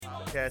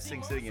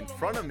podcasting sitting in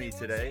front of me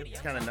today.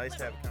 It's kind of nice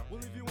to have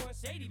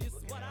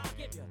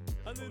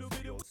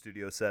a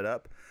studio set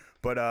up.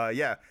 But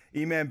yeah,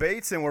 E-Man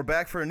Bates, and we're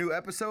back for a new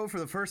episode for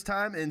the first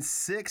time in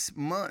 6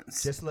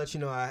 months. Just to let you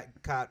know, I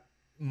caught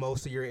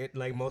most of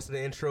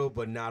the intro,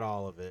 but not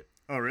all of it.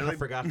 Oh, really? I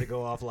forgot to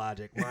go off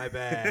Logic. My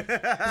bad.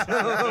 That's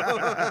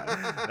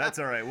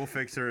all right. We'll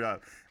fix it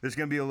up. There's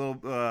going to be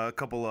a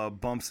couple of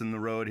bumps in the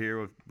road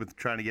here with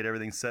trying to get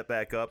everything set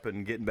back up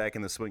and getting back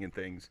in the swing of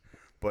things.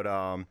 But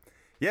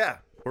yeah,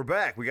 we're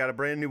back. We got a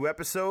brand new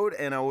episode,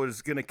 and I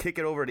was going to kick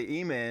it over to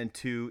E-Man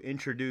to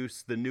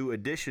introduce the new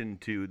addition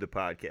to the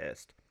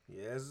podcast.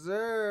 Yes,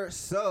 sir.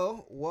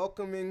 So,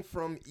 welcoming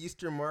from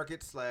Eastern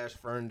Market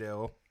 /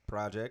 Ferndale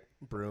Project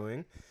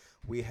Brewing,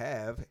 we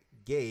have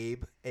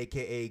Gabe,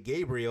 a.k.a.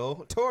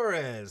 Gabriel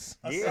Torres.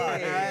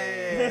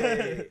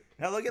 Yeah.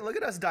 Now look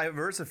at us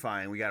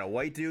diversifying. We got a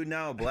white dude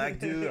now, a black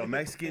dude, a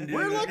Mexican dude.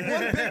 We're like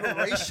one big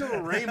racial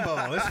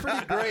rainbow. It's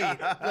pretty great.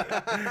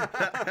 That's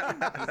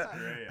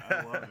great.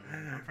 I love it.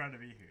 I'm proud to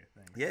be here.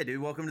 Thanks. Yeah,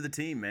 dude. Welcome to the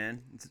team,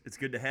 man. It's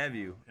good to have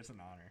you. It's an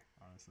honor,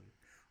 honestly.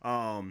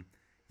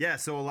 Yeah,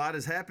 so a lot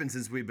has happened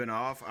since we've been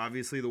off.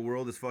 Obviously, the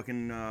world is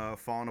fucking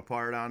falling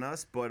apart on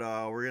us, but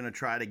we're going to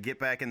try to get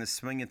back in the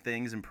swing of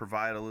things and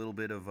provide a little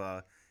bit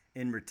of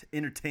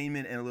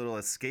entertainment and a little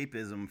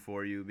escapism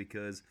for you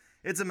because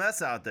it's a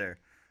mess out there.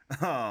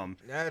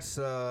 That's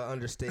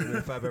understatement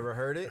if I've ever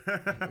heard it.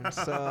 It's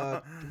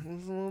a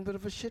little bit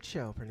of a shit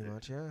show, pretty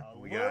much, yeah. A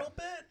little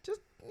bit?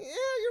 Yeah,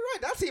 you're right.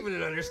 That's even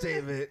an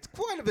understatement. It's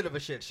quite a bit of a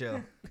shit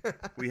show.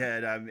 We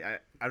had, I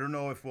don't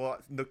know if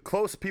the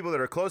close people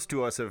that are close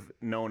to us have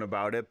known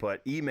about it,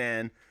 but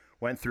E-Man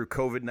went through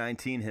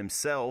COVID-19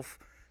 himself,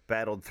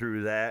 battled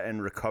through that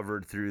and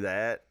recovered through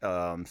that.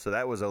 So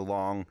that was a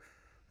long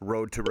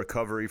road to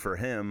recovery for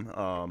him.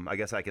 I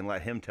guess I can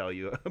let him tell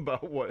you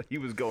about what he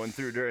was going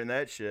through during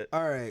that shit.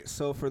 All right.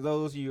 So for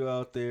those of you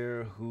out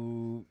there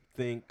who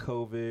think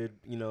COVID,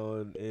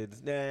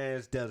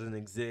 it doesn't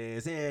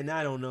exist, and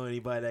I don't know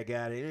anybody that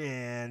got it,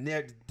 and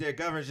their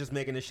government's just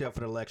making this shit up for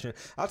the election.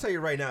 I'll tell you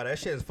right now, that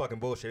shit is fucking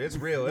bullshit. It's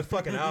real. It's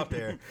fucking out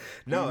there.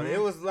 No, It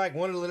was like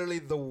one of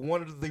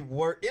the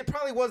worst. It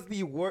probably was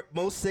the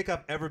most sick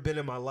I've ever been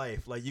in my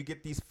life. Like, you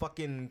get these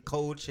fucking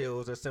cold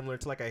chills that are similar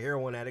to like a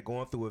heroin addict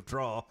going through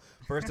withdrawal.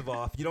 First of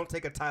all, if you don't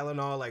take a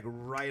Tylenol like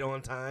right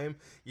on time,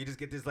 you just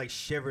get this like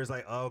shivers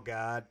like, oh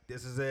God,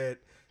 this is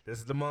it. This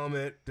is the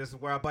moment. This is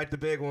where I bite the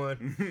big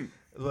one.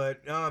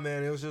 But,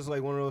 man, it was just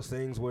like one of those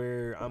things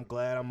where I'm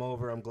glad I'm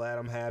over. I'm glad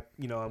I'm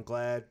happy. I'm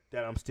glad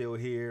that I'm still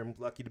here. I'm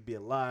lucky to be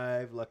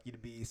alive. Lucky to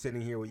be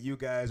sitting here with you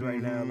guys right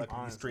now. Lucky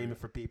to be streaming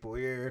for people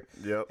here.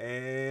 Yep.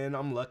 And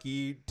I'm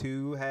lucky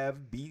to have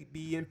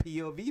BB and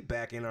POV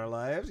back in our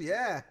lives.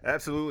 Yeah.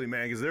 Absolutely,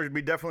 man, because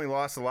we definitely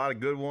lost a lot of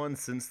good ones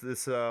since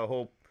this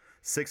whole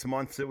 6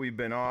 months that we've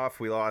been off.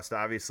 We lost,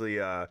 obviously,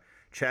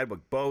 Chadwick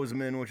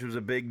Boseman, which was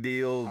a big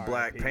deal.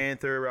 Black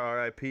Panther,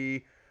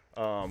 R.I.P.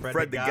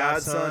 Fred the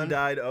Godson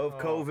died of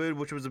COVID,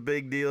 which was a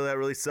big deal. That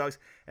really sucks.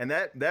 And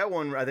that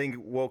one, I think,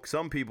 woke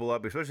some people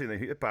up, especially in the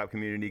hip-hop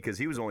community, because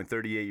he was only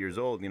 38 years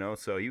old,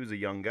 so he was a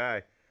young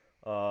guy.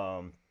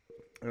 Both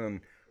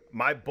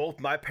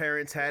my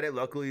parents had it.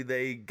 Luckily,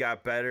 they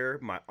got better.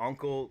 My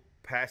uncle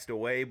passed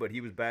away, but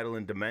he was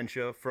battling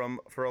dementia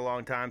for a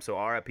long time, so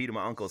R.I.P. to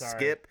my uncle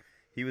Skip.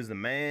 He was the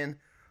man.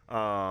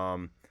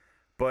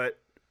 But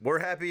we're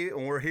happy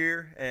and we're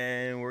here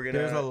and we're gonna.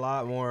 There's a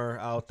lot more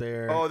out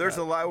there. Oh, there's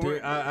a lot.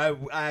 Dude,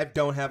 I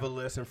don't have a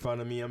list in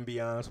front of me. I'm gonna be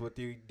honest with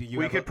you. Do you?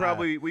 We could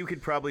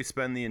probably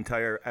spend the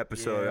entire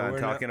episode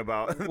on talking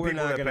about the people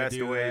that passed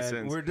away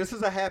since. This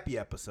is a happy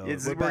episode.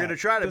 We're gonna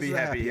try to be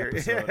happy here.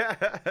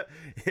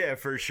 Yeah,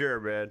 for sure,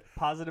 man.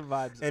 Positive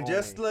vibes. And only.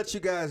 just to let you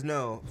guys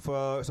know,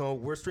 so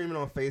we're streaming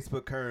on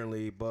Facebook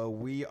currently, but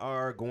we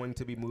are going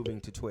to be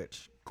moving to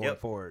Twitch going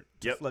forward.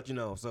 Just to let you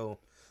know. So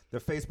the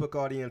Facebook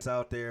audience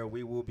out there,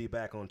 we will be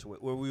back on Twitch.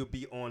 We will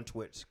be on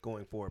Twitch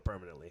going forward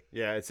permanently.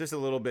 Yeah, it's just a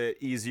little bit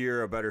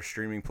easier, a better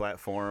streaming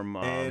platform.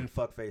 And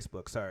fuck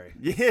Facebook, sorry.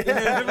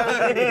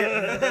 Yeah.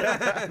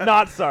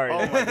 Not sorry.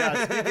 Oh my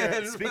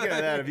God. Speaking of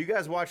that, have you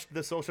guys watched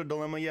The Social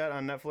Dilemma yet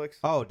on Netflix?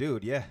 Oh,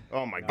 dude, yeah.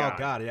 Oh my God. Oh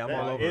God, yeah, I'm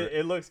all over it.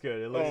 It looks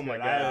good. It looks Oh my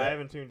good. God. I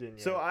haven't tuned in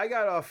yet. So I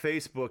got off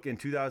Facebook in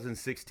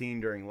 2016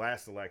 during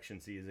last election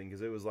season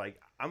because it was like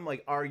I'm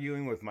like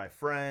arguing with my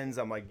friends.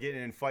 I'm like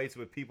getting in fights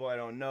with people I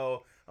don't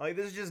know. I'm like,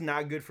 this is just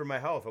not good for my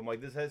health. I'm like,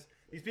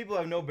 these people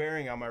have no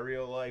bearing on my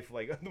real life.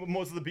 Like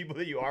most of the people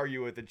that you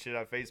argue with and shit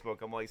on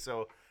Facebook. I'm like,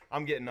 so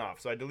I'm getting off.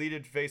 So I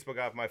deleted Facebook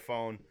off my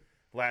phone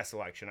last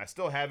election. I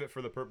still have it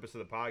for the purpose of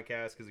the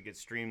podcast because it gets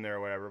streamed there or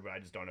whatever, but I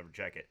just don't ever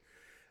check it.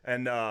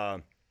 And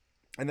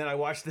then I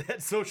watched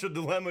that Social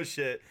Dilemma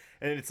shit,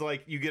 and it's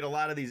like you get a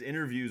lot of these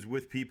interviews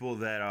with people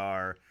that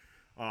are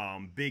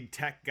big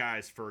tech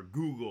guys for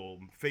Google,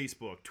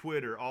 Facebook,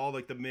 Twitter, all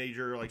like the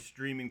major like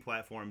streaming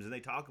platforms, and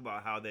they talk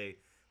about how they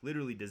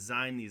literally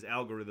design these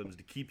algorithms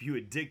to keep you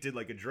addicted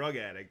like a drug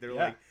addict. They're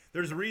like,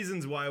 there's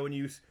reasons why when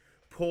you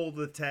pull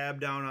the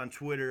tab down on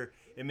Twitter,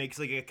 it makes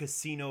like a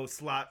casino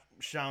slot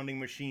sounding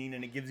machine,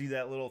 and it gives you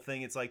that little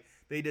thing. It's like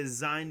they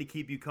designed to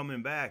keep you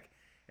coming back.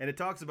 and it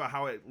talks about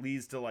how it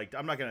leads to like,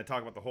 I'm not going to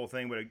talk about the whole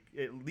thing, but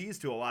it leads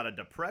to a lot of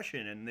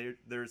depression, and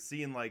they're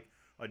seeing like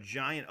a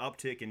giant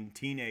uptick in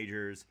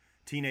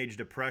teenage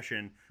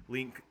depression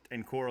linked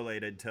and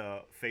correlated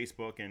to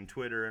Facebook and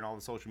Twitter and all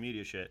the social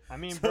media shit. I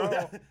mean,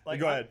 bro, like,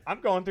 go ahead.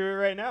 I'm going through it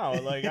right now.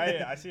 Like,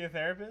 I see a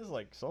therapist.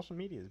 Like, social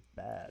media is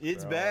bad.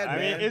 It's bro. bad, I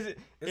man. mean,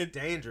 It's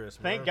dangerous,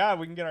 bro. Thank God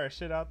we can get our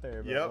shit out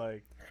there. But Yep.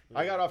 like,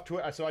 I got off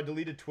Twitter, so I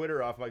deleted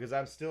Twitter off because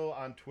I'm still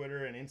on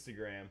Twitter and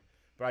Instagram,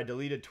 but I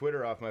deleted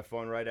Twitter off my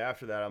phone right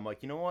after that. I'm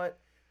like, you know what?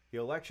 The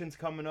election's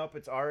coming up.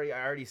 I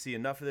already see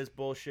enough of this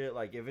bullshit.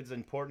 Like, if it's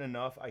important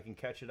enough, I can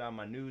catch it on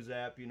my news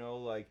app,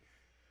 like,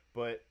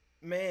 but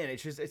man,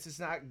 it's just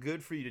not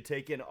good for you to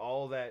take in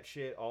all that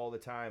shit all the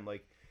time.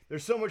 Like,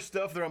 there's so much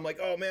stuff that I'm like,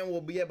 oh man,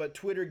 well, yeah, but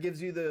Twitter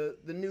gives you the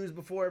news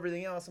before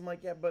everything else. I'm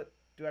like, yeah, but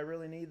do I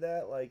really need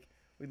that? Like,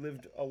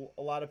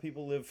 a lot of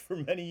people lived for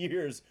many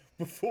years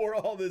before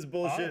all this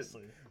bullshit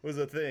Honestly. was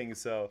a thing.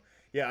 So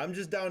yeah, I'm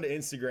just down to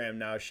Instagram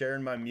now,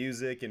 sharing my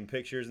music and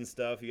pictures and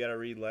stuff. You got to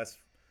read less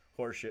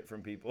horseshit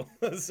from people.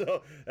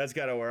 So that's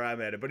kind of where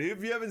I'm at it. But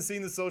if you haven't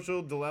seen The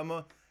Social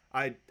Dilemma,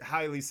 I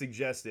highly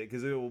suggest it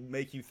because it will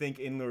make you think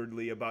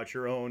inwardly about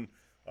your own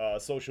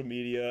social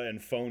media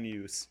and phone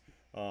use.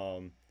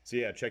 So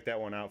yeah, check that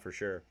one out for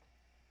sure.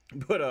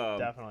 But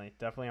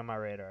definitely on my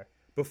radar.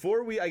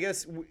 before I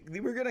guess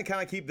we're gonna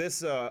kind of keep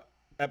this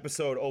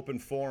episode open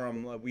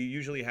forum. We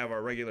usually have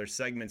our regular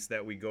segments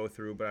that we go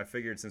through, but I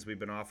figured since we've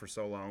been off for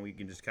so long, we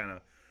can just kind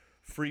of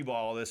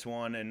freeball this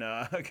one and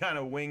kind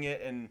of wing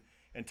it and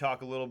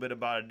talk a little bit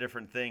about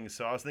different things.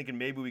 So I was thinking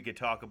maybe we could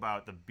talk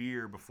about the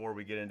beer before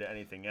we get into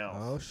anything else.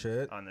 Oh,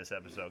 shit. On this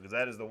episode, because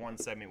that is the one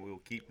segment we will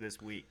keep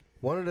this week.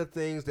 One of the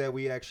things that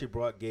we actually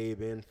brought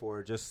Gabe in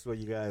for, just so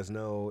you guys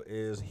know,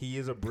 is he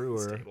is a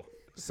brewer. Table.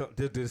 So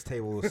this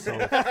table is so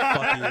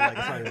fucking like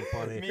it's not even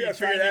funny. Yeah,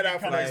 figure that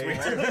out for next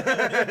week too.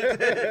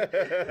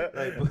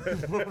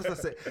 What was I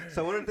say?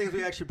 So one of the things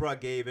we actually brought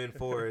Gabe in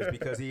for is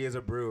because he is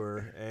a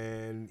brewer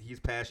and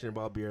he's passionate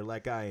about beer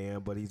like I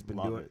am, but he's been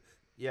doing it.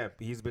 Yeah,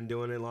 he's been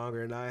doing it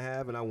longer than I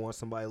have, and I want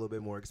somebody a little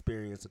bit more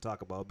experienced to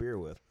talk about beer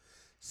with.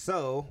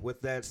 So,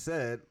 with that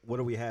said, what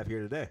do we have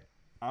here today?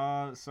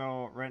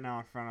 So right now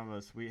in front of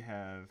us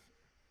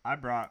I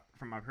brought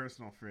from my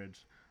personal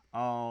fridge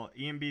all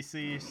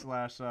EMBC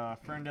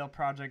 / Ferndale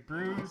Project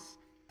brews,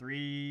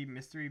 3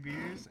 mystery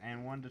beers,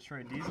 and 1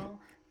 Detroit Diesel.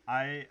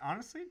 I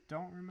honestly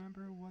don't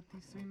remember what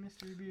these 3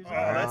 mystery beers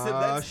are.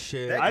 That's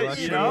shit. That I- could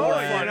be you really know,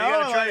 fun. you You know,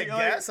 gotta try to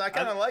like, guess. I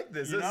kind of like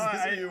this. You know, This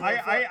is gonna be more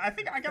fun. I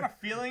think I got a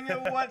feeling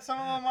of what some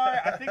of them are.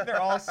 I think they're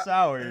all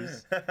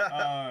sours.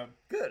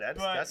 Good. That's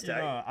But, you tight.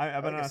 know,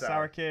 I've been like on a a sour.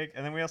 sour kick.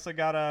 And then we also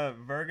got a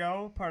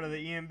Virgo, part of the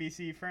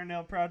EMBC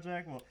Ferndale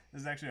Project. Well,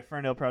 this is actually a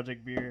Ferndale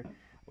Project beer.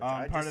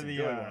 I Part just of the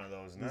enjoyed one of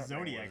those. the and that thing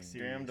Zodiac was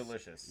series. damn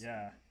delicious.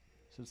 Yeah.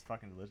 It's just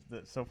fucking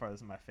delicious. So far, this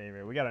is my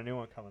favorite. We got a new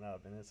one coming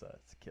up, and it's a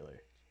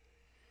killer.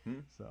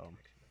 So.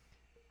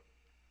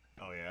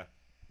 Oh yeah.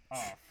 Oh,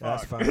 fuck.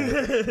 That's fine.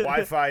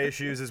 Wi-Fi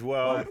issues as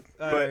well.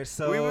 But Alright,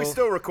 so we're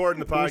still recording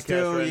the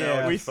podcast right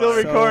now. we It's still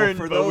fine. recording,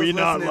 for but those we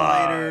not listening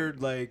live. later,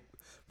 like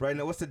right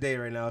now, what's the date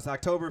right now? It's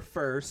October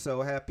 1st,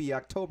 so happy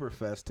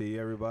Oktoberfest to you,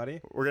 everybody.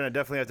 We're gonna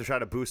definitely have to try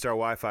to boost our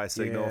Wi-Fi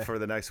signal Yeah. for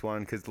the next one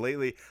because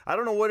lately, I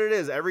don't know what it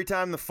is. Every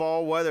time the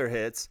fall weather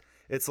hits,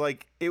 it's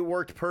like it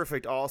worked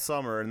perfect all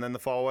summer, and then the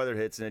fall weather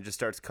hits and it just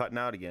starts cutting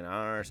out again. I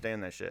don't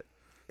understand that shit.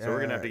 So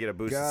we're gonna have to get a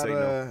boosted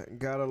signal.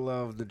 Gotta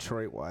love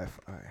Detroit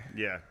Wi-Fi.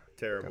 Yeah,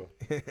 terrible.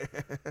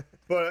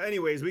 But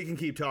anyways, we can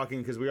keep talking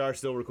because we are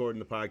still recording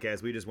the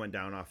podcast. We just went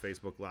down off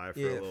Facebook Live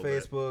for a Yeah, little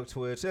bit. Facebook,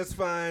 Twitch, that's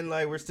fine.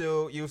 Like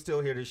you'll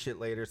still hear this shit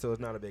later, so it's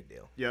not a big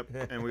deal. Yep,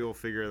 and we will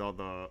figure all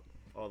the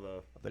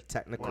The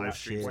technical Live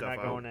stream shit. We're stuff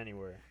not out. going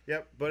anywhere.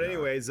 Yep. But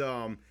anyways,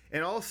 and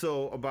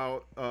also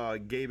about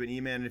Gabe and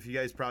E-Man, if you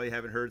guys probably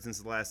haven't heard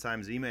since the last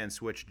time, E-Man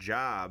switched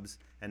jobs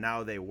and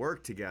now they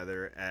work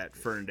together at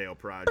Ferndale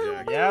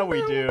Project. Yeah, we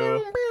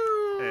do.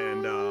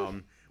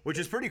 And which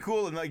is pretty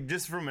cool, and like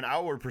just from an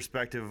outward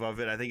perspective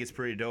of it, I think it's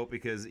pretty dope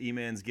because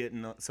E-Man's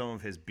getting some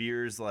of his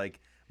beers like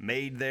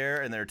made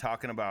there, and they're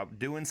talking about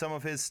doing some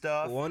of his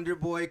stuff. Wonder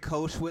Boy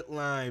Coach with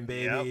lime,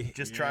 baby. Yep.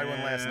 Just tried one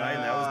last night,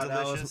 and that was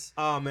delicious.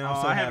 Oh man,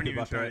 I'm so I haven't happy even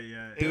about tried that. it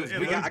yet. Dude, It I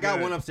looks got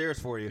good. one upstairs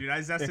for you. Dude, I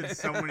zested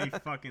so many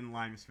fucking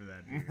limes for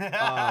that beer.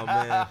 Oh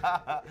man.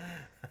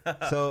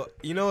 So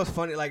you know what's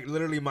funny? Like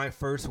literally my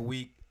first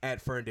week at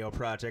Ferndale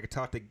Project,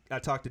 I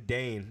talked to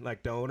Dane,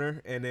 like the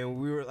owner, and then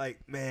we were like,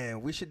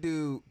 man, we should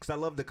do, because I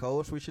love the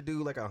coach, we should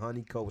do like a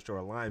honey coach or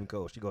a lime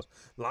coach. He goes,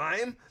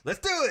 lime? Let's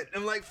do it.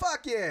 I'm like,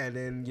 fuck yeah. And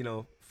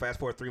then, fast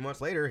forward 3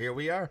 months later, here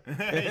we are.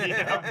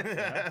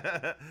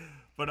 Yeah.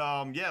 But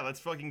yeah,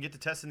 let's fucking get to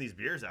testing these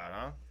beers out,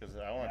 huh? Because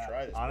I want to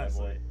try this.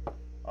 honestly. Bad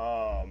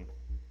boy.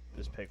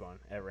 Just pick one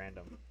at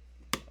random.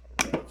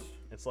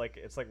 It's like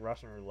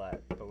Russian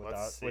roulette, but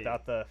Let's see.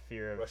 without the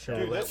fear of Russian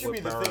Dude, roulette that should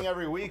be with the burn. thing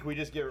every week. We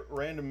just get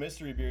random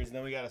mystery beers, and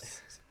then we gotta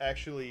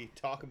actually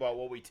talk about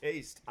what we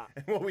taste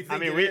and what we think. I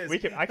mean, it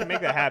is. I can make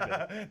that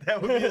happen.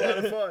 That would be a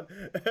lot of fun.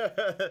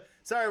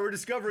 Sorry, we're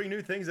discovering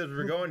new things as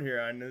we're going here,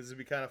 and this would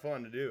be kind of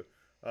fun to do.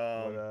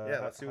 Yeah,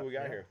 let's see what we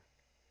got here.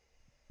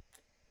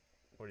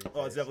 What do you Oh,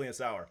 it's taste? definitely a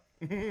sour.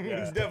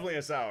 It's definitely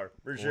a sour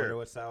for Wonder sure.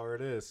 what sour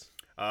it is.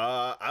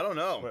 I don't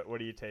know. What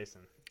are you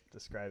tasting?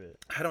 Describe it.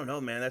 I don't know,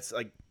 man. That's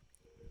like,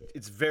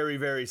 it's very,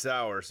 very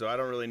sour. So I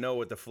don't really know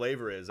what the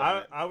flavor is.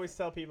 I always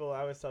tell people.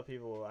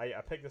 I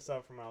picked this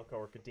up from my old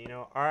coworker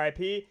Dino.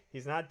 R.I.P.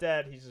 He's not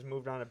dead. He's just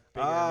moved on to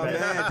bigger. Oh and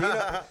better. man, Dino.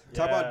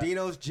 Talk about Yeah.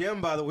 Dino's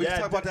gym, by the way. We Yeah,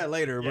 can talk about that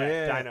later. But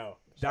yeah, Dino.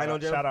 Dino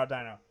Gym? Shout out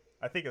Dino.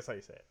 I think that's how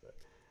you say it. But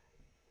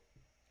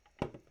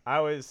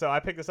I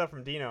picked this up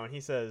from Dino, and he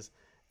says,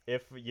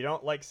 if you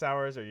don't like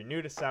sours or you're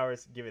new to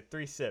sours, give it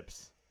 3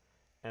 sips,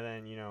 and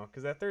then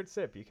because that third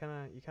sip, you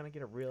kind of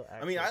get a real.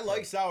 I mean, I actual like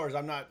taste. sours.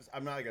 I'm not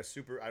like a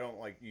super. I don't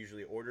like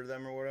usually order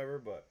them or whatever,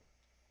 but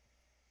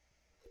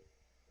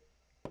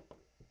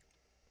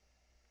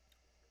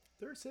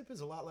third sip is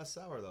a lot less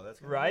sour though. That's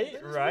kinda Right,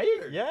 that is right,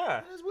 weird.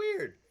 yeah. That is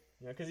weird.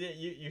 Because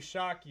you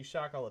shock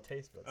all the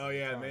taste buds. Oh in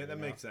your yeah, tongue, man, that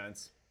makes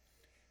sense.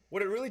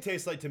 What it really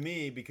tastes like to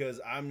me,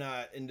 because I'm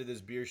not into this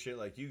beer shit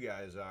like you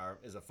guys are,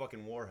 is a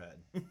fucking Warhead.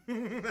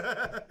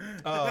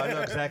 Oh, I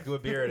know exactly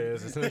what beer it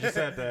is. As soon as you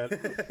said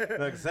that, I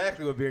know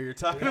exactly what beer you're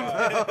talking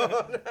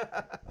about.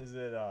 Is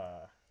it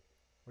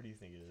what do you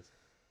think it is?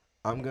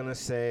 I'm gonna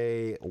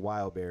say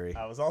Wildberry.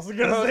 I was also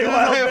gonna say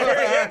wild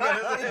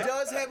berry. It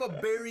does have a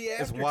berry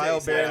aftertaste.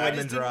 wild berry I lemon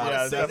just didn't drop. want Yeah,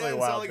 to it's say that definitely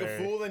and sound wild like a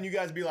berry. fool, then you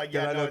guys be like,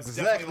 Yeah, yeah, I no, know it's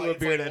exactly what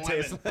beer that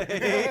definitely tastes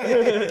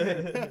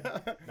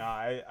like. No,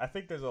 I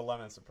think there's a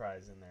lemon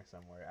surprise in there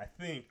somewhere. I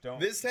think.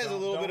 This has a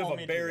little bit of hold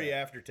a me to berry that.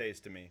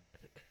 aftertaste to me.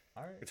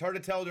 All right. It's hard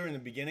to tell during the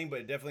beginning, but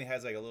it definitely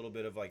has like a little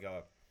bit of like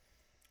a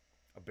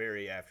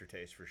berry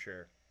aftertaste for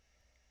sure.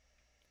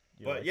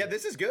 You But like yeah, it?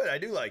 this is good. I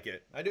do like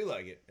it.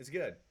 It's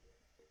good.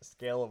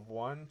 Scale of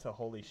 1 to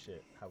holy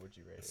shit. How would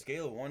you rate it?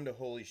 Scale of 1 to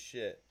holy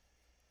shit.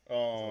 Is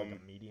it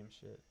like a medium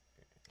shit.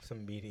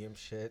 Some medium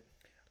shit.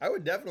 I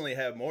would definitely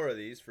have more of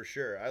these for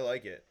sure. I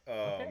like it.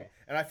 Okay.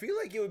 And I feel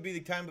like it would be the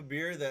kind of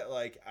beer that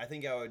like I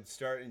think I would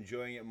start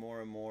enjoying it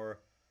more and more.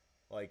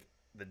 Like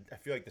I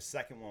feel like the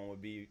second one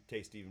would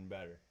taste even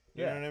better.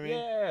 You know what I mean?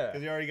 Yeah.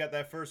 Because you already got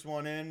that first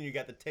one in, you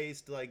got the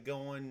taste like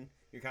going.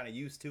 You're kind of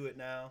used to it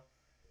now,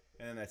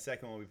 and then that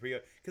second one will be pretty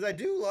good. Because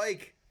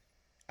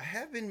I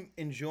have been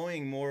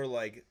enjoying more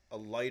like a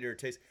lighter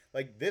taste.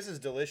 Like this is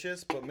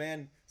delicious, but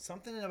man,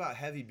 something about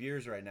heavy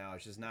beers right now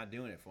is just not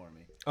doing it for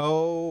me.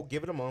 Oh,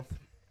 give it a month.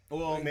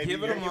 Well, maybe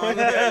Give it a you month.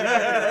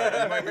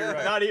 might be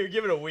right. Not even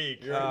give it a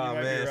week. You're- Oh you might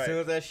be man, right. as soon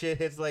as that shit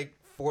hits like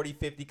 40,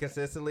 50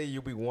 consistently,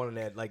 you'll be wanting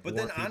that like. But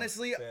then warm feet.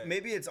 honestly,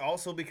 maybe it's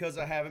also because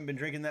I haven't been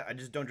drinking that. I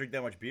just don't drink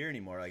that much beer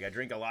anymore. Like I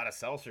drink a lot of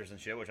seltzers and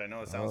shit, which I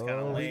know it sounds kind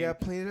of we lame.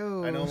 got plenty of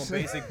those. I know I'm a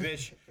basic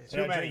bitch. Too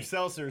and I many. drink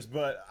seltzers,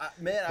 but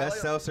man, I That like,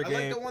 seltzer I like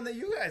game- the one that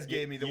you guys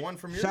gave me, the one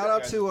from your Shout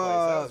out guys' to place.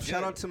 That was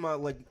shout good. out to my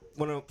like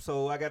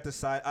so I got this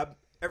side.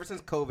 Ever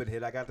since COVID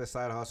hit, I got this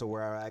side hustle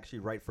where I actually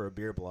write for a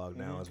beer blog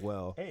now as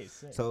well. Hey,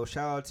 sick. So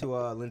shout out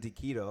to Lindsay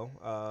Keto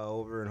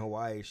over in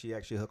Hawaii. She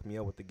actually hooked me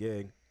up with the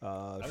gig.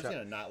 I'm just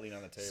gonna not lean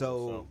on the table.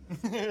 So,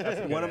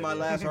 so. One of my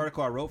last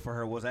article I wrote for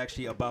her was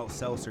actually about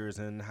seltzers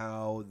and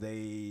how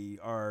they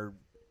are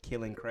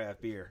killing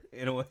craft beer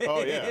in a way.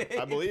 Oh yeah,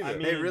 I believe it. I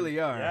mean, They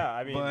really are. Yeah,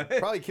 I mean, But-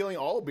 Probably killing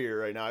all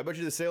beer right now. I bet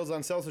you the sales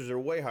on seltzers are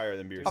way higher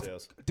than beer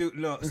sales. dude,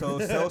 no. So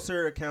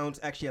seltzer accounts.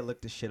 Actually, I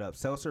looked this shit up.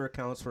 Seltzer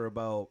accounts for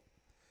about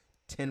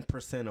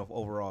 10% of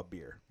overall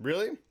beer.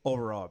 Really?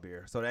 Overall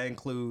beer. So that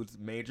includes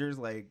majors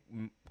like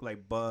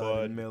Bud,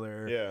 Bud, and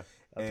Miller. Yeah.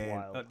 That's and,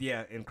 wild.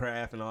 Yeah, and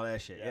craft and all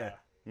that shit. Yeah.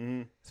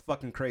 Mm-hmm. It's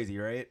fucking crazy,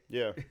 right?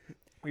 Yeah.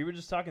 We were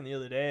just talking the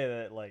other day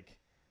that like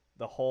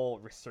the whole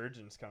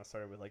resurgence kind of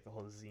started with like the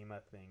whole Zima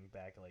thing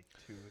back like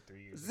 2 or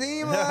 3 years ago.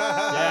 Zima.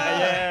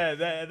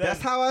 Yeah. That's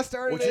how I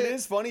started. Which it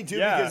is funny too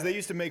Yeah. because they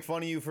used to make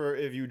fun of you for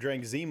if you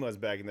drank Zimas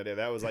back in the day.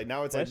 That was like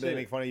now it's That like they shit-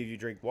 make fun of you if you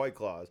drink White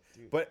Claws.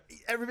 But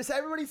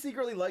everybody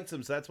secretly likes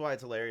them, so that's why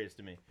it's hilarious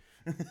to me.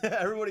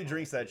 Everybody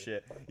drinks that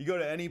shit. You go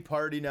to any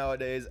party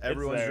nowadays,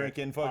 everyone's there,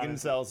 drinking fucking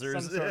honestly.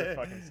 seltzers. Some sort of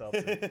fucking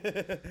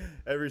seltzer.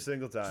 Every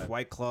single time.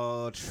 White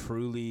Claw,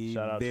 Truly,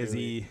 Shout out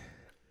Busy.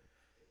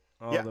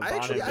 all Yeah, the I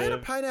had a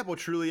Biv. pineapple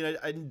Truly, and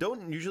I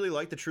don't usually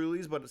like the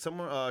Trulies, but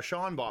someone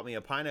Sean bought me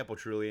a pineapple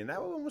Truly, and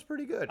that one was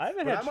pretty good. I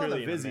haven't but had I'm on the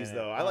Truly in a Vizzies minute,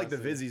 though. I like the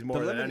honestly. Vizzies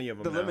more than any of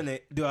them. The now.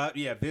 lemonade,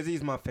 yeah,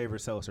 Busy's my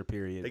favorite seltzer.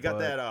 Period. They got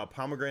but that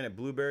pomegranate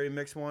blueberry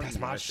mix one. That's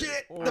my That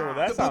shit. Ooh, The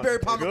that sounds blueberry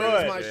pomegranate is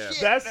good. my Yeah.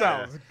 shit. That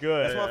sounds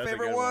good. That's my a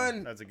favorite good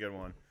one. That's a good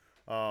one.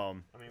 I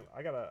mean,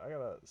 I got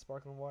a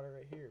sparkling water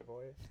right here,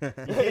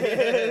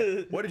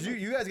 boy. What did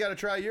you guys got to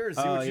try yours?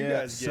 See what you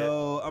guys get.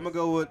 So I'm gonna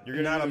go with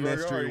You're gonna not a do Virgo, or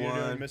mystery you're gonna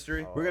do a one.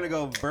 mystery. We're gonna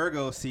go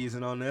Virgo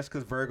season on this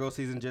because Virgo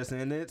season just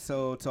ended.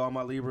 So to all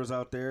my Libras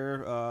out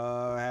there,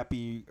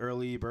 happy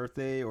early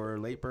birthday or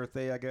late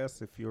birthday, I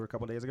guess, if you were a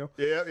couple days ago.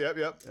 Yep.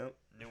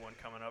 New one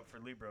coming up for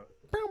Libra.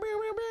 Bow, bow,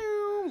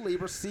 bow, bow.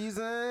 Libra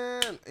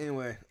season.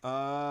 Anyway,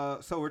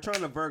 so we're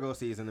trying the Virgo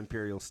season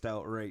Imperial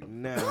Stout right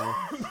now,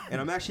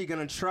 and I'm actually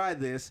gonna try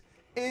this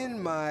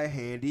in my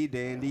handy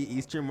dandy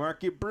Eastern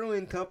Market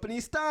Brewing Company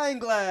Stein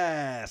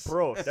glass.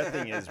 Bro, That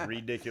thing is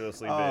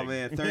ridiculously big. Oh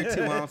man,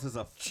 32 ounces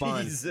of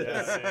fun.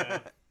 Jesus. Yeah,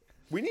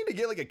 We need to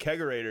get like a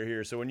kegerator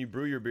here, so when you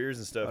brew your beers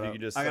and stuff, you can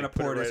just I gotta like,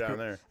 put pour it right this. on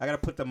there. I gotta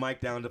put the mic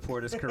down to pour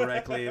this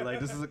correctly. Like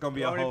this is gonna be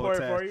You a want me to whole pour it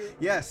task. for you?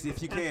 Yes,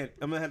 if you can't,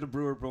 I'm gonna have the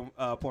brewer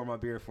pour my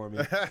beer for me.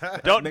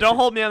 Don't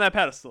hold me on that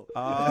pedestal.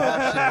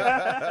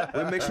 Oh shit!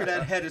 We'll make sure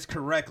that head is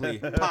correctly.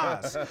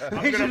 Pause.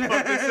 I'm gonna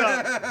fuck this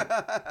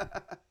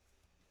up.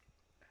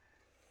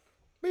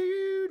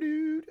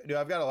 Dude,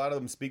 I've got a lot of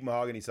them Speak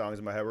Mahogany songs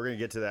in my head. We're gonna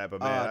get to that, but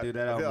man, dude,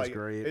 that I feel album's like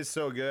great. It's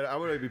so good. I'm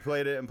gonna be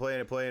playing it and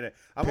playing it.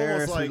 I'm Paris,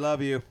 almost like, we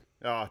love you.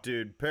 oh,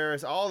 dude,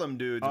 Paris, all of them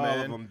dudes, All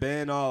man. of them,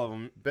 Ben, all of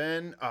them.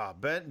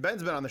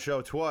 Ben's been on the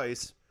show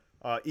twice.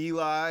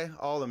 Eli,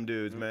 all them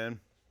dudes, man.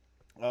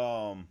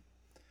 Do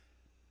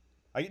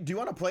you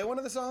want to play one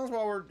of the songs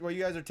while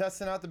you guys are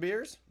testing out the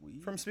beers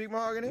from Speak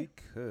Mahogany? We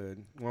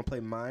could. You want to play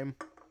Mime?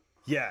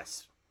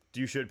 Yes.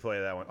 You should play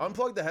that one.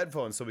 Unplug the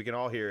headphones so we can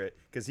all hear it,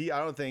 because I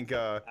don't think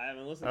I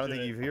haven't listened I don't to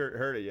think it. you've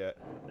heard it yet.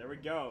 There we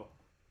go.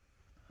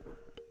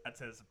 I'd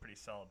say it's a pretty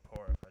solid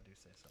pour if I do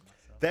say so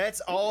myself. That's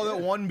all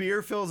that one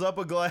beer fills up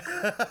a glass.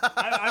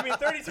 I mean,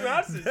 32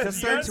 ounces.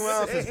 That's You guys 32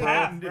 ounces, say bro.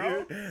 half,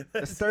 bro.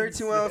 It's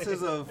 32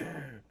 ounces of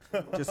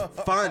just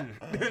fun.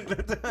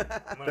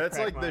 That's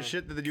like the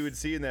shit that you would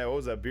see in that, what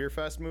was that, Beer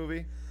Fest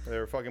movie? They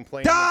were fucking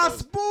playing Das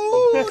with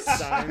Boot! those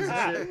signs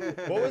and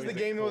shit. What was the It's a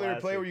game where they would play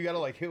classic. where you gotta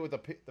like hit with the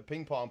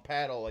ping pong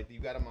paddle, like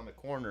you got them on the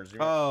corners? You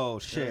Oh I'm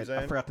shit! I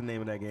saying? forgot the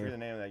name of that I forget the game.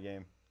 name of that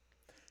game.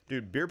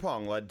 Dude, beer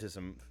pong led to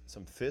some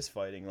fist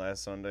fighting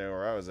last Sunday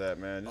where I was at,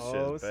 man. This shit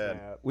Oh, is bad.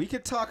 snap. We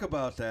could talk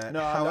about that.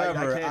 No, I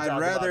However, can't talk I'd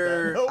about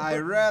rather that. Nope. I'd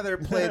rather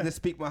play the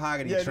Speak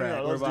Mahogany Yeah, track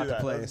no, we're let's about do to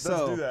that. play. Let's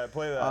So do that.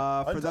 Play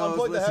that. for those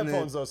Unplug the listening-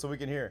 headphones though, so we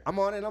can hear. I'm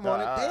on it. I'm on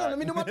it. Damn, let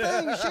me do my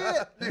thing.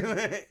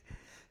 Shit.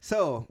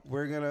 So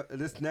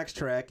this next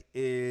track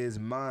is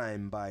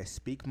Mime by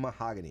Speak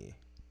Mahogany.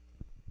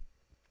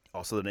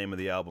 Also, the name of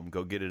the album.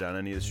 Go get it on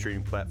any of the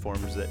streaming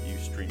platforms that you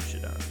stream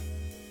shit on.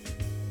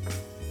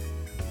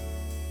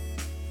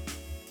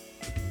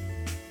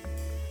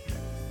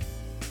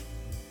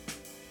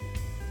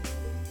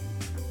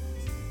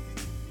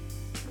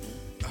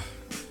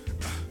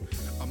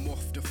 I'm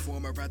off the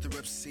form, I rather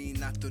obscene,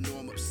 not the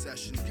norm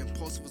obsession.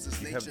 Compulsive was his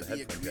You have nature, the be a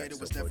headphone creator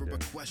jack was still never a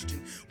plugged in.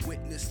 question.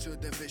 Witness to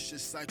the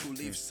vicious cycle,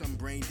 leaves some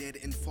brain dead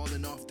and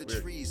falling off the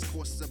Weird. trees.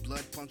 Courses of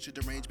blood, puncture,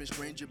 derangement,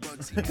 stranger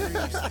bugs he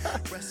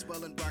breathes. Rest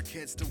well and rock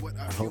heads to what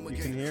I hope you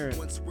can hear it.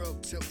 Once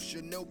world tilt,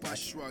 you know I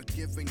shrugged,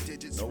 giving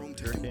digits Nope, room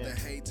to sure do can't. the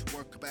hate,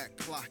 work back,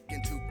 clock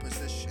into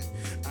position.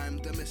 I'm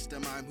the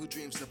Mr. Mime who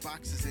dreams the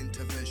boxes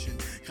into vision.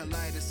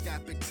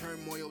 Kaleidoscopic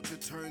turmoil to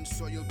turn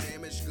soil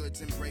damaged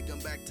goods and break them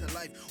back to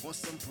life on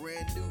some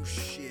brand new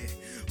shit.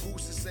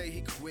 Who's to say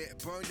he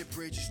quit? Burn the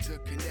bridges to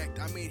connect.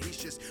 I mean, he's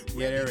just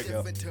Yeah, really there we go.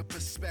 different to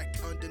perspect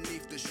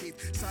underneath the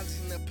sheath.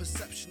 Silencing the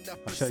perception of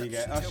I'll show you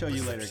guys- perception I'll till show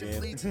you later, perception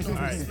Gabe. leads no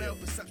Alright. smell,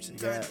 perception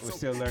Yeah, turns. we're So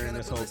still learning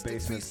this whole cannibalistic,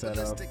 basement feast, setup.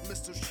 ballistic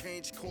missiles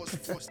change course,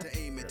 forced to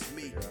aim at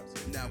me.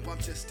 Now I'm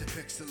just a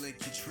pixel in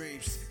your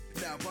dreams.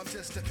 Now I'm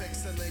just a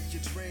pixel in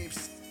your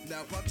dreams.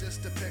 Now I'm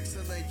just a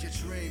pixel in your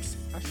dreams.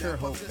 I sure Now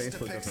hope I'm just a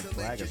Facebook doesn't pixel in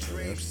flag your us for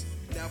this. dreams.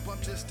 Now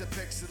I'm just a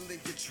pixel in your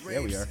dreams. Yeah,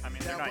 we are. I mean,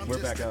 they're Now not- I'm We're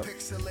just back a up.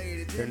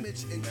 pixelated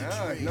image in your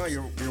Ah, dreams. no,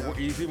 you're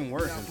he's even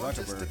worse Now than I'm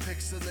just a Zuckerberg.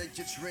 pixel in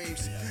your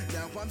dreams.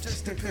 Now I'm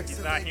just a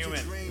pixel not in your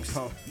human. dreams.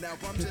 Oh. Now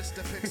I'm just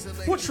a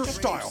pixel in What's your your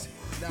dreams. style?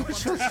 Now I'm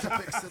just a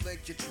pixel in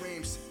your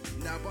dreams.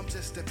 Now I'm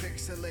just a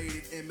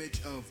pixelated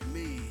image of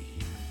me.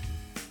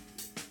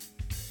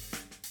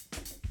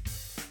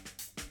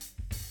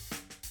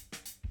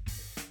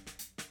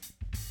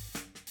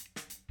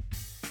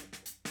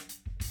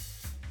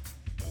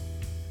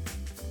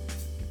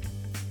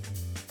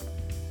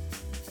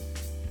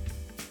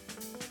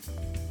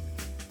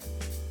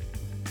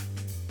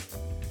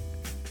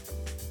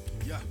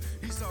 Yeah,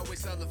 he's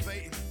always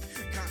elevating.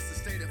 Constant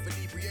state of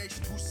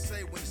inebriation. Who's to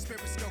say when the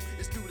spirits go,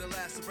 it's through the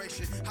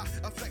laceration. How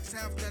effects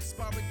have done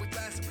sparring with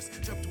Lazarus.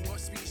 Jump to warp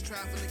speeds,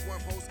 traveling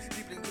wormholes,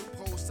 deepening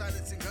loopholes,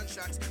 silencing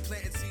gunshots,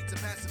 planting seeds of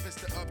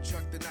pacifists to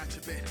upchuck the notch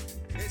a bit.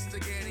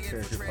 Instigating, There's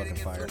your infiltrating,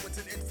 fucking fire.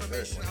 influencing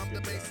information. I'm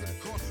the base of the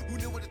core. Who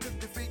knew what it took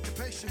to feed the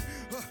patient?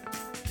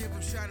 Give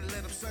him shine and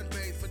let him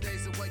sunbathe for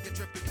days away in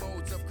dripping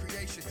modes of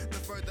creation. The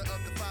further of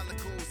the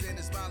follicles in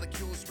his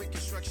molecules,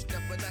 reconstruction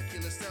of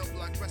molecular cell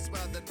block. Rest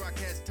while that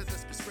broadcast to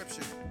this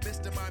prescription.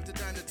 Mr. Mime to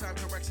dine the time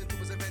correction to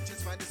his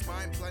inventions. Find his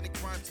mind planning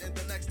crimes in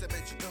the next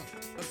dimension.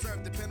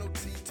 Observe the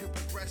penalty to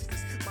progress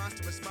this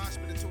monstrous mosh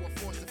pit into a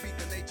force to feed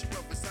the nature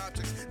of its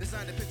objects.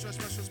 Design to picture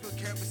special spill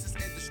canvases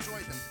and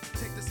destroy them.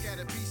 Take the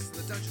scattered pieces,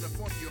 the dungeon of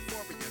form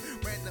euphoria.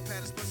 Random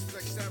patterns, plus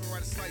like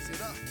samurai to slice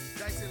it up.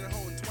 Dice it and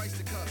hold twice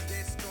the cup.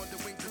 Dancing on the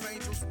wings of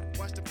angels.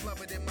 Watch the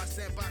plummet in my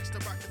sandbox. The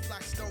rock the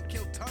flock stone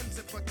kill tons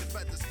of fucking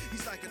feathers.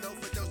 He's like an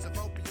overdose of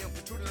opium.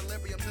 Protruding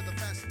delirium to the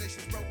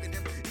fascination broken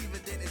him.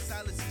 Even then in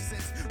silence he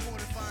sits.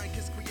 Mortifying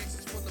his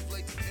creations full of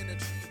latent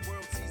energy.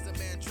 World sees a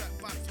man trapped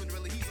box when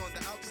really he's on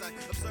the outside.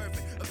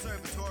 Observing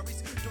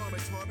observatories,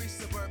 dormitories,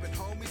 suburban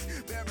homies.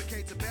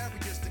 Barricades and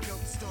barriers to kill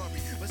the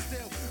story. But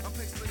still, I'm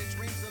pixelating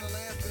dreams in a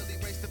landfill.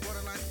 Erase the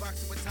borderlines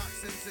boxing with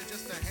toxins and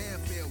just a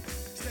handful.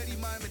 Steady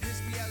miming his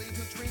reality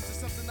to dreams is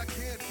something I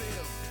can't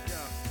feel.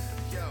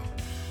 Yo,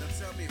 the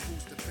tell me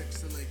who's the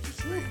pixel in your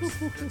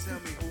dreams. Now tell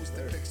me who's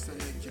the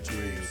pixel in your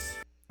dreams.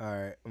 All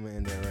right, I'm gonna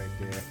end that right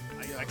there.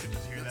 I could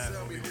just hear Now that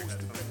tell me over your who's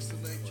the headphones.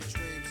 pixel in your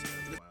dreams.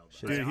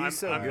 Dude, he's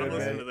so I'm good,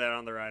 listening man. to that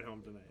on the ride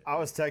home tonight. I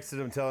was texting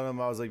him, telling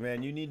him, I was like,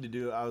 man, you need to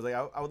do it. I was like,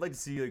 I would like to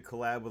see you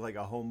collab with like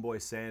a Homeboy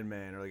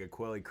Sandman or like a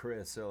Quelly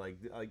Chris or like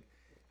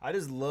I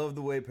just love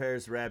the way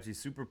Paris raps.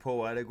 He's super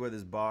poetic with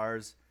his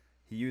bars.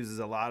 He uses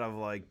a lot of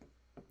like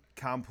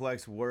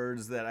complex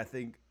words that I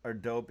think are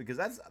dope because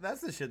that's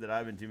the shit that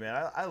I've been to,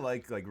 man. I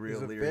like real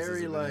He's a lyricism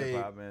very, in like-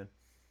 hip hop, man.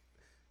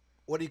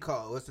 What do you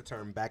call it? What's the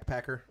term?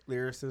 Backpacker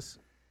lyricist?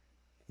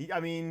 I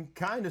mean,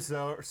 kind of,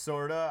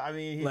 sorta. I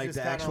mean, he's Like just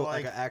the kind actual, of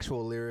like an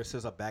actual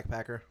lyricist, a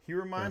backpacker. he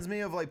reminds me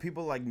of like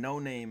people like No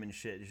Name and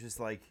shit. It's just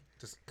like,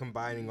 Just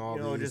combining all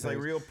you know, these just like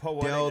things. real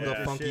poetic. Del, the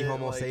shit, funky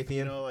Homo like, sapien.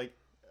 You know, like,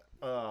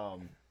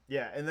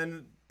 yeah, and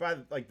then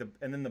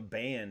the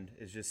band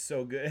is just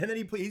so good, and then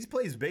he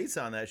plays bass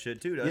on that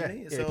shit too, doesn't Yeah,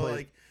 he? yeah, he So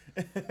plays.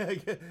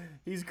 like,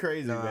 he's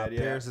crazy, Nah, man.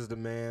 Yeah. Paris is the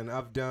man.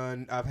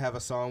 I've have a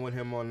song with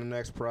him on the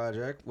next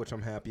project, which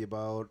I'm happy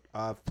about.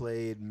 I've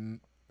played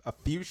a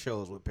few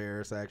shows with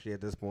Paris actually at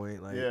this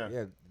point. Like,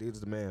 Yeah. dude's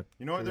the man.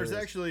 You know what? He There's really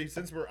is. actually,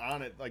 since we're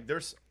on it, like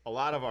there's a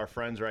lot of our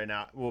friends right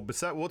now. Well,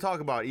 we'll talk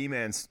about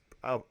E-Man's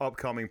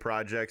upcoming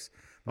projects.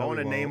 I No, want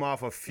we to name won't.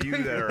 off a few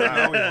that are No,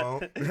 out.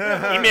 we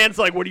won't. E-Man's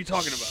like, what are you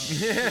talking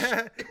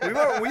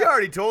about? we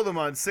already told them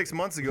on 6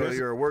 months ago that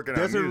you were working on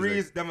There's a music.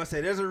 reason. I'm gonna say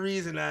there's a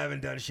reason I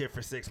haven't done shit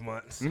for 6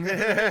 months.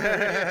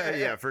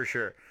 Yeah, for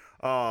sure.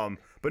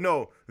 But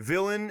no,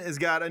 Villain has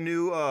got a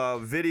new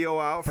video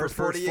out for First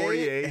First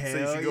 48, so you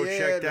Hell should go yeah,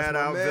 check that's that my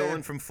out. man.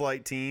 Villain from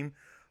Flight Team.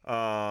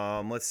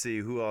 Let's see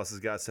who else has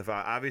got stuff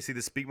out. Obviously,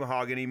 the Speak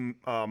Mahogany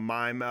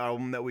Mime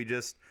album that we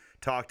just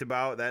talked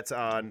about. That's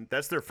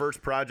their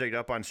first project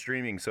up on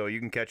streaming, so you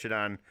can catch it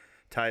on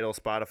Tidal,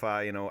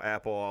 Spotify,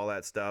 Apple, all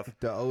that stuff.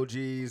 The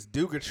OGs,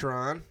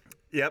 Dugatron.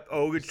 Yep,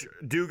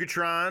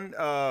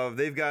 Dugatron.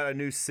 They've got a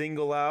new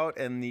single out,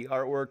 and the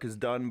artwork is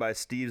done by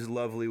Steve's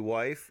lovely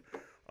wife.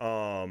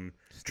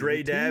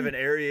 Dre Dev and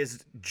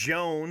Arias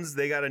Jones,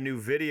 they got a new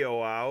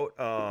video out,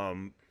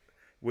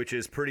 which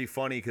is pretty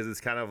funny because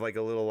it's kind of like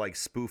a little like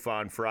spoof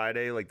on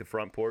Friday, like the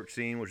front porch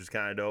scene, which is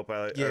kind of dope.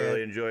 I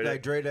really enjoyed like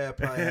it. Dre Dad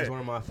probably has one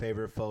of my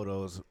favorite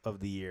photos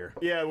of the year.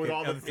 Yeah, with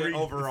all the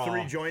overall.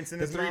 three joints in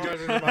The his three mouth.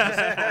 joints in his mouth.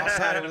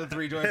 Outside of the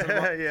three joints in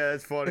his mouth. Yeah,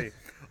 it's funny.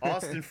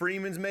 Austin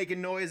Freeman's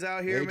making noise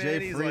out here, AJ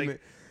man. He's Freeman.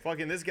 like,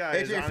 fucking this guy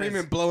is AJ on Freeman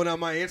his... blowing up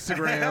my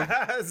Instagram.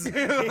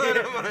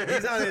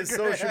 He's on his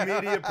social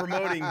media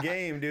promoting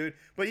game, dude.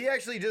 But he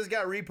actually just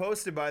got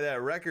reposted by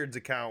that Records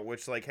account,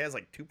 which like has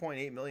like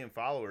 2.8 million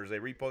followers. They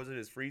reposted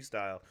his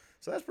freestyle,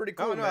 so that's pretty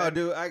cool. Oh no, man.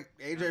 dude!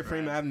 AJ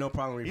Freeman, I have no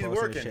problem reposting He's his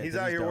working. shit, He's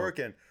 'cause out here dope.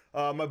 working.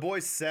 My boy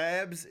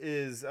Sabs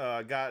is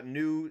got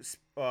new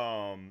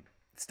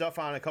stuff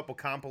on a couple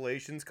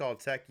compilations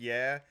called Tech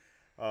Yeah,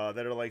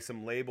 that are like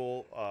some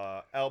label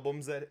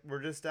albums that were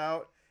just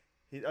out.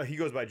 He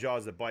goes by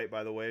Jaws the Bite,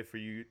 by the way, for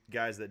you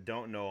guys that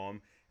don't know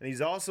him. And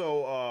he's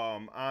also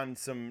on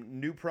some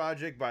new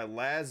project by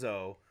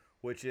Lazo,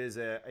 which is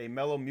a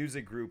mellow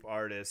music group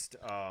artist,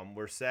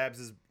 where Sabs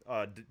is,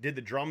 did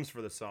the drums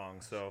for the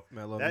song. So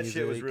Mellow that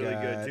shit was Music,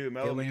 really good got too.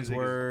 Mellow music.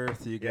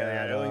 Illingsworth, you got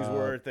Yeah,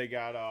 Illingsworth. They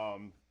got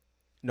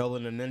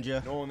Nolan the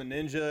Ninja. Nolan the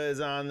Ninja is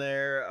on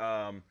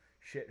there.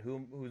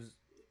 Who's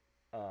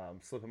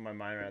slipping my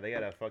mind right now? They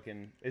got a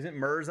fucking... Isn't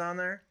Murs on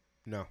there?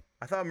 No,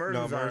 I thought Murs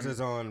no, was Murs on...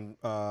 is on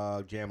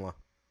Jamla.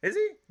 Is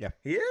he? Yeah.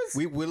 He is?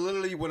 We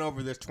literally went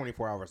over this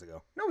 24 hours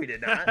ago. No, we did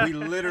not. We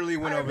literally I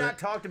went have over not it.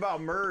 talked about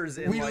Murs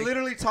in We like...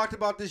 literally talked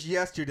about this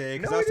yesterday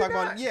because No, I was we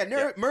talking did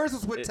about not. Murs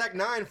was with Tech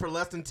Nine for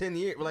less than 10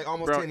 years, like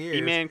almost Bro, 10 years.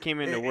 E-Man came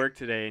into work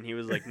today and he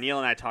was like, Neil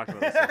and I talked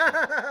about this.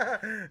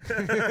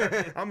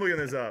 I'm looking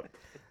this up.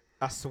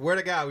 I swear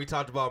to God, we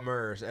talked about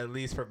Murs at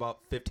least for about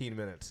 15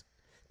 minutes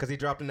because he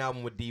dropped an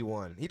album with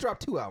D1. He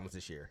dropped 2 albums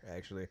this year,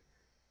 actually.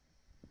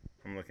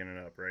 I'm looking it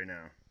up right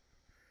now.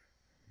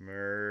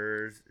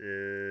 Murs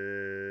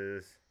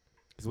is...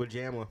 It's with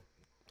Jamla.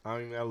 I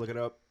don't even gotta look it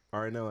up. I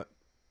already know it.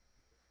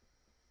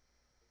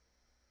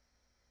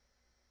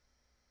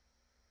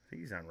 I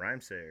think he's on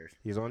Rhymesayers.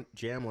 He's on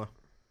Jamla.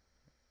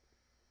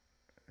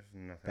 There's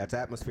nothing. That's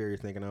Atmosphere you're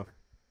thinking of.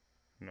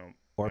 No.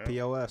 Or Well,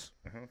 POS.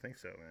 I don't think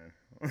so,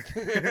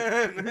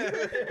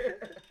 man.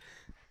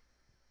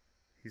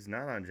 He's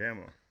not on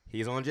Jamla.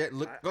 He's on Jet.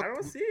 Look, I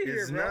don't see it here,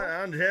 He's bro. not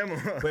on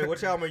Jamla. Wait,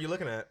 which album are you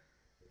looking at?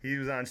 He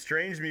was on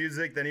Strange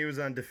Music, then he was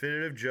on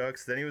Definitive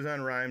Jux, then he was on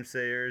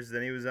Rhymesayers,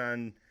 then he was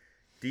on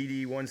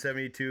DD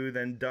 172,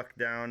 then Duck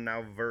Down,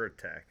 now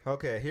Veritech.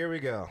 Okay, here we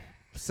go.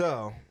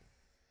 So,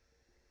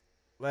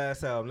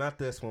 last album, not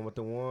this one, but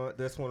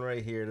this one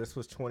right here. This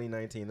was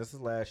 2019. This is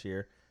last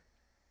year.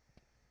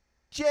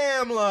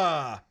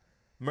 Jamla,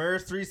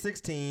 Murs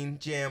 316,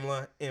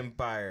 Jamla,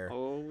 Empire.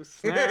 Oh,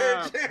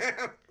 snap.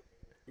 Jam-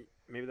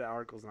 Maybe the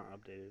article's not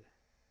updated.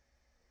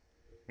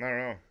 I don't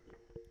know.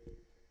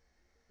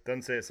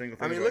 Doesn't say a single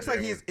thing. I mean, it about looks like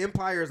Jamla.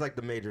 Empire is like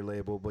the major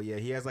label, but yeah,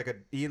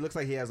 he looks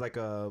like he has like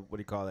a, what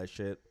do you call that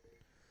shit?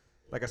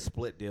 Like a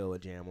split deal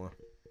with Jamla.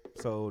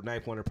 So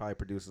Ninth Wonder probably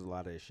produces a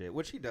lot of his shit,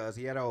 which he does.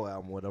 He had a whole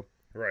album with him.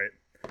 Right.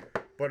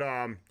 But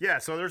yeah.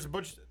 So there's a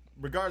bunch.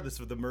 Regardless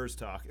of the MERS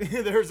talk,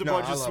 there's a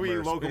bunch I of love sweet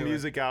MERS. local Anyway.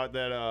 music out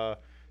that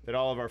that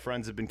all of our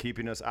friends have been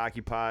keeping us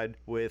occupied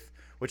with.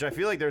 Which I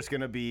feel like there's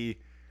gonna be,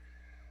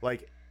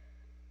 like,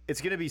 it's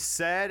gonna be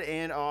sad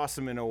and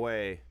awesome in a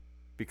way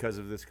because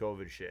of this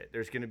COVID shit.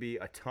 There's gonna be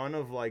a ton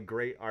of like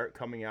great art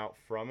coming out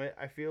from it.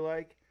 I feel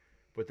like,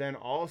 but then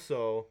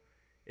also,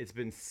 it's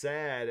been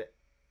sad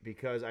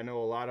because I know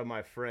a lot of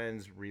my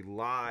friends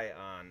rely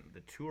on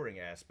the touring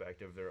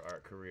aspect of their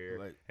art career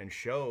Like- and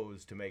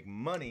shows to make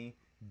money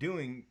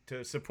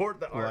to support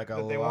the art Like a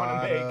that they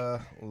want to make.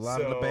 a lot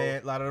of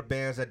the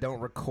bands that don't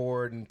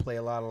record and play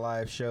a lot of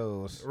live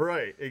shows.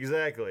 Right,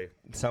 exactly.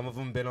 Some of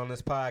them been on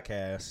this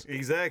podcast.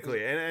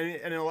 Exactly.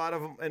 And a lot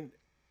of them, and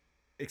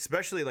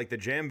especially like the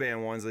jam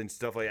band ones and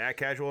stuff like At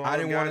Casual. and all I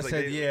them didn't want guys, to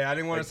like, say, I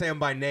didn't want to say them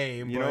by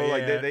name. you but know,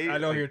 like, yeah, they- I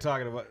know like- who you're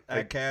talking about. like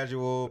At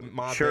Casual,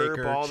 Ma Chirp,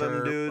 Baker, all them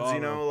Chirp, dudes, all you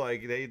them. know,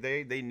 like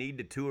they need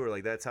to tour.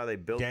 Like that's how they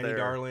built Danny their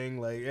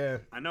Darling, like yeah.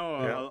 I know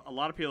Yeah. a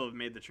lot of people have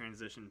made the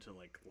transition to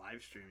like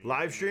live streaming.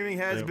 live streaming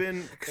has Yeah.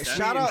 been.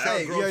 Shout out,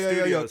 hey, Grove yo.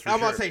 Studios for I'm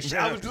about sure. to say,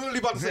 I was literally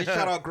about to say,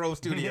 shout out Grove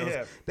Studios.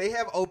 Yeah. They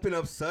have opened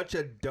up such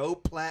a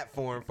dope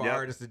platform for Yep.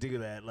 artists to do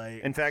that.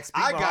 Like, In fact,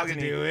 Speak I got to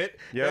Mahogany- do it.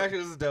 Yep. That shit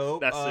was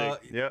dope. That's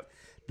sick. Yep.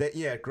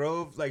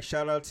 Grove. Like,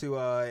 shout out to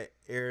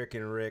Eric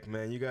and Rick,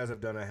 man. You guys have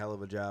done a hell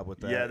of a job with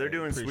that. Yeah, they're and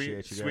doing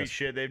appreciate sweet you sweet guys.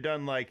 shit. They've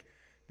done like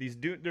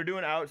they're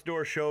doing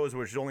outdoor shows,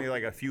 which is only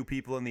like a few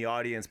people in the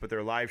audience, but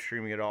they're live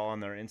streaming it all on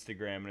their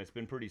Instagram, and it's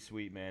been pretty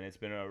sweet, man. It's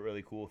been a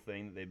really cool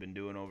thing that they've been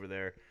doing over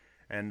there,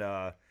 and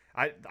I'm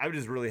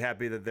just really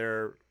happy that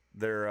their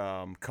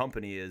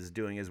company is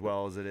doing as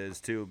well as it is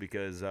too,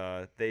 because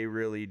they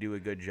really do a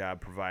good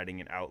job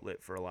providing an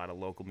outlet for a lot of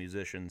local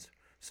musicians.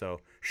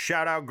 So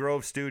shout out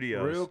Grove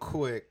Studios. Real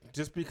quick,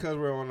 just because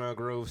we're on a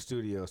Grove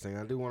Studios thing,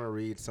 I do want to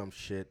read some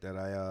shit that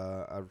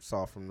I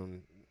saw from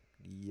them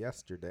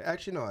yesterday.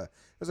 Actually, no, it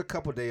was a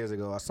couple days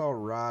ago. I saw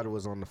Rod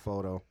was on the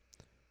photo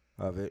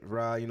of it.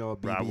 Rod, you know,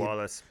 Rob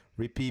Wallace.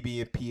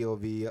 PB and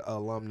POV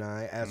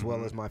alumni, as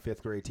well as my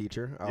 5th grade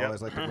teacher. I Yep.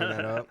 always like to bring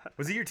that up.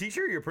 Was he your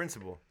teacher or your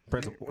principal?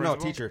 Principal? Principal?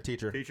 No, teacher.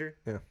 Teacher?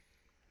 Yeah.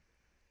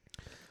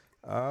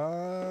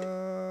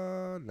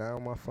 Now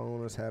my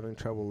phone is having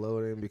trouble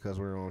loading because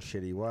we're on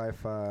shitty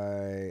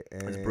Wi-Fi.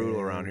 And It's brutal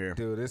around here.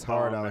 dude. It's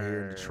hard out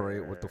here in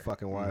Detroit with the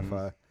fucking Mm-hmm.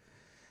 Wi-Fi.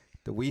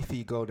 The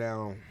Wi-Fi go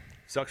down.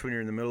 Sucks when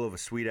you're in the middle of a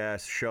sweet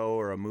ass show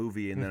or a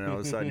movie, and then all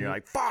of a sudden you're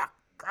like, "Fuck!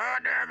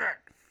 God damn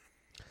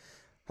it!"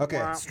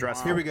 Okay,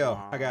 Stressful. here we go.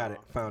 I got it.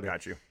 Found it.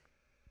 Got you.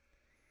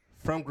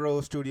 From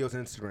Grove Studios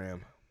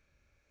Instagram.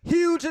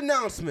 Huge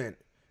announcement!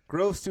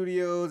 Grove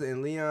Studios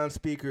and Leon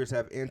Speakers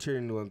have entered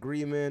into an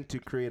agreement to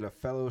create a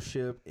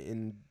fellowship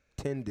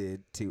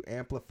intended to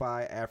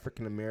amplify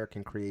African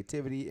American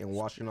creativity in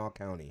Washtenaw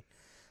County.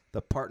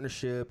 The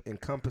partnership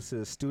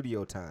encompasses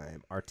studio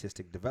time,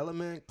 artistic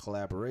development,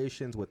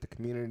 collaborations with the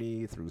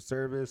community through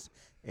service,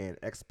 and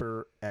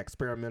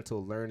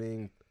experimental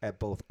learning at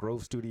both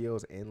Grove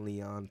Studios and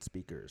Leon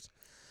Speakers.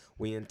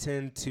 We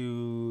intend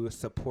to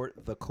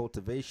support the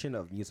cultivation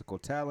of musical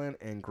talent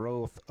and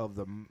growth of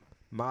the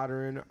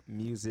modern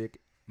music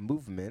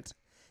movement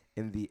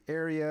in the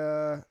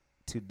area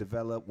to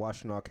develop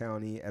Washtenaw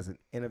County as an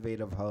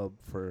innovative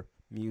hub for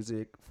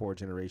music for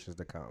generations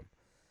to come.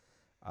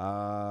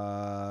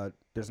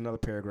 There's another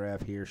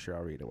paragraph here. Sure,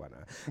 I'll read it. Why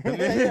not?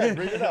 Yeah,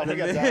 read it out. We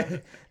got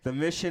time. The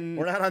mission.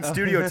 We're not on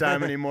studio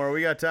time anymore.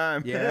 We got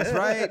time. Yeah, that's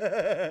right.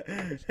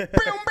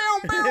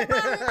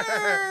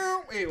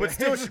 But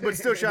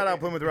still, shout out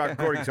Plymouth Rock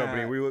Recording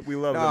Company. We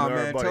love them. Oh They're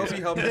our man, buddies.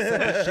 Toby helped us set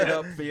this shit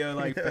up via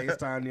like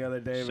FaceTime the other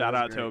day. Shout It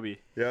was out great. Toby.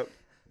 Yep.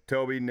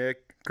 Toby,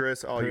 Nick,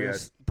 Chris, all you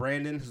Chris, guys.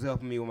 Brandon, who's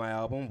helping me with my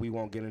album. We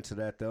won't get into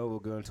that though. We'll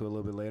go into it a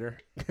little bit later.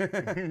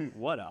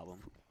 What album?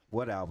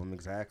 What album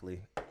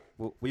exactly?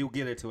 We will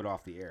get into it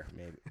off the air,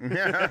 maybe.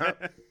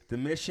 The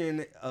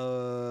mission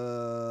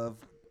of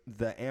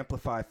the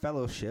Amplify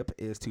Fellowship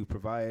is to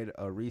provide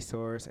a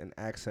resource and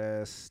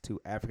access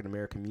to African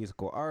American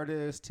musical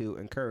artists to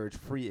encourage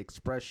free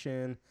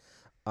expression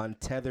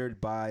untethered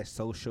by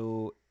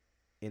social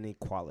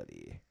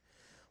inequality.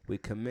 We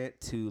commit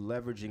to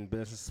leveraging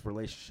business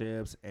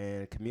relationships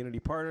and community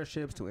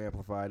partnerships to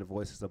amplify the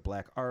voices of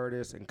Black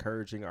artists,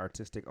 encouraging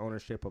artistic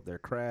ownership of their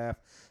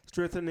craft,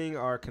 strengthening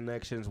our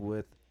connections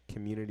with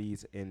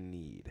communities in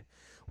need.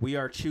 We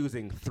are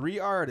choosing 3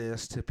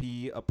 artists to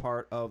be a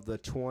part of the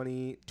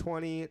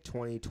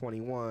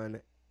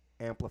 2020-2021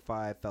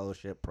 Amplify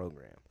Fellowship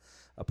Program.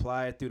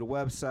 Apply through the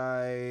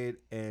website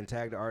and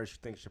tag the artist you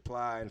think should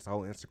apply. And it's a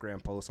whole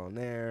Instagram post on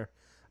there.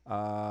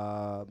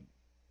 I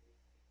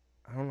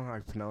don't know how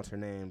to pronounce her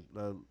name.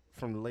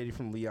 From the lady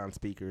from Leon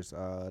Speakers.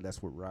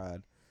 That's with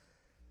Rod.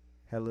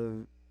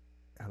 Hello.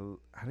 How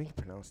do you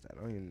pronounce that?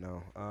 I don't even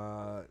know.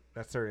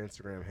 That's her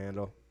Instagram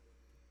handle.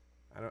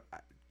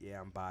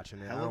 I'm botching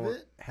it. Hell of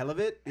it? Hell of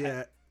it?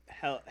 Yeah.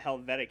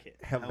 Helvetica.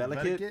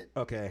 Helvetica?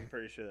 Okay. I'm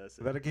pretty sure that's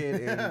it.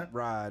 Helvetica and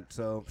Rod.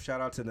 So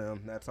shout out to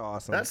them. That's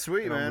awesome. That's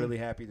sweet, and man. I'm really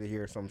happy to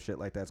hear some shit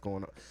like that's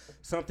going on.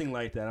 Something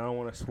like that. I don't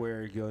want to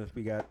swear.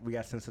 We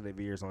got sensitive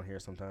ears on here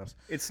sometimes.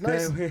 It's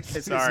nice. Yeah,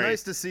 It's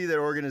nice to see that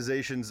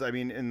organizations. I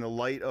mean, in the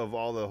light of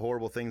all the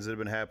horrible things that have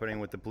been happening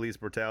with the police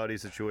brutality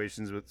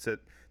situations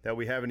that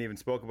we haven't even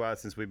spoke about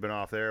since we've been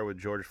off there with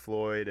George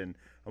Floyd and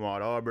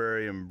Ahmaud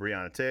Arbery and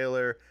Breonna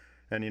Taylor,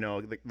 and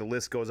the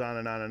list goes on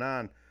and on and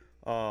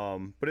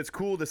on. But it's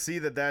cool to see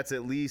that that's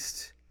at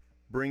least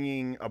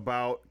bringing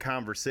about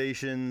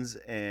conversations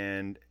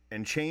and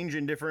change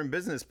in different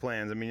business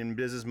plans. I mean, in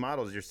business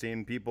models, you're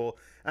seeing people,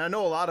 and I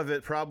know a lot of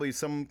it, probably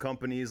some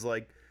companies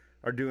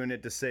are doing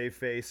it to save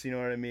face, you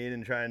know what I mean?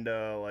 And trying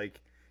to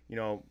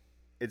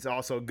it's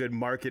also good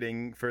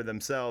marketing for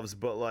themselves,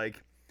 but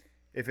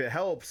if it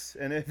helps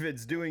and if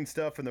it's doing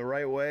stuff in the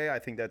right way, I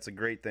think that's a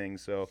great thing.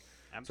 So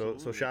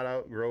Absolutely. So shout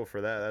out Grove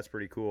for that. That's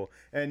pretty cool.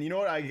 And you know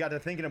what I got to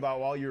thinking about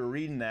while you were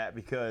reading that,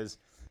 because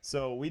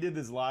so we did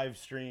this live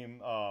stream.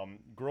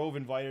 Grove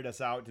invited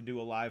us out to do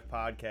a live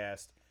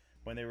podcast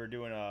when they were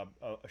doing a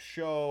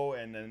show,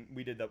 and then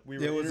we were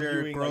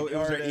interviewing it was their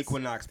artists.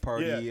 Equinox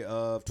party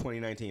of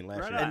 2019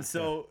 last year. And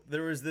so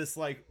there was this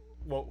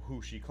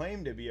who she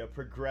claimed to be a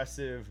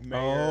progressive mayor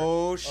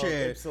Oh, of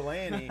shit.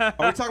 Ypsilanti. Are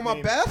we talking about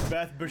named Beth?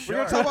 Beth We're Bouchard.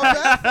 gonna talk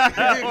about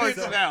Beth? Voice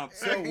it out.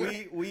 So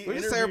we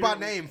just say her by interviewed-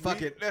 name. Fuck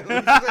we- it.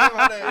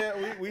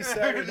 We just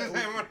say her by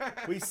name. Yeah,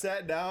 we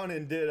sat down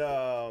and did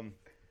a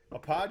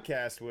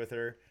podcast with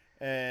her,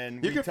 and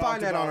You we can talked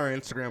find that on about- our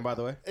Instagram, by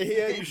the way.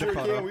 Yeah, you The sure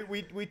photo.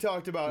 can. We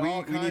talked about We-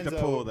 all we need kinds to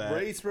pull of that.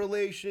 race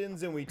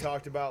relations, and we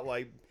talked about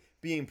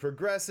being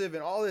progressive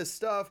and all this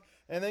stuff.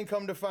 And then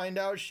come to find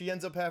out, she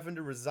ends up having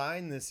to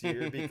resign this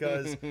year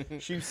because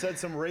she said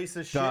some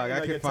racist shit Dog, in I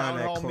can a find town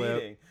that hall clip.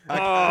 meeting.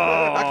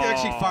 I can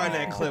actually find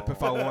that clip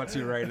if I want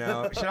to right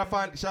now. Should I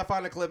find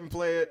the clip and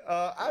play it?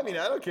 I mean,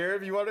 I don't care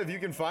if you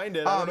can find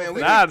it. Oh, I don't know man, if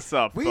we- That's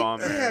a We,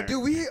 bummer. yeah,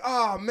 dude.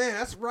 Oh man,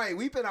 that's right.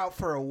 We've been out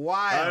for a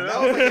while. I That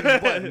know. was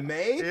like in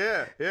May.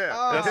 Yeah.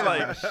 Oh, That's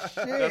like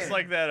shit. that's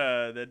like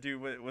that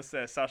dude. What's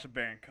that Sacha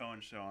Baron Cohen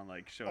show on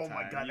Showtime? Oh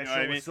my God, you that know show what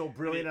I was mean? so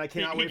brilliant. I He-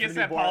 cannot he wait for gets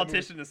the new that Borat movie.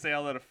 politician to say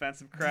all that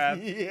offensive crap.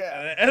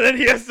 Yeah. and then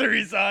he has to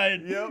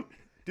resign. Yep.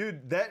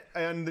 Dude, that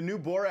and the new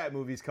Borat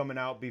movie's coming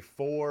out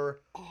before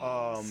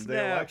the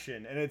snap.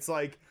 election, and it's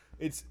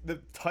the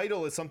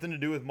title is something to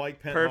do with Mike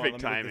Pence. Perfect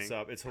Hold on, let me look this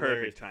timing. up. It's Perfect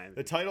hilarious. timing.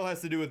 The title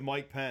has to do with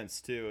Mike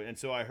Pence too, and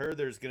so I heard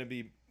there's gonna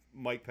be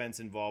Mike Pence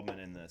involvement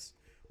in this.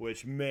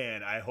 Which,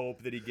 man, I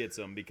hope that he gets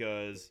him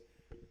because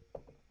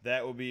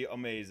that would be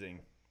amazing.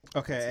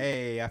 Okay,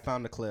 hey, I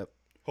found the clip.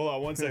 Hold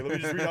on one second. Let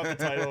me just read off the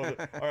title. Of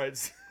it. All right,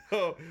 so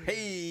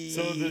Hey.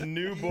 So the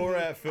new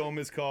Borat film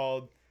is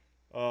called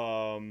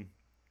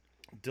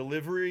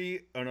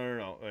Delivery. Oh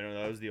no,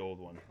 that was the old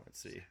one. Let's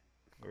see.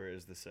 Where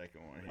is the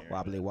second one here?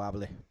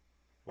 Wobbly.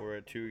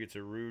 Borat 2 gets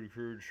a rude,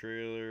 crude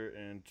trailer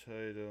and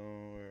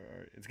title.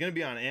 It's gonna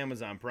be on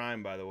Amazon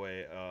Prime, by the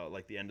way,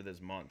 the end of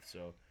this month.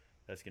 So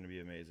that's gonna be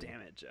amazing.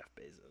 Damn it, Jeff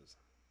Bezos.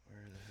 Where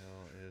the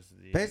hell is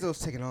the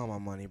Bezos taking all my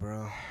money,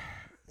 bro,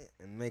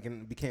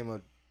 and became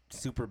a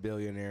super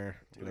billionaire.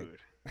 Dude.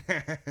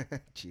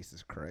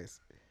 Jesus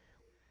Christ.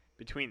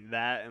 Between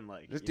that and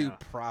This dude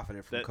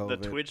profited from the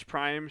COVID. Twitch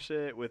Prime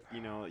shit with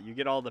you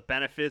get all the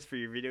benefits for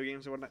your video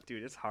games and whatnot.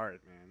 Dude, it's hard,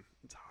 man.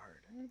 It's hard.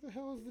 Where the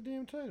hell is the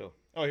damn title?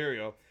 Oh, here we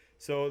go.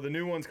 So the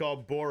new one's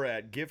called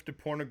Borat: Gift a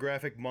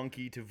Pornographic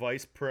Monkey to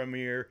Vice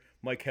Premier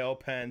Michael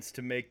Pence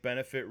to make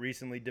benefit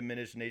recently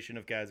diminished nation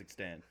of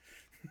Kazakhstan.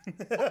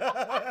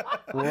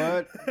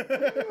 What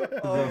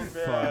the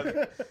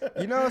fuck?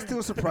 You know, it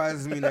still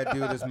surprises me that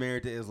dude is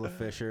married to Isla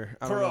Fisher.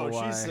 I don't know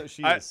why.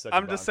 She is such a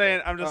I'm just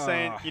saying. I'm just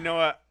saying. Ah. You know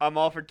what? I'm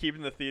all for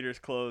keeping the theaters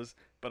closed,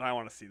 but I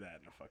want to see that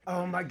in a fucking. Oh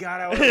movie. my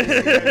God! I want to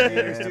see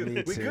it. Yeah, Too.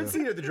 me We too. could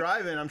see it at the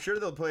drive-in. I'm sure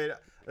they'll play it.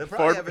 They'll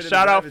probably Ford, have it in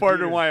shout the out drive-in Ford in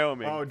theaters.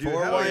 Wyoming. Oh, dude,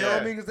 Fort hell yeah.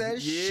 Wyoming is that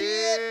Yeah.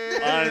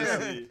 shit.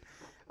 Honestly. Oh,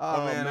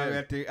 Oh, man,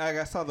 man.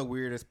 I saw the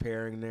weirdest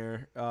pairing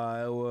there.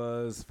 It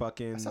was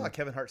fucking. I saw a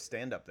Kevin Hart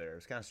stand up there. It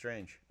was kind of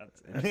strange.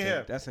 That's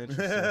Yeah. That's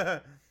interesting.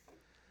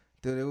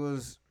 Dude, it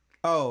was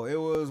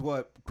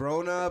what?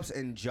 Grown Ups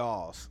and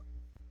Jaws.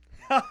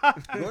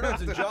 Grown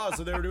Ups and Jaws,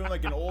 so they were doing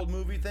like an old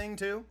movie thing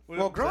too.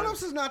 Well, Grown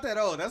Ups is not that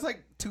old. That's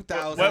like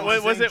 2000. What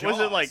was saying it?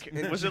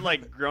 Was it Jaws.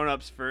 like Grown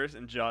Ups first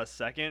and Jaws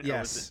second? or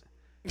was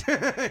Yes.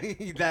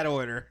 That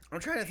order. I'm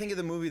trying to think of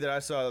the movie that I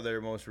saw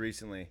there most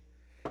recently.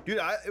 Dude,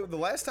 the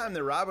last time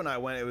that Rob and I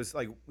went, it was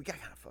like we got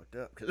kind of fucked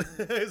up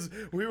because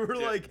we were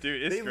like,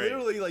 dude, it's they great.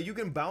 literally you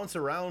can bounce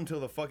around till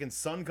the fucking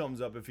sun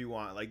comes up if you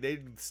want. Like they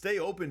stay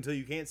open until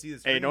you can't see the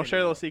screen. Hey, don't share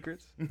anymore. those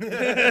secrets.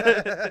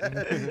 Yeah,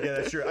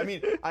 that's true. I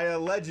mean, I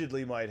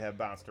allegedly might have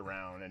bounced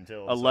around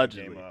until the sun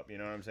Allegedly. came up. You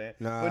know what I'm saying?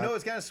 Nah. But no,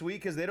 it's kind of sweet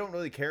because they don't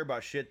really care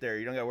about shit there.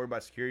 You don't got to worry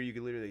about security. You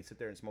can literally sit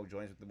there and smoke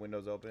joints with the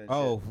windows open.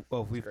 And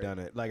shit. We've done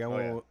it. Like I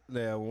won't.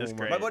 Yeah,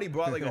 My buddy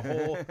brought like a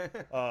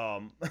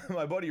whole.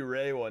 My buddy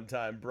Ray one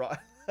time Amazon brought.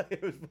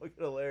 It was fucking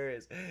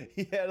hilarious.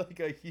 He had like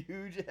a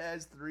huge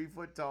ass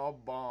 3-foot tall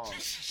bomb,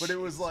 but it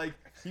was like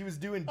he was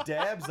doing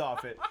dabs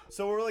off it.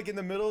 So we're like in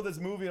the middle of this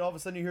movie, and all of a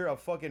sudden you hear a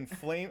fucking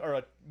flame or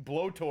a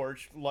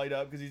blowtorch light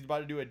up because he's about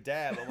to do a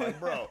dab. I'm like,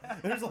 bro,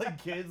 there's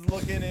like kids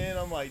looking in.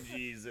 I'm like,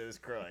 Jesus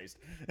Christ.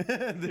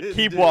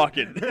 Keep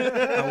walking.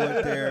 I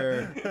went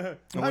there.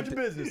 Mind your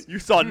business. You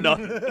saw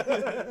nothing.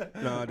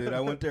 No, dude, I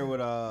went there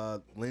with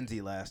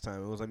Lindsay last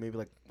time. It was like maybe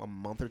like a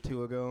month or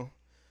two ago.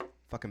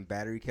 Fucking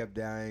battery kept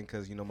dying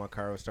because my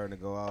car was starting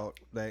to go out.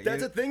 Like,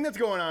 That's a thing that's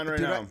going on right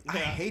dude, now. I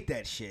hate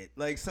that shit.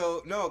 Like,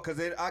 so no, because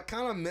I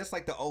kind of miss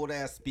like the old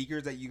ass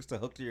speakers that you used to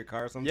hook to your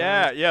car sometimes.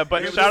 Yeah, but Yeah,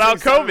 but shout this out thing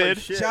sounded like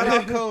COVID. shit. Shout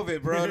out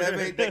COVID, bro.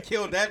 That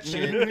killed that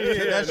shit. Killed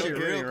that no shit real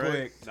kidding, right?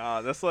 quick.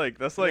 Nah, that's like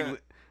Yeah.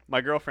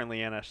 my girlfriend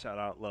Leanna. Shout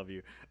out, love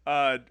you.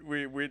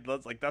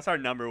 That's our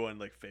number one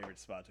like favorite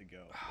spot to go.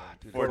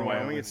 Like, Fort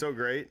Wyoming, it's so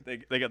great. They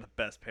got the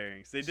best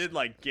pairings. They did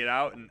like Get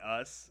Out and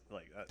Us.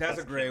 Like That's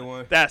a great killer.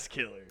 one. That's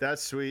killer.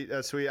 That's sweet.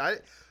 That's sweet. I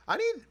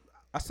need.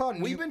 I saw.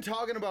 We've been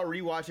talking about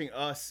rewatching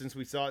Us since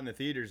we saw it in the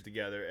theaters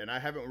together, and I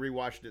haven't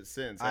rewatched it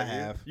since. I you?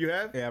 have. You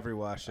have? Yeah, I've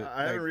rewatched it.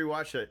 I haven't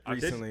rewatched it.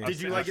 recently.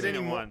 Did you I've like it seen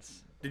any more?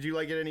 once. Did you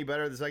like it any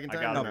better the second I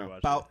time? gotta or no? rewatch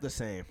About the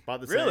same.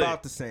 About the Really? same.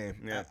 About the same.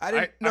 Yeah. I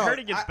didn't. I No, heard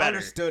it gets I better.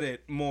 understood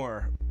it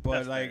more, but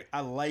That's like fair. I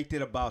liked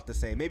it about the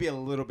same. Maybe a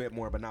little bit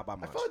more, but not by I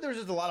much. felt like there was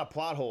just a lot of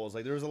plot holes.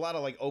 Like there was a lot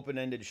of like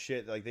open-ended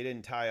shit. Like they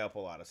didn't tie up a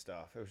lot of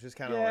stuff. It was just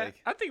kind of Yeah, like.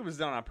 I think it was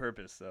done on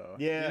purpose though.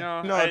 Yeah. You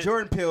know, No,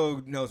 Jordan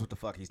Peele knows what the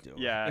fuck he's doing.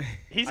 Yeah,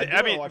 he's. I do I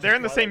wanna mean, watch they're his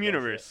in the Twilight same Zone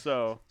universe, shit.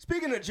 so.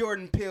 Speaking of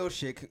Jordan Peele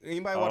shit,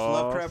 anybody watch Oh,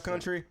 Lovecraft so-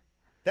 Country?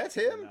 That's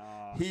him.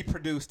 Nah. He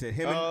produced it.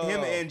 Him Oh.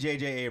 and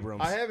J.J.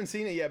 Abrams. I haven't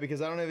seen it yet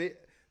because I don't have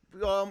it.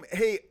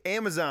 Hey,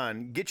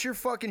 Amazon, get your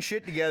fucking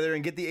shit together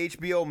and get the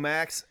HBO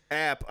Max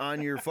app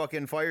on your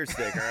fucking Fire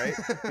Stick, all right?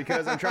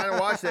 Because I'm trying to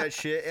watch that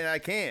shit and I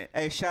can't.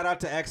 Hey, shout out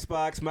to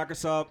Xbox,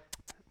 Microsoft,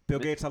 Bill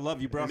Gates. I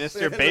love you, bro.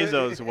 Mr.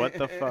 Bezos, what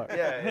the fuck?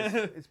 Yeah,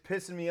 it's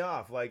pissing me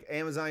off. Like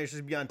Amazon, you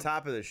should be on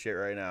top of this shit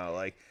right now.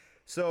 Like,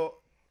 so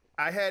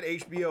I had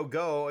HBO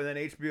Go, and then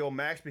HBO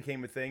Max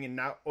became a thing, and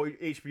now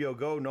HBO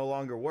Go no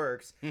longer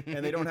works,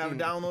 and they don't have a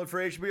download for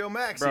HBO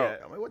Max Bro,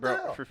 yet. I'm like, what the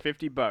hell? for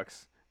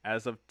 $50,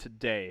 as of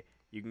today,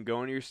 you can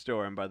go into your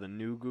store and buy the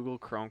new Google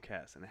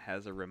Chromecast, and it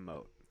has a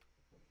remote.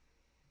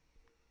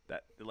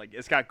 That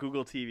it's got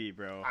Google TV,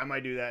 bro. I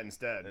might do that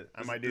instead.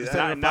 I might do Instead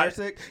that. of a Not- Fire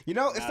Stick. You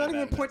know, it's not not a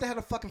even bad a point to have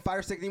a fucking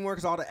Fire Stick anymore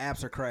because all the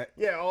apps are crap.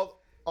 Yeah,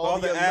 All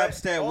the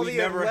apps that all we the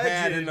never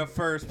had alleged- in the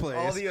first place.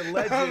 all the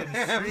alleged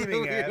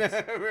streaming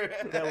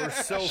apps that were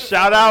so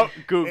Shout fun out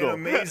and Google.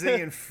 amazing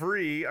and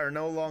free are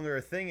no longer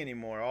a thing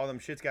anymore. All them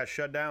shits got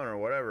shut down or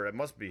whatever. It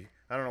must be.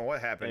 I don't know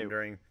what happened Hey.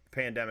 during the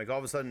pandemic. All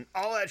of a sudden,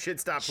 all that shit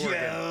stopped working.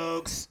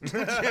 Jokes.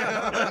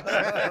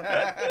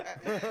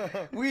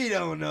 We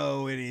don't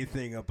know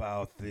anything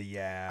about the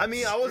apps. I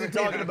mean, I wasn't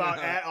talking about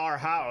at our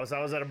house.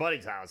 I was at a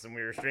buddy's house and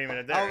we were streaming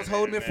it there. I was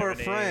holding it for a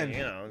And, friend.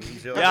 You know,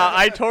 Yeah,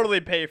 I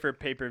totally pay for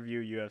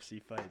pay-per-view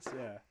UFC fights.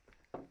 Yeah.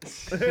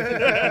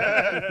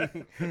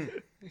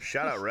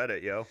 Shout out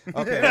Reddit, yo.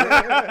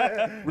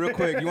 Okay, real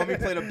quick. You want me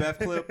to play the Beth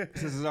clip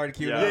since it's already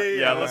queued Yeah. up?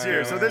 Yeah, let's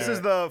hear it. So this Alright.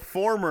 is the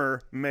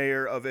former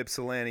mayor of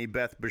Ypsilanti,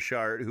 Beth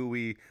Bouchard, who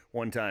we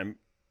one time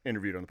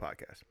interviewed on the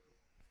podcast.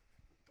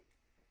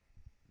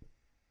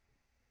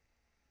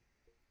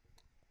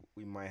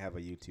 We might have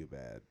a YouTube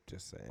ad.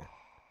 Just saying.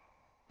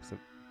 Oh,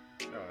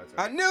 that's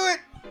I knew it.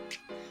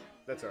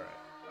 That's all right.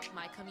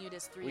 My commute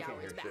is 3 We can't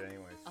hours hear back. shit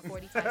anyways. A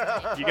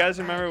 45-minute Do you guys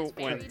drive remember is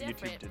very when different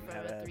YouTube didn't from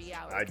have a ads?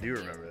 3-hour I do commute.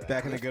 remember that.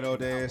 Back in the good old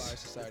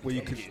days, where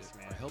you could,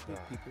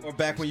 or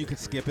back when you could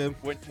skip him.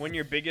 When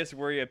your biggest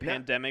worry of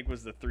pandemic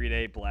was the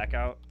 3-day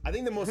blackout. I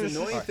think the most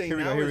annoying Alright, thing here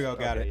we now go, here is- we go,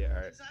 got okay, it. Yeah, all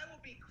right. Because I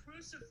will be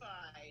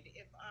crucified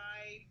if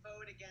I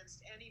vote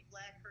against any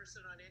black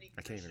person on any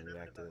I can't even petition. I'm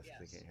react to gonna this vote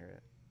because they yes. can't hear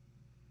it.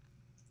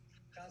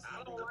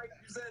 I don't like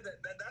you said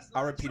that. That's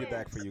I'll not repeat it true.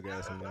 back for you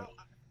guys. On that.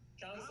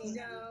 Council, we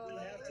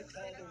have to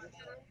call the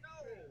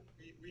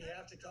we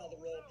have to call the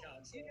roll,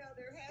 council. You know,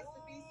 there has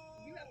to be,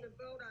 you have to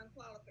vote on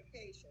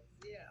qualifications,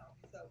 yeah,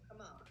 so come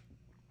on.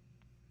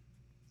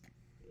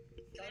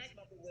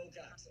 Councilmember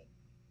Wilcoxon.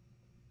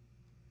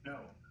 No.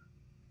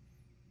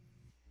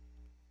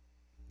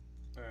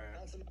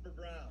 Councilmember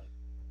Brown.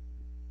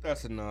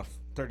 That's enough.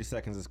 30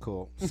 seconds is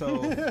cool.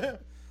 So,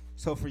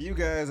 so for you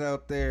guys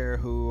out there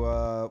who,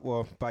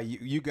 well, by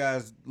you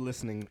guys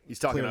listening, He's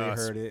talking to clearly us.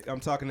 heard it. I'm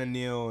talking to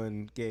Neil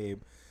and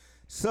Gabe.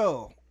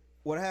 So,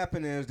 what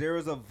happened is there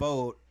was a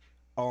vote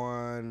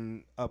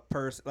on a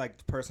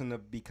person to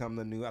become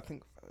the new. I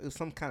think it was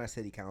some kind of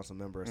city council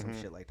member or some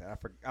shit like that.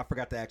 I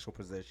forgot the actual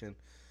position.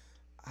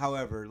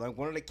 However, like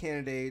one of the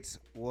candidates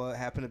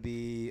happened to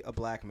be a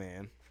black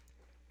man,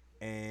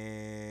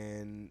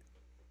 and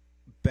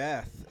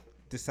Beth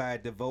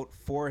decided to vote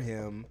for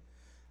him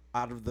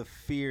out of the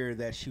fear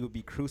that she would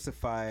be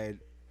crucified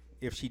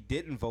if she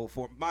didn't vote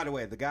for him. By the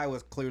way, the guy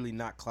was clearly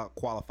not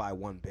qualified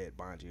one bit,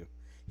 mind you.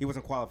 He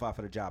wasn't qualified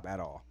for the job at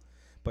all.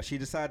 But she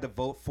decided to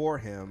vote for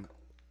him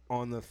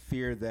on the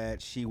fear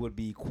that she would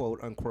be,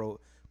 quote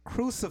unquote,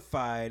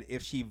 crucified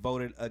if she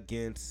voted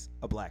against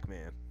a black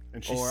man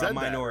And she or said a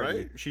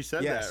minority. that, right? She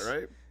said Yes. that,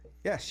 right?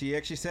 Yeah, she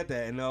actually said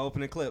that in the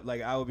opening clip.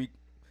 Like, I would be.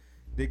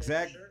 The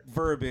exact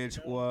verbiage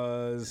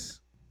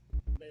was.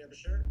 Mayor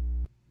Bashir?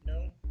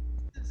 No?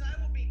 Since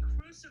I will be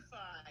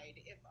crucified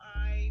if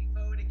I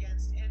vote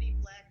against any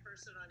black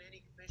person on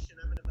any commission,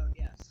 I'm going to vote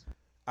yes.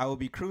 I will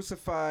be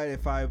crucified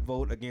if I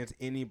vote against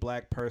any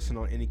black person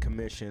on any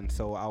commission,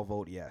 so I'll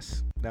vote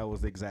yes. That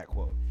was the exact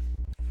quote.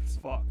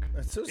 Fuck.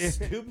 That's so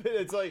stupid.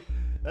 It's like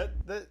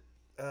that.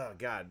 Oh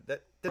God,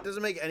 that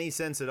doesn't make any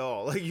sense at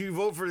all. Like you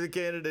vote for the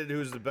candidate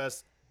who's the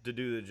best to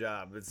do the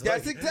job. It's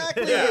That's like,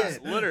 exactly yeah,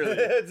 it. Literally.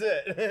 That's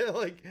it.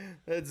 Like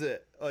that's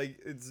it. Like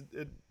it's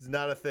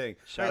not a thing.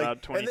 Shout Like,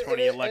 out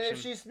 2020 and election.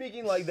 if she's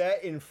speaking like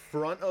that in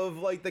front of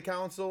like the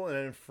council and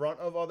in front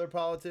of other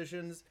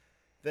politicians,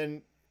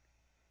 then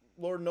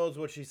Lord knows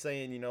what she's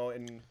saying. You know,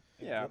 and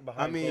Yeah.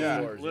 behind I mean, closed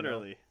Yeah, doors, you know?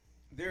 literally.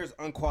 There's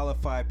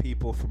unqualified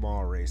people from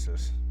all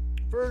races.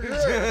 For sure.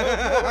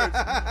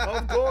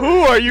 Of course. Who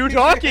are you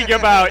talking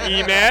about,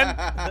 E-Man?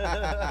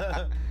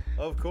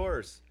 Of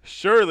course.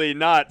 Surely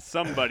not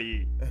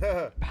somebody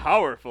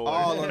powerful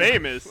All or of-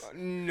 famous.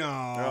 No,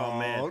 Oh,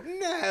 man.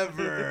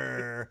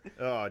 never.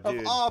 Oh, Of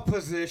dude. all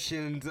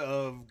positions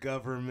of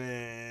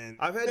government.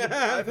 I've had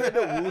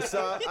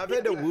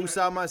to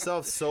woosah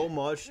myself so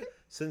much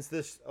since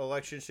this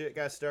election shit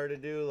got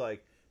started, dude.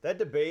 Like that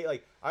debate,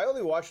 like I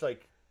only watched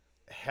like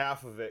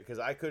half of it because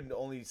I couldn't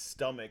only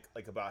stomach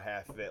like about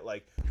half of it.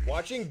 Like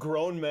watching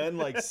grown men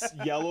like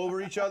yell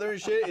over each other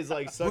and shit is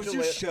like such Would a,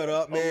 you shut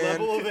up, a man?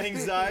 level of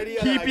anxiety.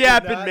 Keep I could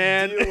yapping, not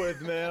man. Deal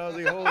with, man. I was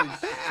like, holy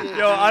shit.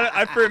 Yo,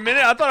 I for a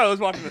minute I thought I was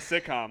watching a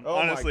sitcom. Oh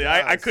my Honestly,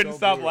 God, I couldn't so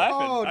stop brutal.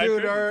 laughing. Oh, I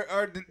dude,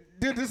 couldn't.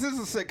 dude, this is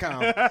a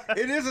sitcom.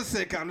 It is a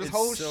sitcom. This It's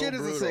whole so shit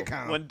is brutal. a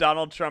sitcom. When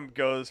Donald Trump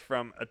goes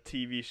from a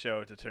TV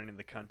show to turning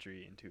the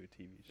country into a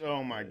TV show.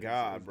 Oh my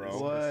God, bro.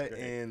 What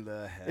in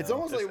the hell? It's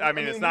almost like I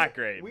mean, it's not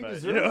great, We but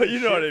deserve you know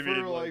this what I shit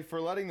mean, for like-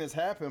 for letting this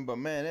happen. But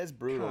man, it's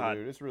brutal, God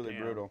dude. It's really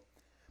damn. brutal.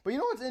 But you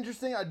know what's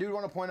interesting? I do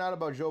want to point out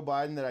about Joe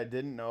Biden that I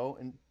didn't know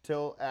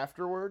until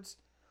afterwards,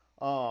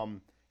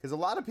 because a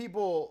lot of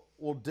people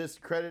will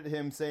discredit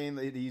him saying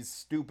that he's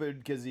stupid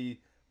because he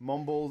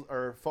mumbles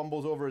or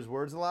fumbles over his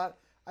words a lot.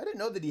 I didn't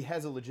know that he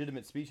has a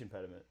legitimate speech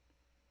impediment.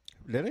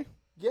 Did he?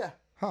 Yeah,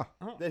 Huh.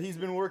 that he's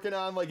been working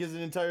on like his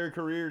entire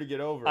career to get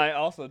over. I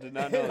also did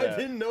not know I that.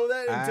 didn't know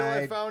that until I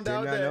I found did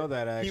out not that, know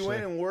that, he went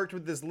actually. and worked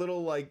with this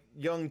little like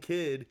young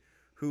kid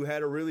who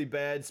had a really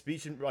bad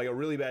speech and like a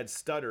really bad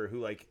stutter who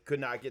like could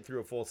not get through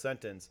a full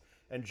sentence.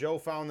 And Joe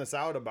found this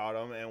out about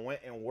him and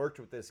went and worked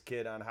with this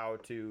kid on how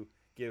to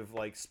give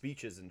like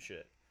speeches and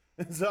shit.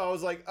 And so I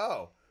was like,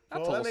 oh,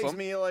 That's well, that makes wholesome.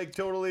 me like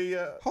totally.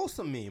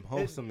 Wholesome meme.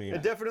 Wholesome meme.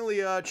 It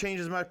definitely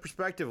changes my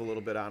perspective a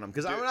little bit on him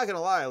because I'm not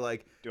gonna lie,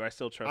 like Do I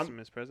still trust him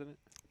as president?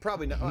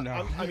 probably not.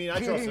 No. I mean, I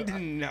trust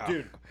him. No.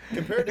 Dude.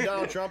 Compared to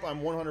Donald Trump,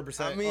 I'm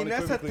 100%. I mean,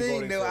 that's the unequivocally thing,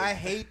 voting though. for him. I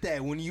hate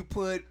that when you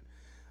put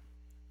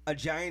a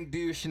giant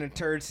douche and a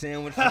turd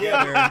sandwich Yeah,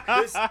 together.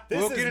 this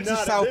We'll is get into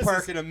not- South this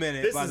Park is- in a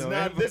minute. This by is the way.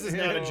 not. This is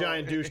not a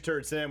giant douche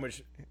turd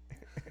sandwich.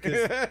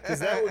 Because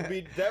that would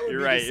be. That would You're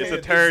be right. to say It's a that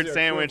this turd is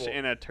sandwich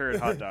equivalent. and a turd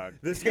hot dog.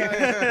 This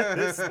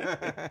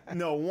guy.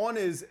 No, one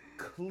is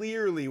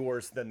clearly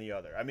worse than the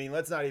other. I mean,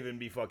 let's not even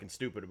be fucking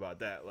stupid about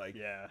that. Like,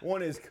 Yeah.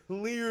 one is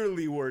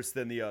clearly worse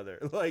than the other.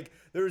 Like,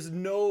 there's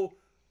no.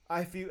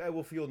 I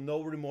will feel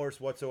no remorse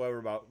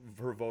whatsoever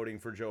for voting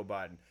for Joe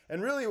Biden.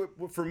 And really,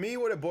 for me,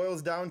 what it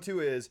boils down to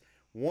is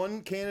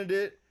one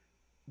candidate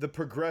the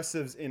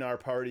progressives in our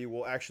party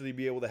will actually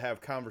be able to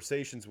have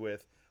conversations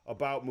with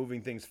about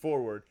moving things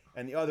forward,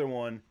 and the other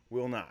one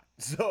will not.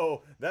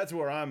 So that's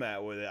where I'm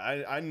at with it.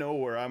 I know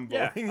where I'm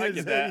Yeah, voting. I is,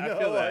 get that. You I know,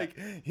 feel that. like,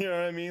 you know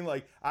what I mean?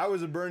 Like, I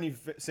was a Bernie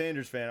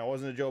Sanders fan. I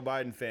wasn't a Joe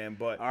Biden fan,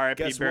 but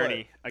R.I.P. guess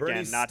Bernie. what? Again,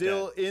 Bernie's not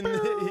still in.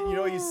 You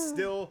know, he's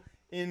still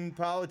in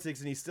politics,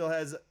 and he still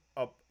has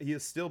he'll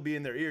still be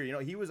in their ear. You know,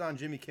 he was on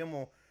Jimmy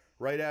Kimmel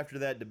right after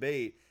that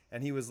debate,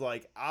 and he was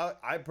like,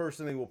 I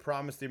personally will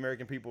promise the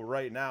American people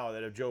right now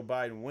that if Joe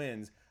Biden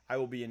wins, I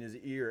will be in his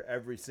ear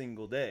every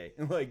single day,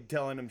 like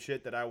telling him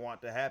shit that I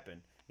want to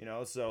happen. You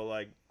know, so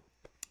like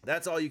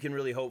that's all you can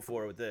really hope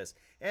for with this.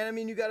 And I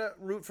mean, you got to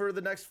root for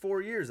the next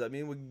 4 years. I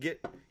mean, we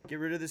get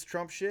rid of this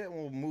Trump shit, and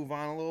we'll move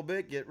on a little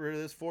bit, get rid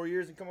of this 4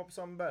 years, and come up with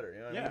something better. You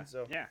know what I mean?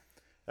 So yeah.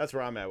 that's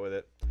where I'm at with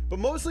it. But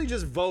mostly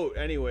just vote,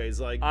 anyways.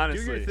 Like, do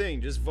Honestly. your thing,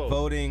 just vote.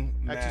 Voting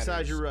Exercise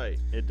matters. your right.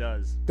 It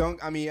does.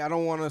 I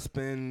don't want to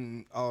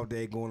spend all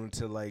day going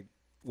into like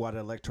why the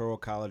electoral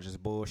college is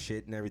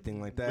bullshit and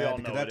everything like that. We all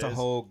because know that's it a is.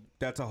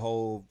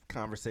 whole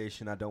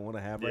conversation I don't want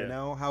to have Yeah. right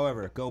now.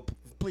 However,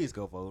 please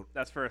go vote.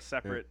 That's for a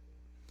separate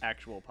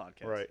actual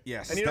podcast. Right.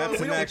 Yes, And you know, that's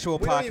we an don't- actual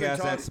we don't even podcast.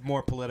 talk- That's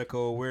more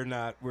political. We're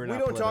not We don't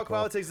political. talk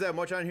politics that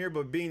much on here,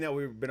 but being that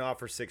we've been off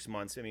for 6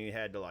 months, I mean, we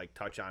had to like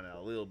touch on it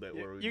a little bit.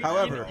 Where we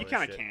However- you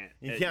kind of can't.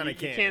 You kinda You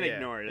can't, can't yeah,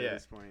 ignore it yeah. at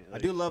this point. I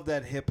do love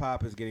that hip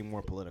hop is getting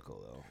more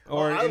political though.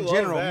 or I in love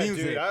general, that,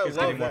 music dude. I is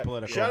love getting more that.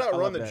 political. Shout I out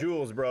love Run the that.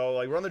 Jewels, bro.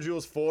 Like Run the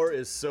Jewels 4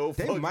 is so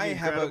They fucking might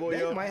have incredible,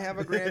 yo. They might have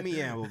a Grammy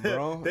album,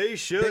 bro. They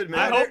should, They- man.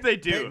 I hope they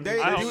do. They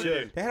I hope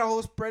should. they They had a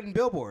whole spread in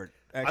Billboard.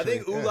 I Actually.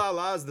 think Ooh La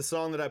La is the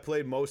song that I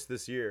played most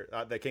this year.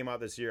 That came out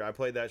this year. I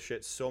played that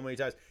shit so many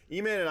times.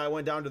 E-Man and I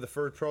went down to the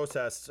first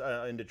protests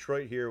in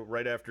Detroit here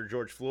right after the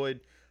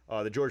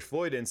George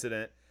Floyd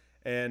incident,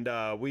 and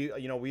we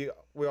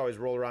always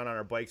roll around on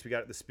our bikes. We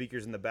got the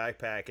speakers in the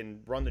backpack,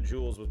 and Run the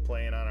Jewels was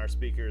playing on our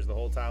speakers the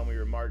whole time we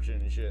were marching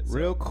and shit. So.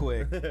 Real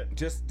quick,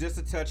 just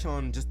to touch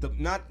on just the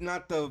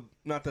not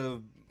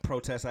the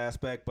protest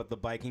aspect, but the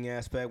biking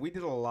aspect. We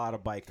did a lot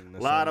of biking.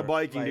 This A lot summer. of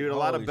biking, Like, dude. A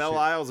lot of holy Belle shit.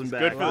 Isles and back.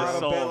 Good for lot the of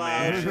soul, Belle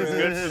man. Isle It's good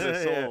for the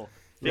Yeah. soul.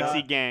 Yeah.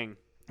 Dixie Gang.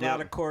 A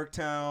lot of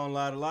Corktown,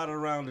 a lot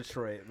around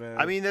Detroit, man.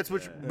 I mean, that's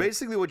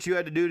basically what you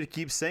had to do to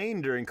keep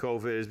sane during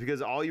COVID is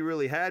because all you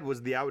really had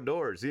was the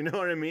outdoors. You know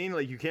what I mean?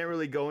 Like, you can't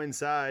really go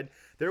inside.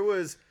 There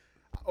was,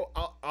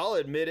 I'll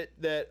admit it,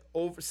 that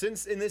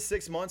since in this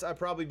 6 months, I've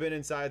probably been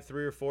inside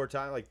 3 or 4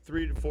 times, like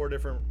 3 to 4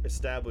 different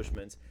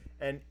establishments.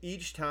 And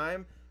each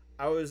time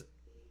I was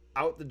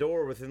out the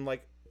door within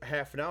like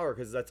half an hour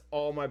because that's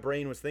all my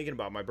brain was thinking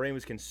about. My brain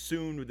was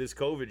consumed with this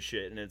COVID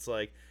shit. And it's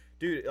like,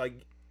 dude,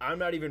 like, I'm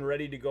not even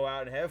ready to go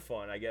out and have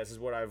fun, I guess, is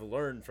what I've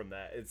learned from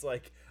that. It's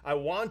like, I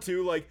want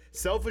to, like,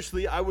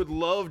 selfishly, I would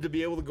love to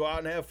be able to go out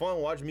and have fun,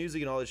 watch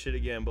music and all this shit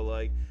again, but,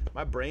 like,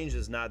 my brain's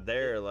just not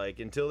there. Like,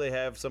 until they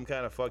have some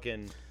kind of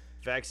fucking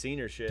vaccine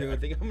or shit, I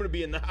Dude. think I'm going to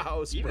be in the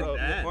house, Even bro.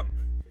 then.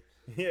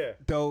 Yeah.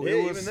 Though Yeah,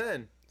 it was even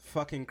then.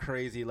 fucking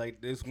crazy. Like,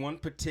 this one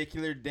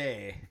particular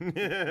day,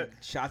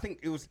 I think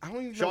it was, I don't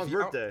even know. Sean's if you-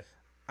 birthday.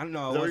 I don't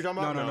know. Is that what you're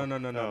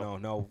talking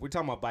about? No. We're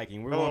talking about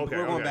biking. We're Oh,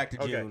 going back to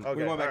June. We're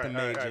going back to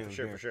May, June. For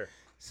sure, yeah. for sure.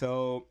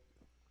 So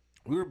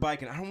we were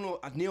biking. I don't know,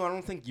 Neil. I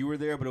don't think you were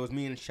there, but it was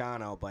me and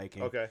Sean out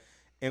biking. Okay.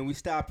 And we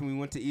stopped and we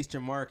went to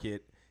Eastern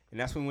Market, and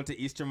that's when we went to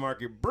Eastern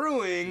Market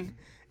Brewing.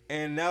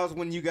 And that was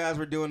when you guys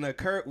were doing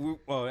the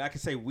well, I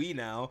can say we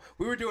now.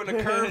 We were doing the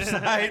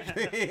curbside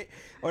thing.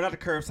 Or not the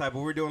curbside, but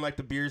we were doing like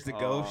the beers to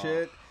go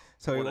shit.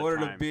 So we what a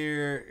ordered a time.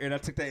 beer, and I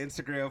took that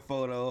Instagram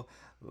photo.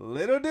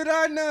 Little did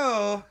I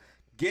know,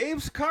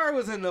 Gabe's car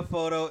was in the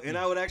photo, and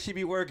I would actually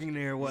be working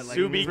there, like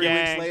Subi 3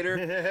 gang. weeks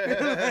later?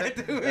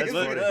 That's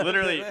funny.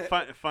 Literally,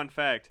 fun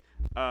fact.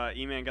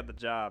 E-Man got the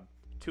job.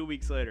 2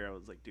 weeks later, I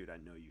was like, dude, I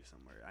know you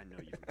somewhere. I know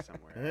you from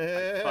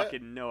somewhere. I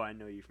fucking know I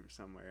know you from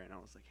somewhere. And I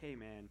was like, hey,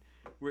 man,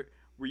 were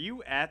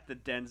you at the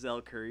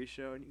Denzel Curry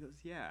show? And he goes,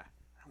 yeah.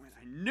 I went,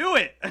 I knew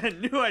it. I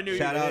knew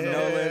Shout you. out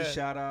Nolan.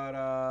 Shout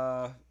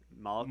out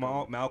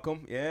Malcolm.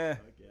 Malcolm. Yeah.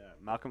 Yeah,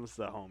 Malcolm's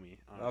the homie.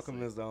 Honestly.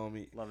 Malcolm is the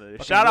homie. Love it.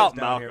 Fucking Shout lives out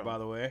down Malcolm. here, by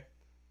the way.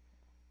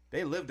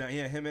 They live down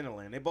here. Him and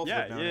Elaine. They both Yeah,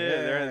 live down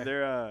yeah, here.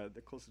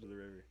 they're closer to the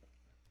river.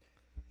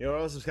 You know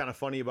what else is kind of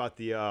funny about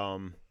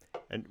the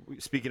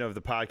speaking of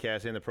the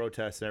podcast and the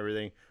protests and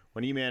everything,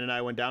 when E-Man and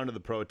I went down to the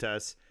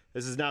protests,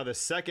 this is now the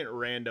second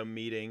random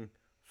meeting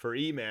for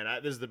E-Man.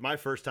 This is my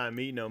first time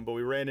meeting him, but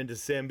we ran into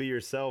Sam Be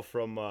Yourself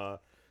from the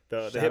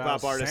Shout hip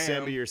hop out artist Sam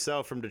Sam. Be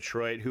Yourself from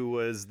Detroit, who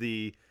was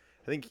I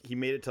think he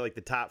made it to like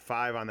the top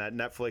 5 on that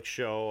Netflix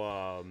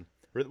show.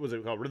 Was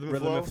it called Rhythm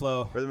and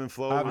Flow? Rhythm and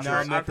Flow. I've which now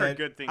was- met I've heard that.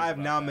 good things I've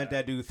about now that. met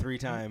that dude 3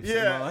 times.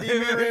 Yeah, he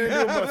ran into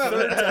him a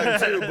third time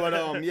too.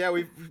 But yeah,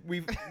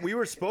 we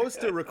were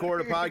supposed to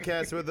record a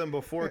podcast with him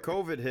before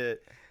COVID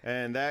hit,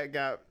 and that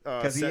got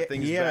Because set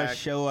things he had back. a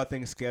show, I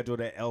think, scheduled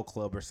at L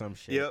Club or some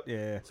shit. Yep.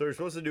 Yeah. So we were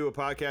supposed to do a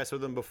podcast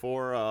with him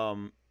before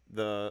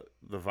the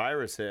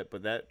virus hit,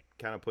 but that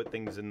kind of put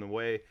things in the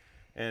way.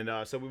 And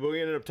so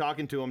we ended up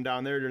talking to him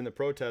down there during the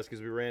protest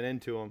because we ran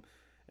into him.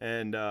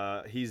 And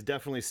he's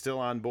definitely still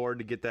on board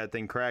to get that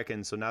thing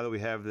cracking. So now that we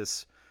have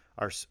this,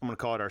 I'm going to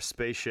call it our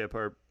spaceship,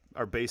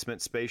 our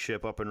basement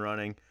spaceship up and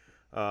running,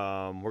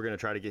 we're going to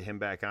try to get him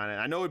back on it.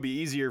 I know it'd be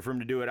easier for him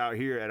to do it out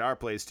here at our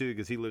place, too,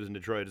 because he lives in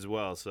Detroit as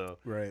well. So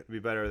Right. it'd be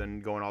better than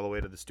going all the way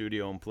to the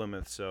studio in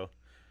Plymouth. So,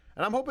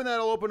 and I'm hoping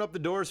that'll open up the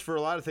doors for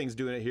a lot of things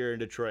doing it here in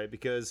Detroit,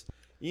 because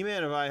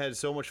E-Man and I had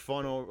so much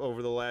fun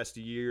over the last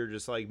year,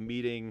 just like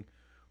meeting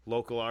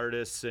local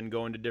artists and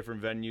going to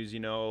different venues, you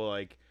know,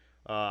 like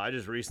I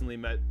just recently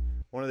met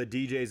one of the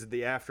DJs at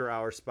the After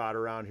Hour spot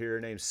around here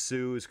named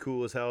Sue. Is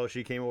cool as hell.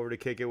 She came over to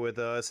kick it with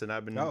us, and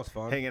I've been That was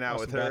fun. hanging out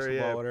Watched with some her.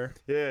 basketball Yeah, with her.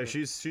 yeah,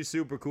 she's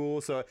super cool.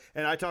 So,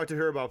 and I talked to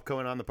her about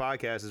coming on the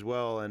podcast as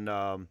well, and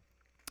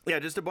yeah,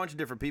 just a bunch of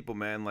different people,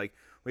 man. Like,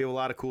 we have a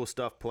lot of cool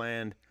stuff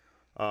planned.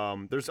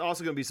 There's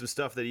also going to be some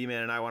stuff that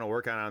E-Man and I want to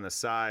work on the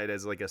side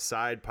as like a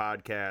side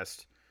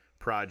podcast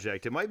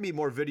project. It might be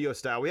more video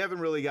style. We haven't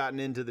really gotten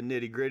into the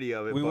nitty gritty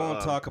of it. We but,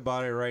 won't talk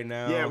about it right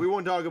now. Yeah, we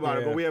won't talk about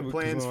it, but we have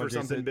because plans we for want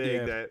Jason- something big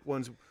yeah. that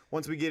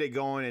once we get it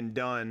going and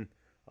done,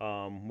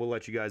 we'll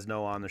let you guys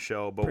know on the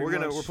show. But Pretty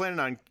much. we're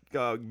planning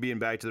on being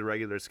back to the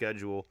regular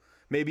schedule.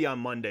 Maybe on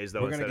Mondays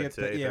though. We're gonna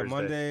instead get of today, Thursday.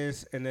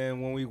 Mondays, and then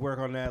when we work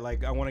on that,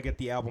 like I want to get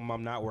the album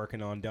I'm not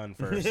working on done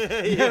first.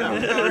 Yeah,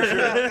 for sure.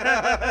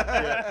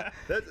 Yeah.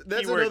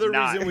 That's Keyword another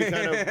not. reason we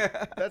kind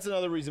of. That's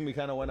another reason we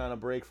kind of went on a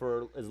break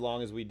for as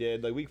long as we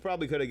did. Like we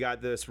probably could have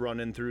got this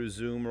running through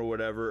Zoom or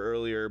whatever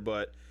earlier,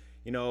 but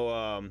you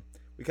know,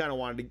 we kind of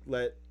wanted to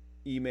let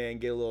E-Man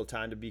get a little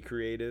time to be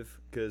creative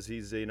because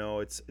he's, you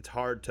know, it's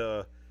hard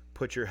to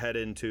put your head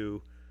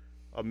into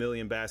a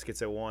million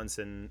baskets at once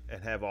and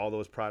have all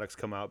those products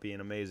come out being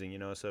amazing, you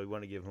know. So we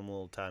want to give him a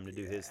little time to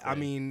do his thing. I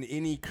mean,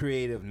 any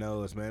creative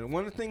knows, man.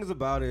 One of the things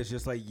about it is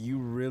just like you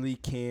really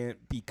can't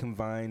be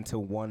confined to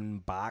one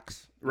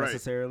box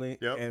necessarily.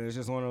 Yep. And it's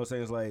just one of those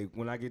things like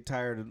when I get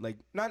tired of like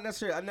not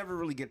necessarily I never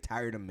really get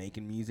tired of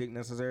making music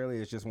necessarily.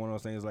 It's just one of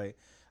those things like,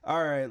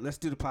 all right, let's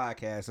do the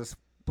podcast. Let's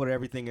put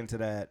everything into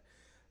that.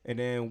 And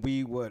then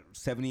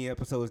 70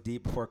 episodes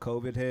deep before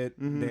COVID hit.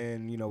 Mm-hmm.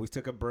 Then, you know, we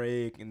took a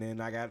break and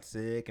then I got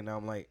sick and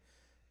I'm like,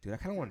 dude, I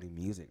kind of want to do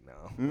music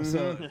now.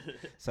 Mm-hmm.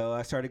 So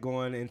I started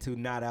going into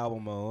not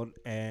album mode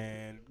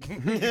and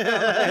but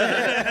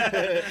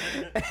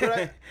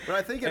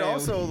I think it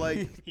also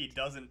like He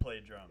doesn't play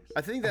drums.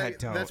 I think I that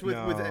don't, that's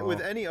with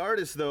any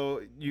artist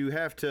though, you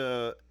have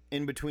to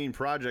in between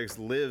projects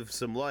live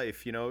some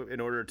life, you know, in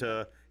order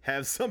to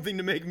have something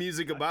to make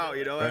music about,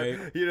 you know. Right.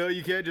 You know,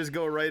 you can't just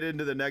go right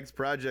into the next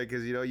project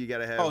because you know you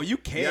gotta have. oh, you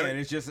can.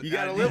 It's just you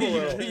gotta live a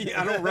little.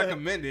 I don't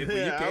recommend it, but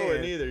yeah, you can. I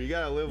wouldn't either. You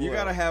gotta live. You well.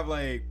 gotta have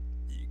like.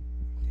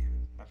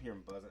 I'm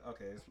hearing buzzing.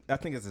 Okay, I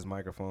think it's his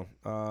microphone.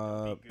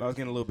 I was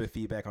getting a little bit of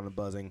feedback on the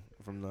buzzing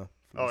from the.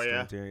 Oh,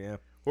 yeah? stream here, yeah.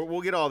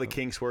 We'll get all the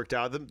kinks worked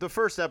out. The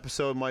first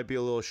episode might be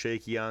a little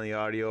shaky on the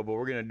audio, but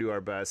we're gonna do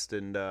our best.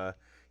 And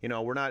you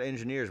know, we're not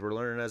engineers. We're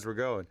learning as we're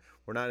going.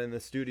 We're not in the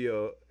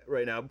studio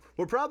right now.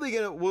 We're probably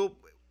gonna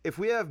if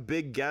we have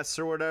big guests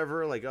or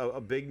whatever, like a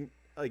big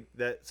like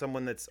that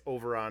someone that's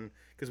over on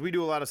because we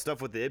do a lot of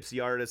stuff with the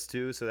Ipsy artists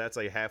too, so that's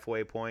like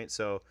halfway point.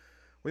 So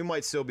we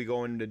might still be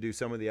going to do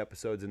some of the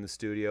episodes in the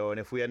studio, and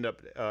if we end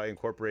up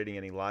incorporating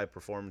any live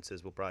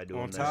performances, we'll probably do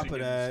On them top there. of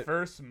that,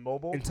 First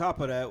mobile. on top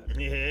of that,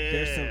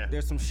 Yeah.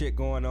 there's some shit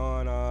going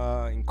on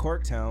in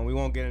Corktown. We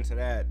won't get into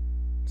that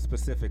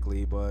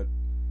specifically, but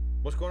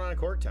What's going on in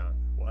Corktown?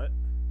 What?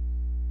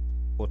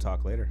 we'll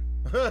talk later.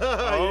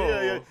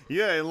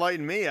 Yeah,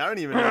 enlighten me. I don't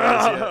even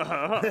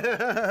know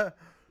this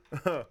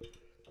yet.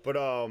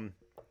 But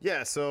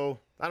yeah. So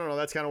I don't know.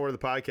 That's kind of where the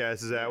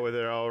podcast is at with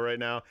it all right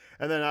now.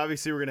 And then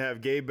obviously we're gonna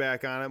have Gabe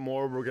back on it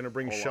more. We're gonna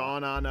bring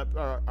Sean on up.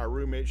 Our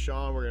roommate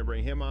Sean. We're gonna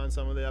bring him on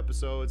some of the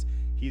episodes.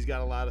 He's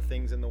got a lot of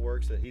things in the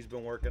works that he's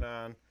been working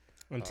on.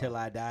 Until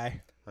I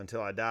die.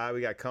 Until I die.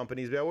 We got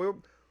companies.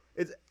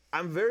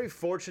 I'm very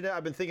fortunate.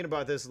 I've been thinking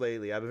about this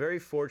lately. I'm very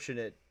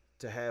fortunate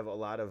to have a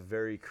lot of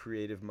very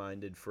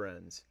creative-minded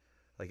friends.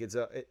 Like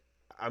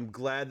I'm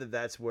glad that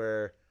that's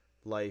where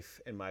life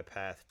and my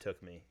path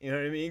took me. You know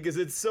what I mean? Because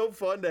it's so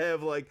fun to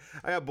have like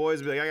I got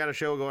boys be like I got a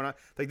show going on.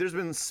 Like there's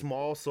been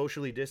small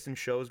socially distant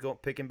shows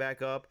picking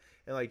back up,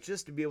 and like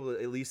just to be able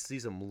to at least see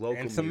some local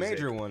And some music,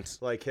 major ones.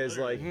 like has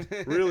like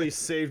really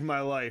saved my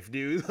life,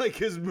 dude. Like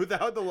because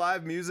without the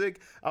live music,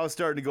 I was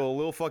starting to go a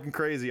little fucking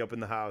crazy up in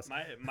the house.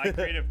 My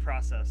creative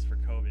process for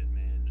COVID,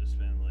 man, just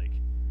been like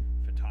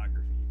photography.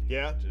 Dude.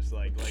 Yeah? Just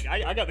like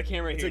I got the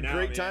camera It's here a now,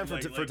 great man. time for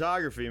Like,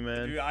 photography,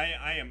 man. Dude,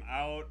 I am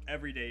out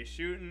every day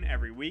shooting,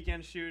 every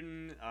weekend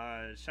shooting.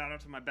 Shout out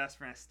to my best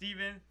friend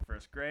Steven,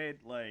 first grade.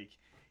 Like,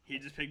 he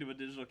just picked up a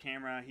digital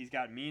camera. He's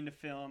got me into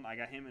film. I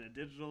got him in a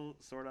digital,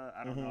 sort of.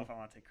 I don't know if I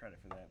want to take credit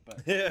for that,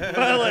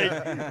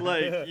 but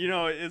like you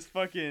know, it's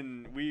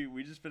fucking.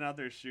 We just been out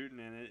there shooting,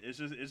 and it's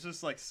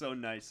just like so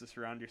nice to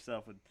surround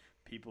yourself with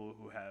people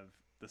who have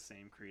the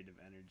same creative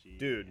energy.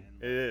 Dude,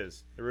 and, it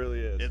is. It really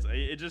is.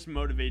 It just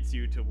motivates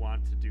you to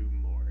want to do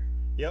more.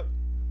 Yep.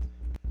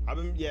 I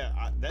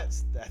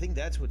think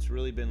that's what's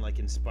really been like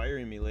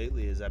inspiring me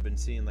lately is I've been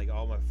seeing like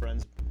all my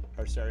friends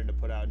are starting to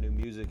put out new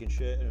music and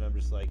shit, and I'm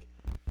just like,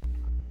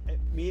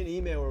 me and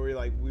E-Man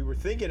we were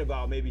thinking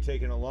about maybe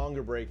taking a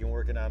longer break and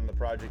working on the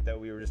project that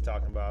we were just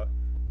talking about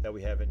that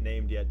we haven't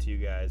named yet to you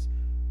guys,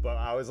 but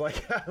I was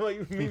like,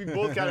 we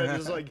both kind of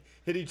just like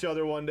hit each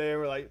other one day and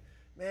we're like,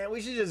 man,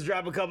 we should just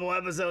drop a couple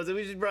episodes and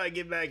we should probably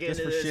get back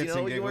into for this. shits You know,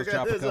 and we can giggles, work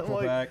on drop a this. I'm couple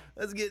like, back.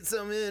 let's get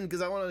some in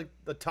because I want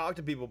to talk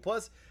to people.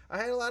 Plus, I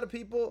had a lot of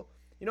people,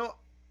 you know,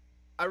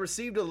 I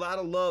received a lot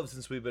of love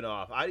since we've been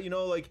off.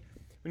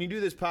 When you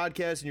do this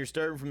podcast and you're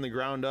starting from the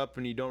ground up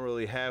and you don't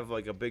really have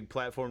like a big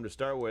platform to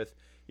start with,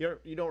 you're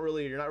not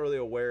really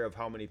aware of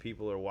how many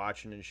people are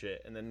watching and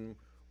shit. And then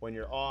when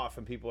you're off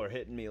and people are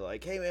hitting me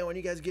like, hey man, when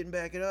you guys getting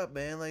back it up,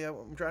 man? Like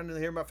I'm trying to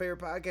hear my favorite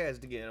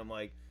podcast again. I'm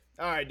like,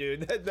 all right,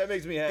 dude, that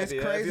makes me happy. It's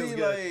That crazy, feels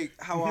good. like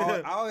how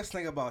I always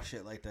think about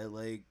shit like that,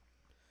 like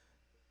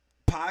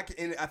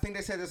and I think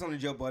they said this on the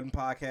Joe Budden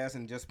podcast,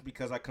 and just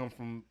because I come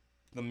from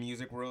the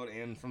music world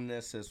and from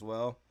this as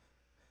well,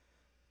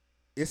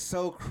 it's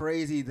so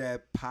crazy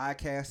that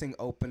podcasting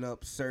opened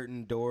up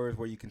certain doors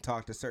where you can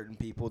talk to certain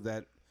people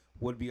that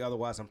would be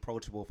otherwise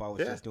approachable if I was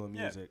just doing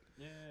music.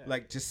 Yeah.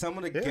 Like just some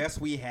of the guests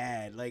we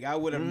had, like I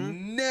would have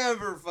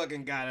never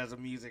fucking got as a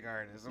music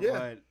artist,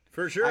 but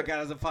for sure. I got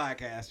as a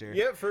podcaster.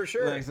 Yeah, for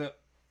sure. Like, so,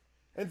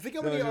 And think of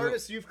So how many just-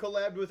 artists you've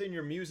collabed with in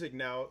your music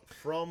now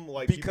from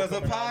like because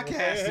people of coming on.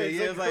 podcasting. It's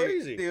It was like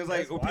crazy. it was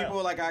like That's people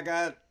wild. like I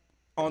got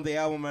on the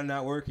album I'm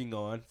not working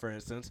on, for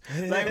instance.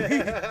 Like,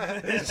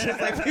 it's just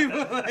like people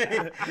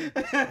like,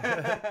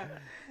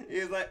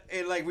 it's like,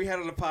 and like we had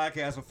on the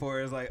podcast before.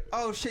 It's like,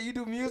 oh shit, you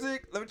do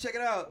music? Let me check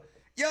it out.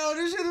 Yo,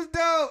 this shit is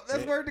dope.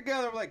 Let's work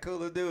together. I'm like, cool,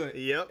 let's do it.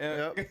 Yep.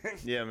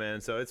 Yeah,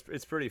 man. So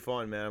it's pretty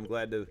fun, man. I'm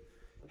glad to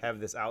have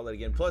this outlet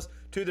again. Plus,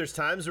 too, there's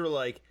times where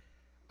like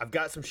I've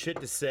got some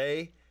shit to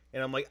say,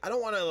 and I'm like, I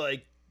don't want to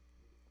like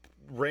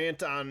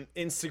rant on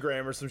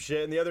Instagram or some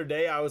shit. And the other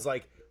day, I was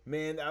like,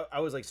 man, I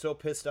was like so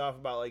pissed off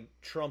about like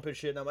Trump and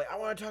shit, and I'm like, I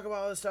want to talk about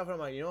all this stuff, and I'm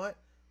like, you know what?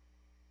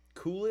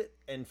 Cool it,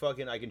 and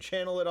fucking I can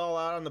channel it all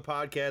out on the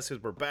podcast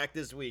because we're back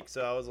this week.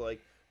 So I was like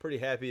pretty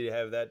happy to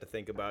have that to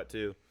think about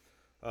too.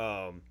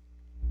 And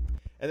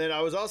then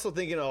I was also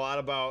thinking a lot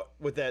about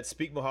with that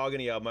Speak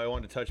Mahogany album. I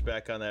wanted to touch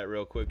back on that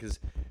real quick because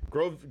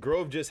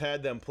Grove just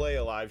had them play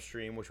a live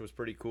stream, which was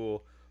pretty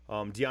cool.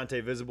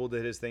 Deontay Visible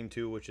did his thing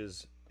too, which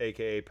is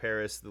AKA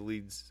Paris, the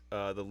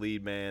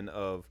lead man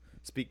of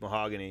Speak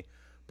Mahogany.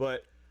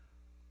 But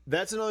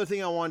that's another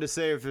thing I wanted to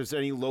say. If there's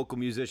any local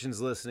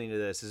musicians listening to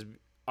this, is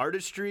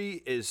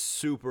artistry is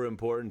super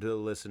important to the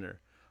listener.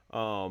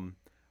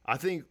 I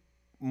think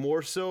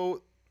more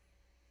so.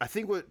 I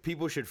think what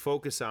people should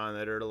focus on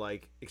that are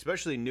like,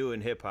 especially new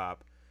in hip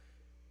hop,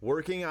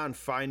 working on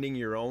finding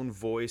your own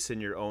voice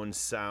and your own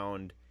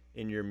sound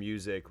in your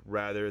music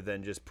rather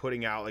than just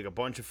putting out like a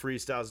bunch of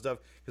freestyle stuff.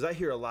 Because I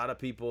hear a lot of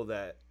people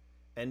that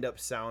end up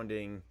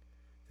sounding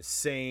the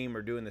same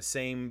or doing the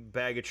same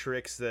bag of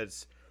tricks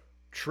that's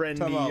trendy.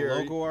 Talking about or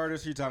local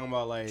artists? You're talking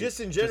about like just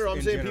in general?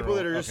 I'm saying people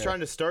that are just okay.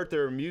 trying to start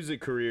their music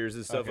careers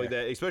and stuff like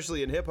that,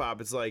 especially in hip hop.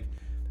 It's like,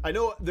 I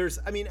know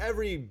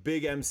every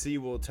big MC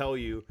will tell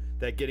you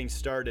that getting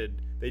started,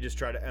 they just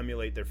try to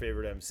emulate their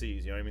favorite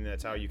MCs. You know what I mean?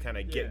 That's how you kind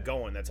of get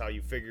going. That's how you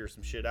figure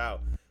some shit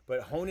out.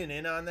 But honing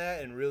in on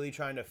that and really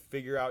trying to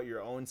figure out your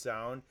own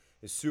sound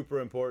is super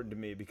important to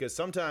me, because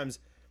sometimes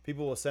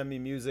people will send me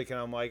music and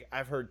I'm like,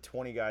 I've heard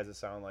 20 guys that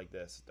sound like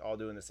this, all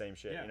doing the same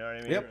shit. You know what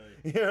I mean? Yep.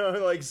 You know,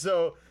 like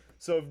so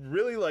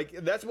really, like,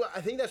 that's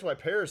why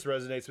Paris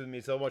resonates with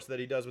me so much, that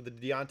he does with the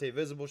Deontay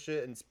Visible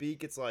shit and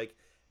Speak. It's like,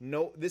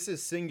 no, this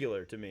is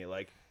singular to me.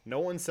 Like,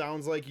 no one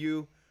sounds like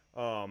you.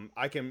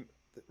 I can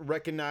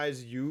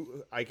recognize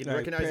you. I can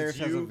recognize Paris it's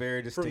has a you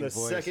very from the distinct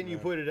voice, second you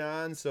man. put it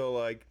on. So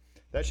like,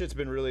 that shit's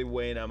been really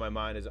weighing on my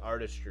mind is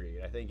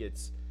artistry. I think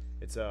it's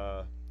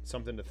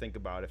something to think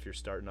about if you're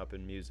starting up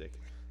in music.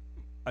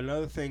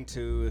 Another thing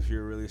too, if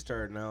you're really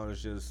starting out,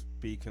 is just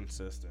be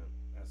consistent.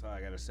 That's all I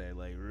gotta say.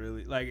 Like,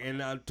 really, like, and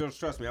don't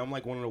trust me, I'm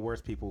like one of the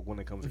worst people when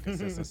it comes to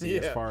consistency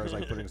as far as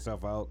like putting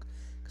stuff out.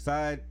 Cause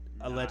I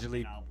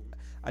allegedly.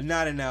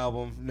 Not an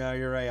album. No,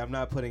 you're right. I'm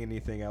not putting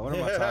anything out. What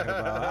am I talking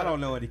about? I don't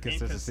know any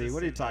consistency.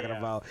 What are you talking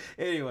about?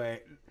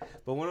 Anyway,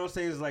 but one of those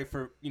things is like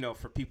for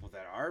people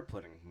that are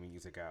putting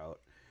music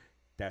out,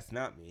 that's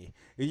not me.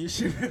 You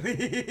should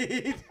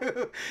really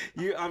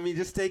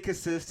just stay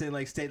consistent.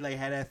 Like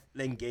have that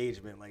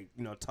engagement. Like,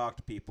 talk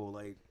to people.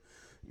 Like,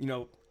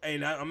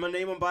 and I'm gonna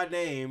name them by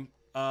name.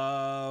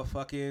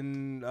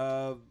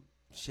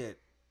 Shit.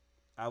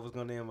 I was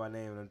gonna name him by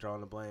name and I'm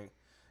drawing a blank.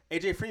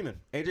 AJ Freeman.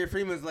 AJ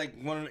Freeman's like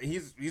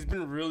he's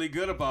been really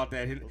good about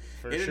that.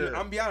 Sure.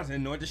 I'm be honest, it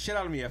annoyed the shit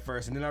out of me at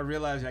first, and then I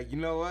realized, like, you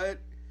know what?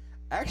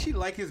 I actually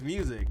like his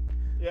music.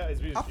 Yeah,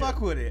 his music. I fuck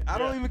with it. I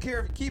don't even care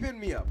if keep hitting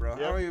me up, bro. I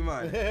don't even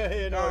mind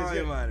it. I don't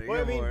even mind it.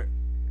 Well, Go for it.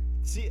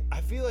 See, I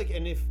feel like,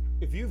 and if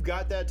you've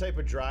got that type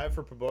of drive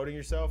for promoting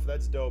yourself,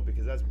 that's dope,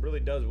 because that's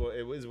really does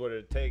what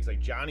it takes. Like,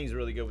 Johnny's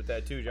really good with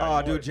that too.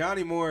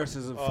 Johnny Morris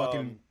is a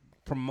fucking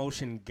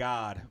promotion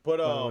god.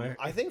 But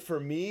I think for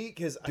me,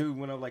 because dude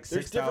went up like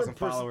 6,000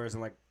 followers in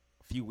like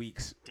a few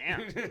weeks.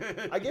 Damn.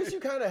 I guess you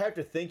kind of have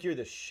to think you're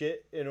the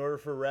shit in order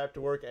for rap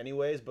to work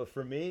anyways. But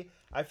for me,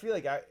 I feel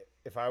like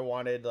if I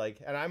wanted,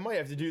 like, and I might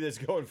have to do this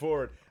going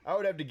forward, I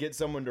would have to get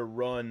someone to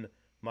run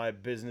my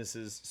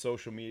business's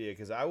social media,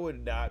 because I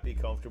would not be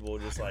comfortable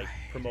just like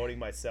promoting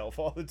myself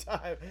all the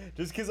time,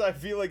 just because I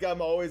feel like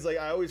I'm always like,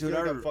 I always feel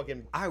like I'm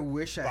fucking I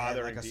wish I had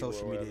like a people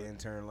social or media whatever.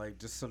 intern, like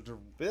just something.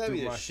 But that'd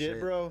be the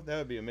shit, bro. That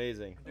would be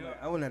amazing.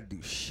 I wouldn't have to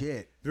do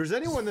shit. If there's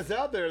anyone that's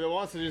out there that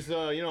wants to just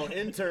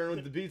intern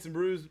with the Beats and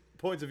Brews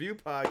Points of View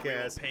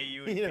podcast, pay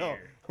you in beer.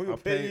 we will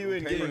pay you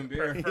in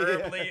beer.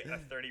 Preferably a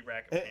 30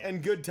 rack of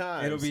and good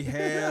times. It'll be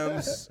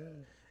hams.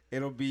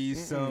 It'll be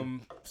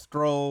some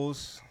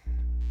Strolls.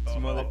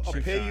 I'll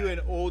pay you in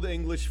Old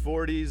English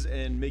 40s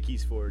and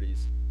Mickey's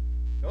 40s.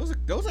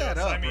 Those add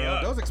up, sign me bro.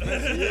 up. Those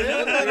expensive. You're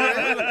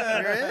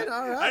in?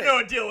 All right. I know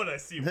a deal when I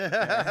see one.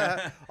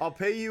 I'll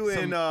pay you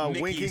in Some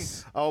winking.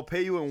 Mickey's. I'll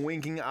pay you in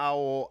Winking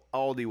Owl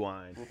Aldi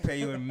wine. We'll pay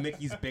you in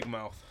Mickey's Big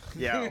Mouth.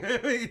 Yeah,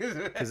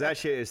 because that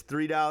shit is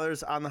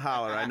 $3 on the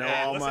holler. I know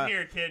all listen my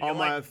here, kid. all You're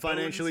my like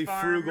financially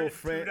Boone's frugal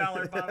Farm, friends.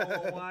 $2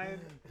 bottle of wine.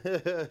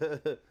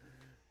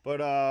 But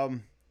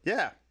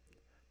yeah,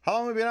 how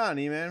long have we been on,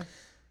 E-Man?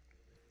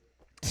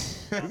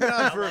 We've been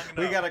on for.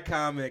 We got a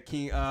comment,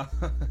 King. Shout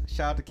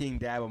out to King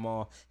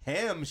Dabamal.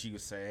 Hams, you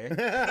say? Shout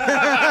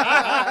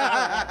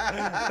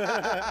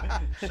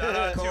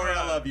out Corey, to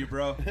I love you,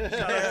 bro.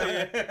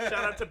 shout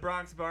out to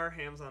Bronx Bar,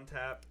 Hams on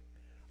Tap.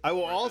 I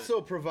will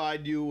also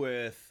provide you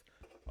with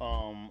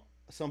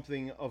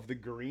something of the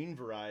green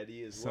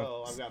variety as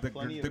well. I've got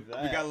plenty of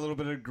that. We got a little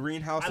bit of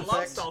greenhouse I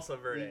effect. love salsa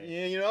verde.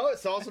 Yeah, you know,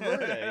 it's salsa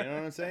verde. You know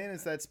what I'm saying?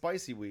 It's that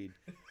spicy weed.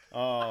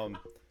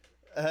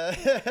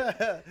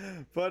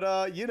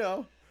 But you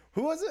know,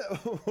 who was it?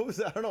 Who was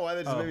it? I don't know why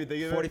that just made me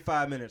think of it.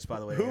 45 minutes, by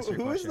the way. to answer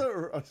your Who is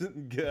question.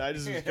 the? Good. I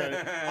just was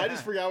I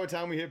just forgot what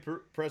time we hit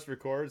press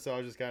record, so I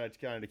was just kind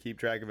of to keep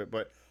track of it.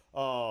 But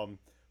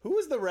who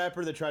was the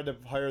rapper that tried to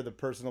hire the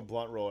personal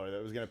blunt roller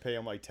that was gonna pay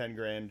him like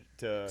 $10,000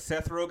 to?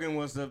 Seth Rogen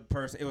was the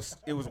person. It was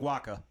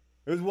Waka.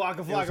 It was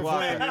Waka It was Flocka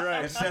Waka. Flame. You're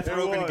right. And Seth It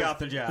Rogen was. got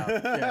the job.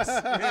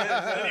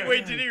 Yes.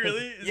 Wait, did he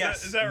really?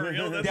 Yes. Is that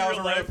real? That's That was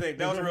a real real life? thing.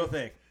 That was a real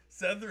thing.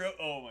 Seth Rogen.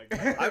 Oh my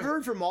god. I've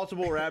heard from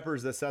multiple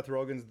rappers that Seth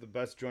Rogen's the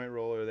best joint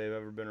roller they've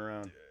ever been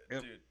around.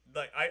 Dude,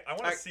 like I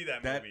want to see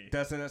that movie.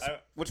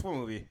 Which one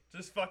movie?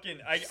 Just fucking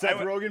Seth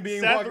Rogen being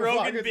Seth Waka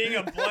Rogen Flocka. being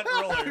a blunt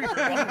roller for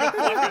Waka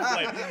Flocka's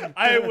Flame.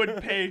 I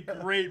would pay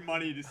great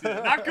money to see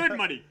that. Not good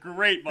money,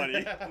 great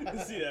money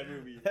to see that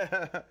movie.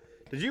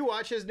 Did you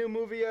watch his new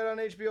movie yet on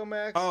HBO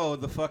Max? Oh,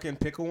 the fucking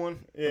pickle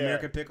one? Yeah.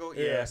 American Pickle?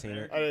 Yeah, I seen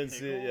it. I didn't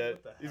see it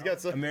yet. He's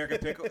got some. American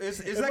Pickle. It's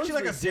It actually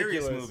like looks a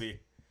serious ridiculous. movie.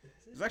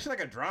 It's actually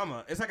like a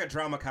drama. It's like a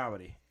drama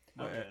comedy.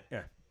 Okay.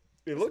 Yeah.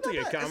 It looked like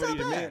a It's not comedy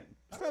to me. bad.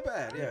 It's not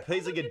bad, yeah.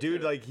 Plays like a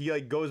dude, like he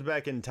like goes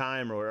back in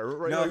time or whatever.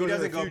 Right? No, Goes he into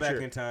doesn't the go back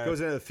future. in time. Goes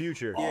into the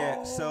future.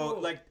 Yeah, so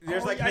like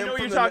there's like I him know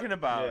what from you're the- talking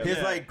about. His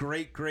Yeah. like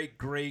great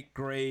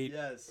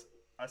Yes,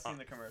 I've seen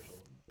the commercial.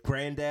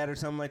 granddad or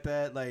something like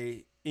that.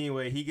 Like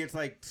anyway, he gets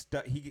like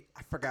stuck.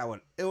 I forgot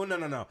what. Oh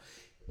no.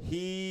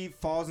 He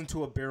falls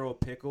into a barrel of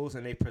pickles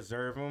and they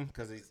preserve him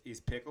because he's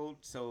pickled.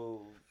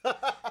 So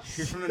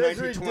he's from the That's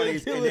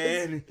 1920s, and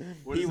then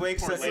What he is it,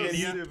 wakes up and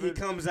Portlandia? he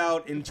comes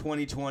out in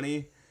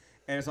 2020.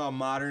 And it's all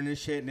modern and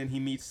shit, and then he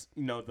meets,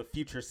 the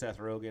future Seth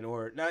Rogen,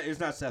 or not. It's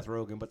not Seth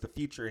Rogen, but the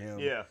future him,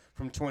 Yeah.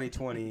 from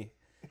 2020,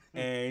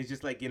 and he's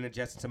just like getting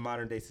adjusted to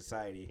modern day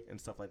society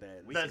and stuff like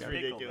that. That's pickle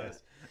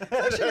ridiculous. It's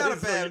actually not a That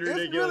is bad. fucking It's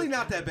ridiculous. really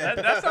not that bad.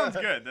 That sounds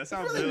good. That It's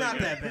sounds really not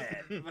good. that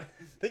bad.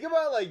 Think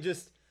about like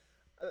just.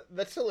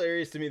 That's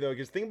hilarious to me though,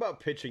 because think about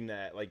pitching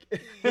that. Like,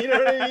 you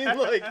know what I mean?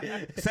 Like,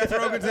 Seth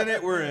Rogen's in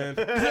it. We're in.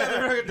 Seth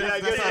Rogen, Yeah,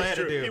 I that's guess all I that's had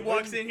to true. do. He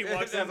walks into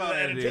That's the all I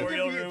had to do.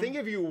 editorial room. think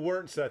if you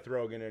weren't Seth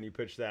Rogen and you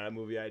pitched that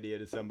movie idea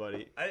to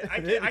somebody. I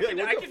They'd can be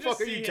like, what the just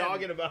fuck are see you him.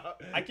 talking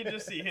about? I can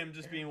just see him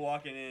just being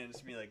walking in and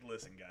just being like,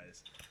 "Listen,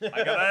 guys,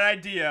 I got an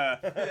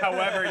idea.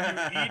 However,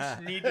 you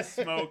each need to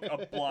smoke a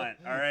blunt.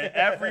 All right,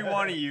 every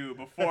one of you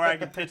before I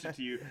can pitch it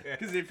to you.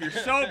 Because if you're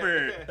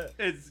sober,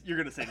 you're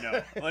gonna say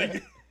no.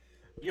 Like,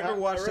 You ever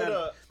watch I read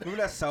that?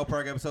 Remember that South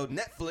Park episode,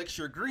 Netflix,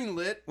 you're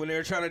greenlit, when they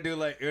were trying to do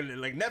like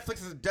Netflix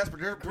is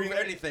desperate to prove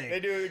anything. They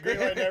do green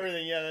light and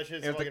everything. Yeah, that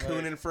shit's If the fucking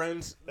Coon hilarious. and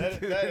Friends.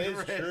 That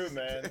is true,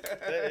 man.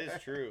 That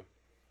is true.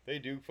 They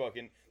do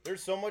fucking.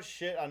 There's so much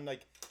shit on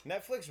like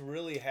Netflix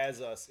really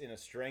has us in a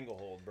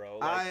stranglehold, bro.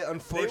 Like, I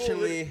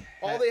unfortunately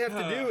all they have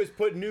to do is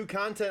put new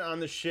content on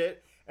the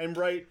shit and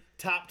write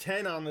top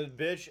 10 on the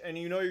bitch, and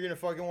you know you're gonna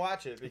fucking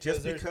watch it because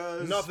Just there's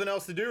because nothing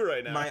else to do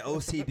right now. my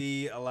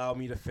OCD allowed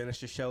me to finish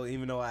the show,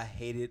 even though I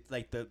hated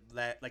like the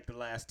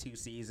last 2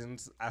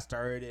 seasons. I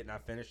started it and I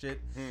finished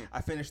it.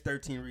 I finished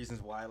 13 Reasons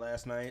Why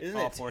last night. Isn't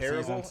all it 4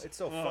 terrible? seasons. It's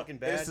so fucking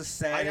bad. It's the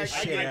saddest I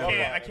shit gave ever. up on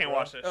I it, can't bro.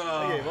 watch that shit.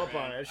 I gave up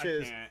on it. That shit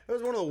is. can't. It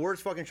was one of the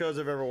worst fucking shows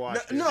I've ever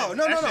watched. No.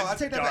 That I shit's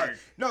take that back. dark.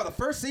 No, the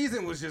first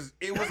season was just.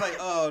 It was like,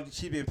 oh,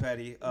 she being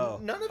petty. Oh,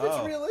 None of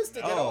it's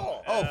realistic at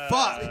all. Oh,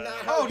 fuck. not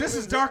how Oh, this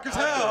is humans dark as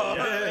hell.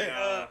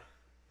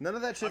 None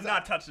of that shit's I'm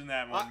not touching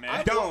that one,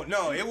 man. Don't.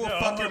 No, it will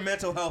fuck your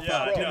mental health Yeah,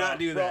 up. Do no. not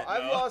do Bro, that.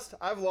 I've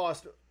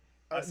lost.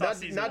 saw Not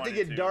season to 1 and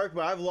get 2. dark,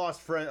 but I've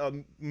lost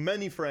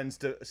many friends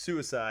to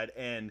suicide,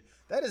 and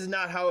that is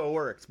not how it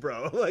works,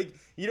 bro. Like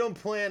you don't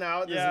plan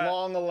out this Yeah.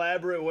 long,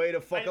 elaborate way to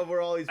fuck over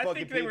all these I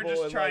fucking think they people. were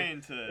just and, trying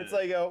like, to. It's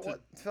like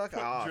what? Fuck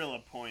off. drill a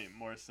point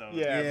more so.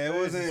 Yeah, Yeah, it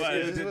wasn't-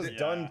 It was yeah.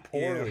 done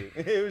poorly.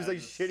 It was like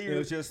shitty. It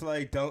was just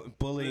like don't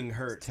bullying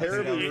hurts.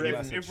 Terribly That's the written.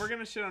 message. If we're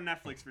gonna shit on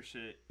Netflix for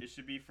shit, it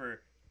should be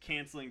for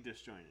canceling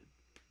Disjointed.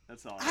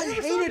 That's all. I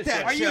hated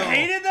that Are show. you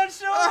hated that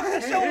show?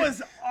 That show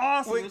was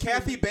awesome. With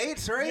Kathy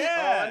Bates, right?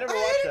 Yeah. I never I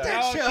watched hated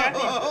that. that No,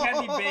 show.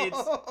 Kathy Bates.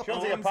 She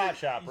owns like a owns pot it.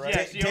 shop, right?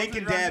 Yeah, she Dank owns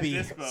and it, runs Dabby.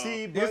 Dispo.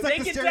 See, It but was like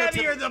Dank the and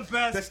Dabby are stereotypical, the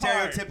best the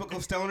part. stereotypical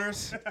stoners.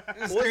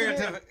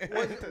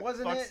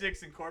 wasn't Fuck it?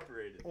 Sticks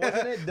Incorporated.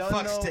 Wasn't it done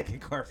Fuck though? Stick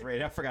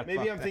Incorporated. I forgot. Maybe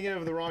about I'm that. thinking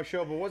of the wrong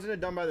show, but wasn't it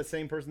done by the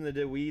same person that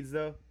did Weeds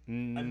though?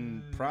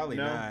 Probably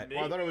No, not.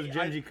 well, I thought it was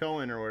Genji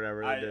Cohen or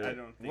whatever. I That did it.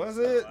 don't think Was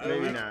so. it? I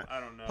don't Maybe know. not. I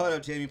don't know. Hold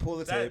up, Jamie. Pull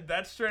the tape.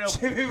 That's straight up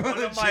Jamie, one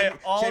pull of the my tape. Jamie,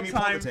 pull the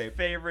all-time tape.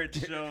 favorite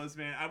shows,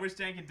 man. I wish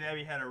Dank and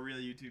Dabby had a real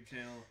YouTube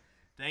channel.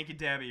 Dank and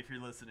Dabby, if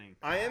you're listening.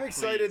 I am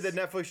excited Please.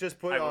 that Netflix just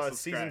put I will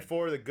season subscribe.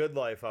 4 of The Good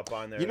Life up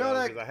on there. You know though,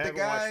 that 'cause I the haven't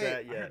guy- watched that I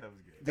heard yet. that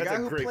was good. The That's guy a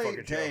who great played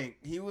fucking show. Dank,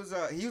 he was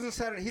on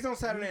Saturday. He's on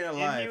Saturday Night And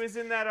Live. he was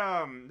in that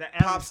the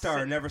Pop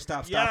Star, Never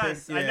Stop Stopping.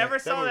 Yes, I never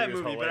saw that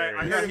movie was movie, but I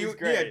hilarious. heard he was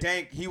great.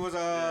 Dank. He was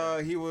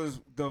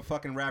the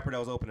fucking rapper that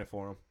was opening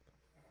for him.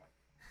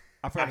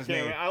 I forgot his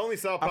name. I only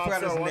saw I Pop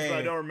forgot his Star once, but I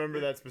name. don't remember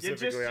that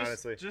specifically.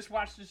 Honestly, Just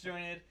watch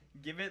Disjointed.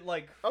 Give it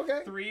like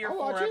okay. 3 or I'll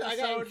 4 watch it.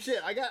 episodes.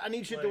 I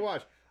need shit to Like,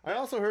 watch. I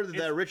also heard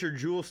that Richard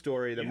Jewell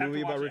story, the you have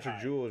movie to about watch it Richard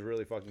high. Jewell, is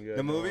really fucking good.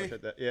 The movie?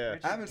 Yeah.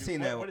 I haven't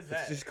seen that What one. is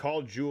that? It's just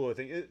called Jewel. I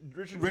think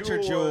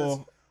Richard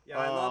Jewell. Yeah,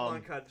 I love um,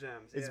 Uncut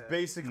Gems. It's yeah.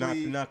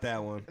 basically Not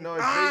that one. no.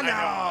 It's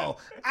I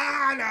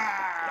No,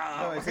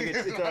 know. it's,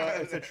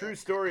 like it's a true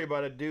story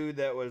about a dude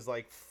that was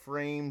like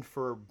framed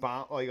for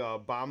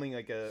bombing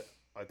like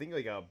I think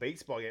like a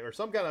baseball game or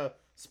some kind of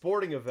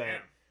sporting event.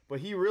 Damn. But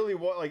he really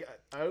was like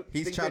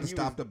He's trying to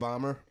stop the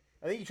bomber.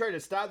 I think he tried to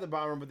stop the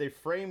bomber, but they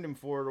framed him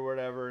for it or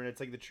whatever. And it's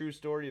like the true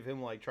story of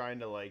him like trying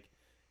to like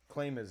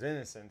claim his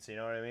innocence. You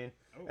know what I mean?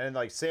 Oh. And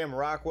like Sam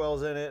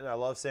Rockwell's in it, and I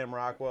love Sam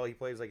Rockwell. He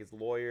plays like his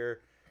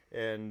lawyer.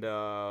 And there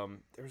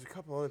was a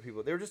couple other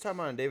people. They were just talking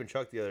about it on Dave and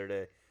Chuck the other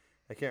day.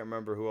 I can't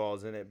remember who all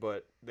is in it,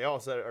 but they all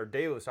said, or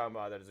Dave was talking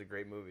about that it's a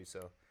great movie. So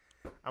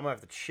I'm gonna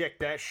have to check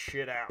that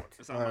shit out.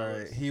 It's on All my right,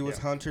 list. he was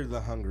Hunter the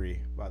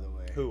Hungry, by the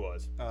way. Who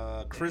was?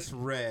 Chris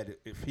Red.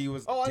 If he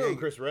was. Oh, I know who Dank-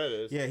 Chris Red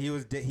is. Yeah,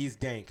 he's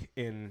Dank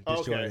in Okay,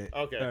 Disjointed.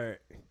 okay. All right.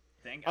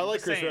 Thank, I I'm like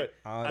just Chris saying, Red.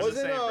 I'm just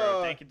Wasn't saying,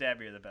 bro. Thank you,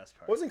 Dabby, are the best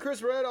part. Wasn't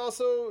Chris Red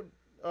also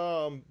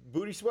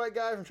Booty Sweat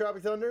guy from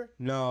Tropic Thunder?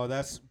 No,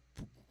 that's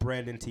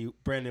Brandon T.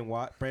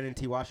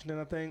 Washington,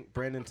 I think.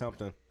 Brandon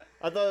something.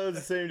 I thought it was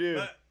the same dude.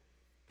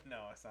 No,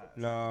 it's not.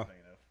 No. I'm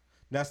thinking of.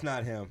 That's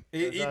not him.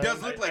 He not does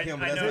him? look like him,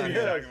 but I that's know not who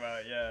you're him. talking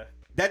about. Yeah.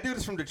 That dude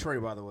is from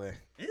Detroit, by the way.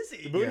 Is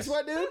he? The Booty Yes.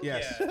 Sweat dude?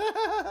 Yes.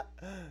 Yeah.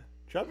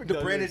 Tropic The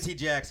Thunder. Brandon T.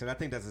 Jackson. I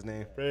think that's his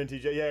name. Brandon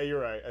T. Yeah, you're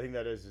right. I think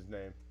that is his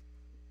name.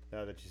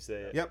 Now that you say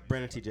it. Yep,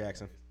 Brandon T.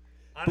 Jackson.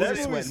 That Booty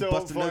movie's sweating, so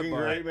busting up, fucking bro.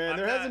 great, man. I'm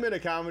There not- hasn't been a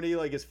comedy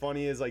like as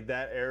funny as like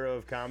that era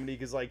of comedy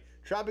because like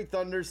Tropic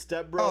Thunder,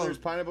 Step Brothers,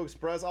 Oh. Pineapple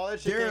Express, all that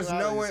shit. There is came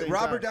out no at the way. same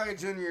Robert time. Downey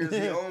Jr. is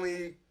the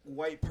only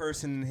white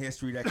person in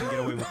history that can get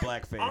away with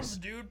blackface.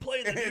 dude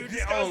playing the dude.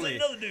 The only.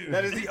 dude.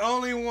 That is the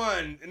only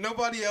one.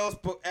 Nobody else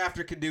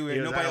after can do it. He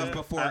goes, Nobody I else don't-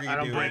 before I can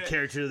don't do break it.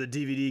 character to the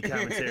DVD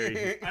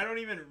commentary. I don't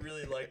even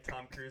really like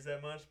Tom Cruise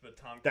that much, but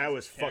Tom Cruise. That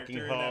was fucking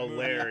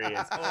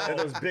hilarious. Oh, And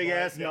those big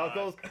ass my God.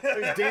 knuckles. He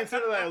was dancing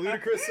to that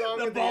ludicrous song.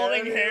 The at balding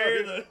end.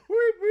 hair, Fucking, the-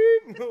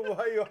 Weep, weep.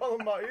 Why you all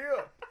in my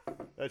ear?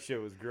 That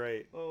shit was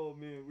great. Oh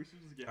man, we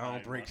should just get. I high don't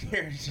and break watch that.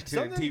 character to the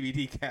Something- I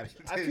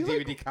feel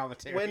like DVD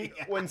commentary.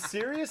 When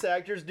serious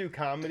actors do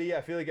comedy,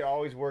 I feel like it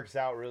always works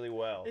out really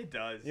well. It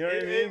does. You know what I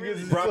It mean? really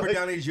 'Cause does. Robert like-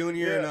 Downey Jr.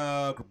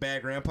 Yeah. and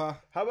Bad Grandpa.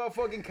 How about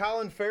fucking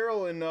Colin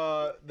Farrell in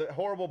the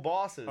Horrible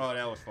Bosses? Oh,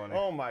 that was funny.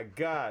 Oh my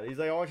god. He's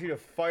like, I want you to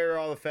fire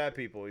all the fat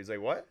people. He's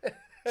like, what?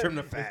 Trim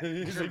the fat.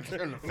 He's like,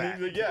 Trim the fat.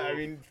 He's like, yeah, I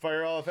mean,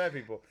 fire all the fat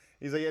people.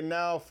 He's like, and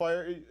now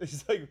fire.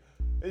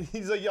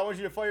 He's like, yeah, I want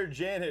you to fire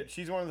Janet.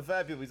 She's one of the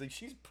fat people. He's like,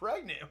 she's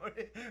pregnant.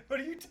 What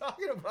are you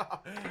talking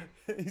about?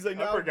 He's like, I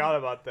now, forgot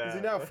about that. He's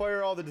like, now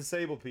fire all the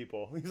disabled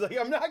people. He's like,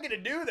 I'm not gonna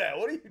do that.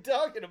 What are you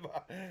talking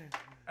about?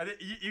 I think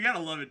you gotta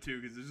love it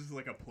too, because it's just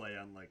like a play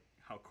on like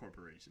how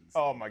corporations.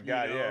 Oh my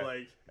god, you know, yeah.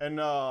 Like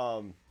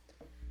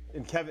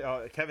And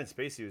Kevin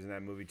Spacey was in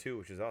that movie too,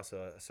 which is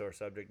also a sore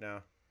subject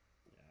now.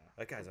 yeah,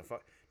 That guy's a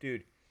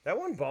dude. That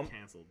one bummed.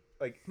 canceled.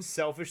 Like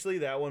selfishly,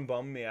 that one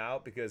bummed me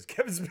out because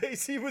Kevin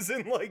Spacey was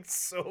in like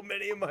so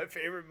many of my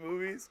favorite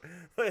movies,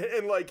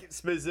 and like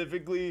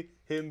specifically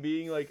him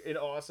being like an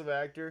awesome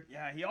actor.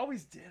 Yeah, he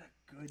always did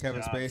a good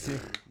Kevin job. Spacey.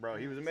 Bro,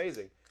 he was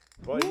amazing.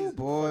 But Ooh, he's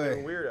boy. a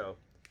fucking weirdo.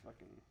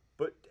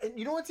 But and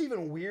you know what's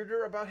even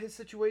weirder about his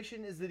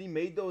situation is that he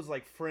made those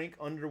like Frank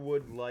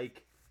Underwood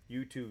like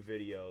YouTube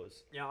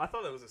videos. Yeah, I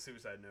thought that was a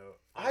suicide note.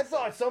 I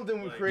thought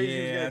something Like- crazy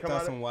was Yeah, gonna I come thought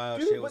out. some wild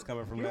Dude, shit was but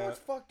coming from you know that. what's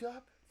fucked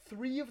up?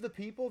 3 of the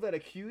people that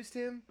accused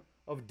him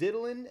of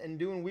diddling and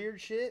doing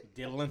weird shit.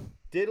 Diddling.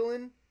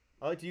 Diddling.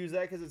 I like to use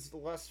that because it's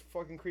less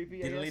fucking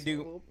creepy. I guess.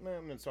 Diddly-do.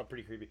 It's not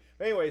pretty creepy.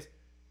 But anyways,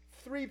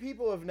 3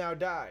 people have now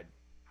died,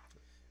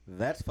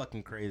 That's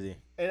fucking crazy.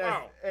 and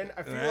Wow.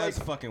 I feel That's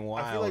like fucking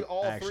wild. I feel like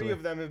all actually. 3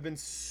 of them have been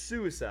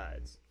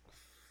suicides.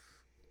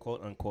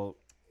 quote unquote.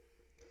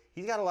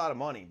 He's got a lot of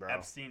money, bro.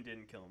 Epstein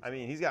didn't kill himself. I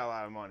mean, he's got a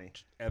lot of money.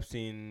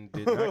 Epstein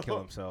did not kill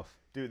himself.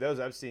 Dude, those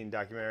Epstein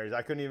documentaries,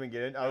 I couldn't even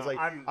get in. I was No, like,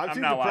 I'm I'm too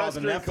not depressed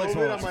The during Netflix COVID.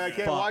 one I'm was like, I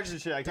can't fucked. watch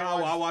this shit. I can't I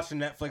watch. watched the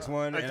Netflix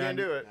one. I and can't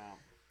do it.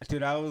 No.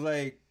 Dude, I was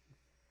like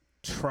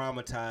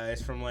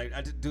traumatized from like,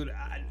 dude,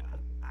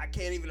 I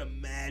can't even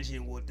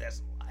imagine what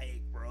that's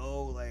like,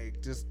 bro.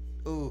 Like, just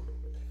ooh,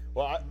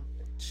 Well,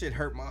 shit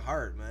hurt my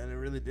heart, man. It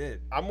really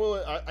did. I'm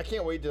willing. I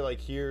can't wait to like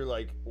hear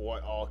like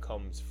what all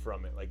comes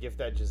from it. Like if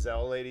that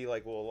Giselle lady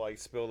like will like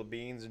spill the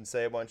beans and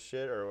say a bunch of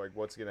shit, or like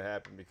what's gonna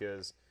happen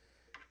because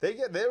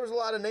there was a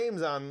lot of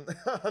names on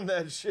on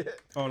that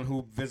shit. On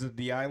who visited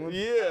the island?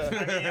 Yeah.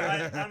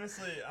 I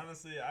mean,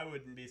 honestly, I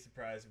wouldn't be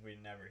surprised if we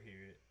never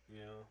hear it. You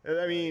know. And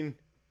I mean,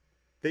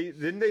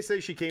 they say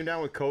she came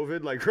down with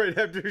COVID like right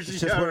after she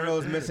It's just got one of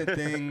those missing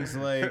things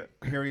like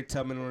Harriet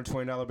Tubman on a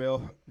 $20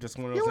 bill. Just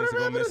one of Yeah, those things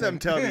whatever that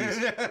go happened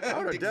to missing. them tubbies? I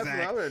would've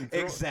definitely- I would've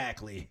thrown-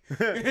 Exactly.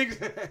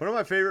 One of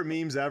my favorite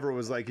memes ever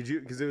was like,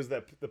 because it was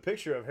the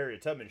picture of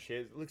Harriet Tubman.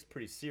 It looks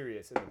pretty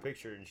serious in the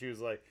picture, and she was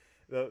like,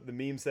 the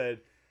meme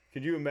said,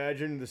 Could you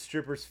imagine the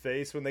stripper's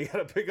face when they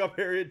gotta pick up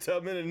Harriet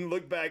Tubman and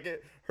look back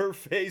at her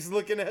face,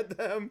 looking at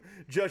them,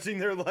 judging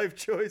their life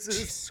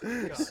choices?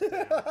 I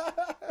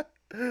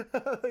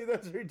think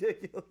that's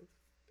ridiculous.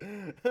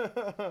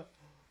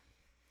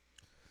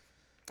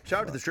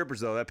 Shout out to the strippers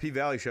though. That P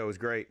Valley show was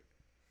great.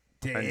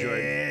 I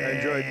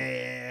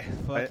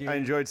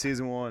enjoyed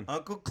season 1.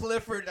 Uncle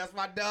Clifford, that's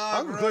my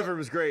dog. Uncle Clifford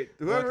was great.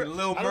 Fucking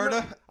Lil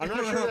Murda. I'm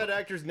not sure that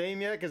actor's name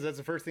yet because that's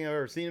the first thing I've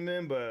ever seen him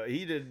in, but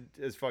he did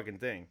his fucking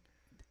thing.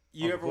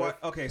 You ever watch?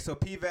 Okay, so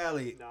P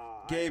Valley.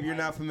 Nah, Gabe, you're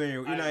not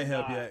familiar. You're not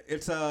hip not. yet.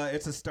 It's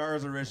a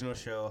Stars original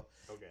show.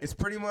 Okay. It's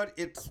pretty much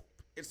it's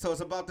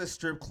about this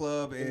strip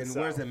club in It's,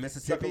 where is it?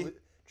 Mississippi.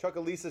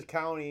 Chucalissa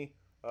County.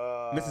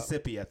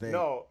 Mississippi, I think.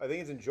 No, I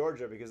think it's in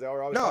Georgia because they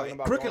were always No, talking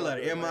about Crooked going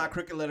Letter. to M.I.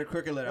 Atlanta.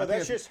 Crooked Letter. No,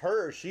 that's just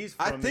her. She's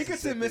from I think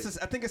it's in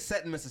Mississippi. I think it's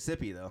set in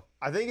Mississippi though.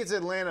 I think it's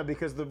Atlanta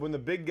because when the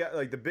big guy,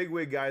 like the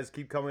bigwig guys,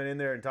 keep coming in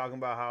there and talking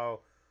about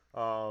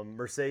how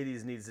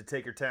Mercedes needs to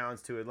take her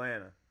talents to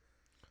Atlanta.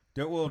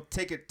 We'll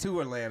take it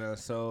to Atlanta.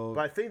 So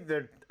But I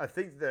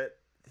think that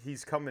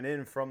he's coming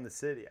in from the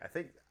city. I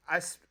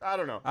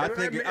don't know. I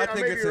think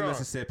it's in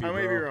Mississippi, I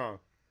may be bro. wrong.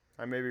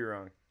 I may be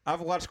wrong.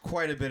 I've watched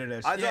quite a bit of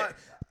that. I Yeah,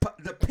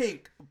 thought- the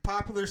Pink,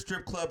 popular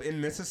strip club in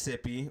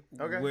Mississippi,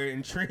 Okay. where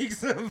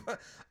intrigues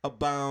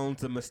abound.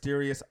 The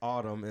mysterious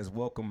autumn is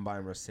welcomed by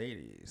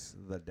Mercedes,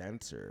 the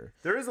dancer.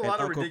 There is a and lot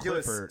of Uncle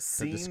ridiculous Clifford, the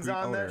scenes discreet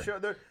on owner. that show.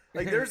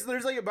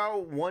 There's like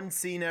about one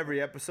scene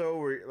every episode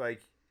where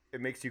like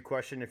it makes you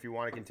question if you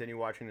want to continue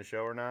watching the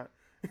show or not.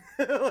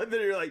 Then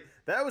you're like,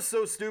 that was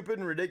so stupid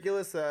and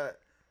ridiculous that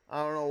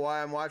I don't know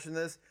why I'm watching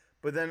this.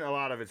 But then a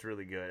lot of it's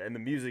really good, and the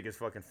music is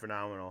fucking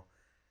phenomenal,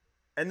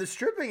 and the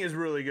stripping is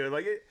really good.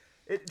 Like it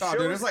Oh,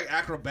 shows, dude, it's like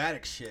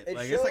acrobatic shit. it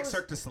Like it's like shows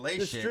Cirque du Soleil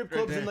the shit. strip right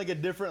clubs there. in like a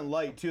different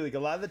light too. Like a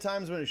lot of the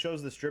times when it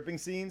shows the stripping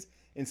scenes,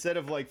 instead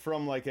of like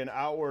from like an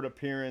outward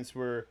appearance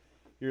where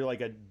you're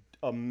like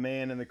a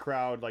man in the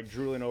crowd like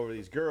drooling over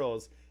these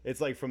girls,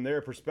 it's like from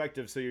their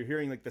perspective. So you're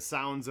hearing like the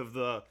sounds of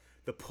the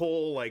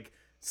pole like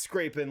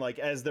scraping like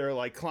as they're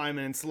like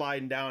climbing and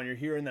sliding down. You're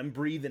hearing them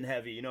breathing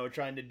heavy, you know,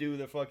 trying to do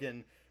the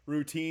fucking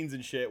routines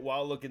and shit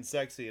while looking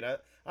sexy. And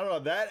I don't know,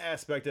 that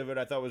aspect of it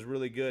I thought was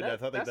really good. I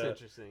thought That's like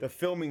interesting. the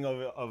filming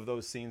of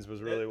those scenes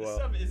was really That well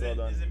stuff well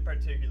done. isn't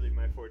particularly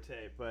my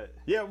forte, but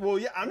Yeah, well,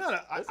 yeah, I'm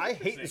not. That's I hate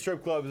the interesting.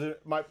 strip clubs.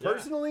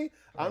 Personally,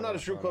 I'm not a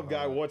strip club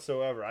guy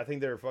whatsoever. I think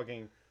they're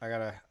fucking. I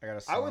gotta.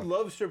 I would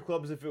love strip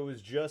clubs if it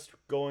was just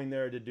going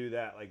there to do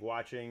that, like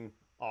watching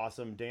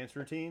awesome dance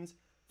routines.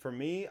 For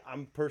me,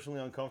 I'm personally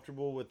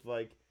uncomfortable with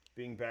like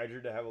being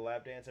badgered to have a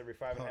lap dance every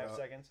 5.5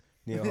 seconds.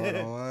 Neil, hold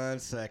on 1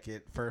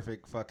 second.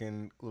 Perfect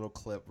fucking little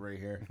clip right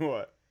here.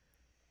 What?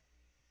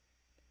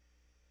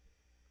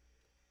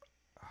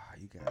 Ah,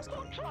 you guys.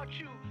 Can't. Taught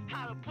you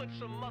how to put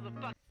some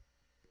motherfucker.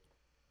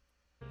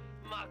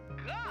 My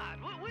God,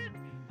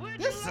 where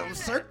This some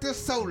Cirque du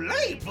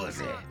Soleil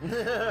pussy. We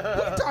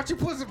thought you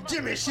put some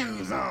Jimmy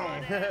shoes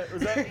on.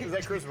 was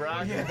that Chris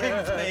Rock? oh,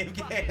 that's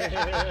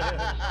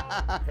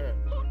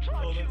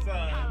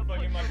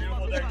fucking My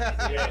Beautiful Dark Twisted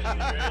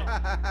Fantasy,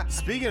 right?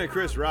 Speaking of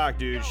Chris Rock,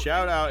 dude,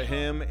 shout out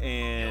him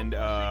and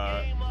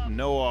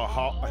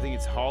Noah. I think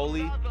it's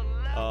Hawley.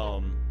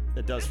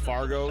 That does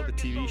Fargo, the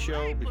TV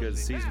show,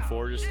 because season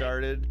 4 just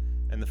started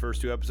and the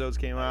first 2 episodes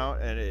came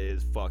out, and it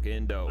is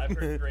fucking dope. I've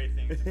heard great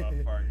things about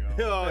Fargo.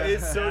 Oh,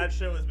 it's so. That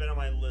show has been on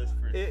my list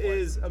for. It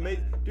is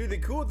amazing, dude. The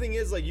cool thing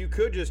is, like, you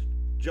could just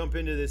jump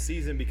into this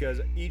season because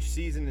each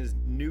season is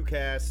new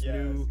cast,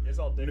 Yeah, it's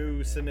all different, new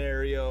man.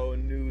 scenario,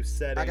 new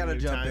setting. I gotta new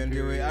jump time into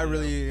period, it. I you know?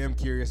 really am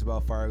curious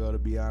about Fargo, to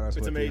be honest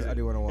It's with amazing. you. I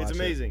do want to watch It's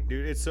amazing,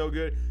 dude. It's so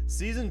good.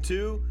 Season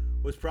 2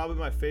 was probably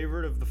my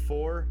favorite of the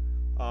 4.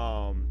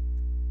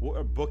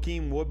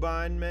 Bokeem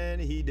Woodbine, man,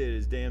 he did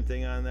his damn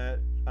thing on that.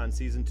 On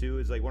season 2,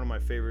 it's like one of my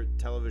favorite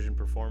television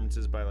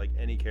performances by like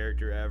any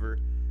character ever.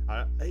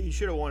 He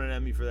should have won an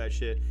Emmy for that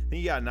shit. I think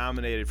he got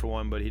nominated for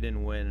one, but he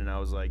didn't win. And I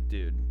was like,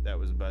 dude, that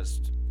was the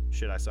best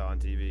shit I saw on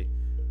TV.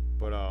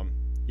 But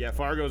yeah,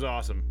 Fargo's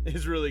awesome.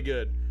 It's really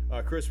good.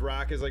 Chris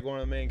Rock is like one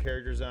of the main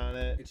characters on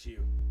it. It's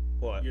you.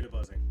 What? You're the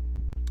buzzing.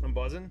 I'm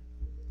buzzing.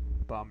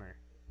 Bummer.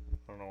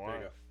 I don't know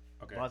why.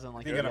 Okay. Wasn't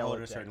like You a gotta yellow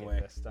hold it a certain jacket way.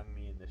 that stung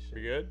me in the shit.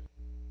 We good?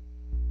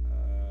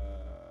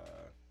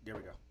 There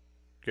we go.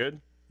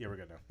 Good. Yeah, we're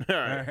good now.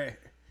 All right.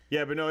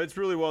 Yeah, but no, it's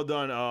really well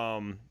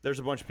done. There's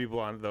a bunch of people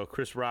on it though.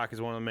 Chris Rock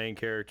is one of the main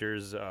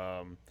characters.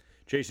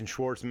 Jason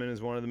Schwartzman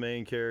is one of the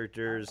main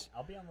characters.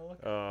 I'll be on the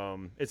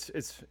lookout.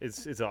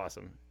 It's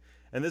awesome,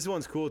 and this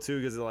one's cool too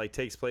because it like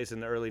takes place in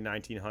the early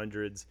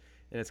 1900s,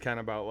 and it's kind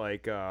of about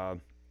like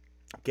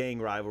gang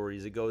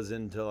rivalries. It goes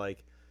into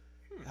like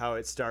how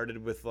it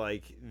started with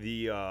like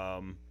the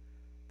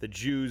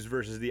Jews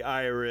versus the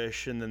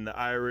Irish, and then the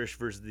Irish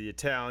versus the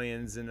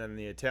Italians, and then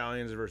the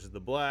Italians versus the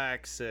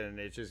blacks, and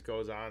it just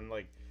goes on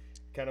like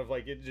kind of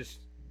like it just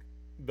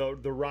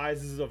the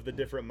rises of the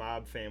different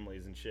mob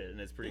families and shit, and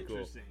it's pretty cool.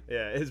 Interesting.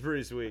 Yeah, it's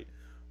pretty sweet.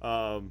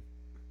 But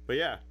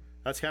yeah,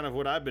 that's kind of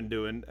what I've been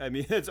doing. I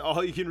mean, that's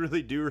all you can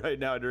really do right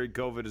now during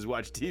COVID is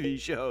watch TV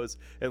shows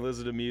and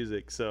listen to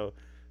music. So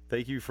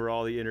Thank you for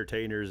all the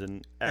entertainers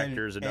and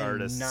actors and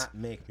artists. not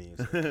make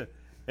music.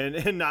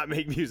 and not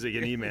make music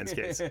in E-Man's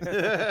case.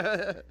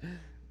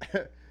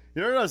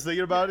 You know what I was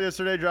thinking about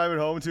yesterday driving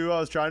home too? I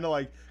was trying to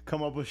like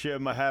come up with shit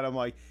in my head. I'm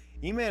like,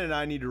 E-Man and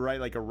I need to write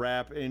like a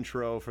rap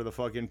intro for the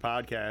fucking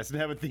podcast and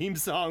have a theme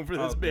song for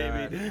this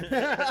baby.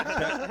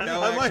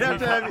 I might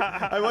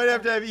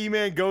have to have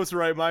E-Man Ghost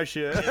write my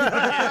shit.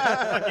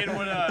 Fucking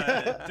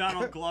what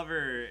Donald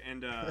Glover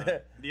and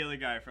the other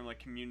guy from like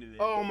Community.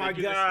 Oh my They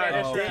do the god.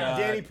 Spanish Oh, rap. God.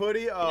 Danny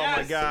Putty? Oh my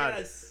Yes, god.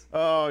 yes.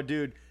 Oh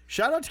dude.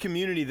 Shout out to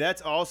Community.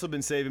 That's also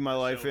been saving my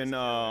life show was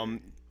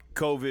in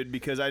COVID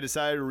because I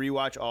decided to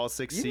rewatch all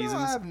 6 You seasons. know,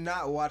 I have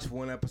not watched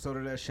one episode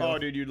of that show. Oh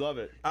dude, you'd love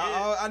it.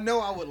 I know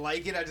I would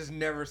like it. I just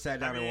never sat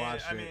down and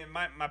watched I it. mean,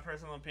 my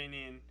personal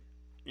opinion,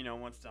 you know,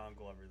 once Donald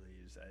Glover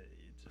leaves, it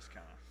just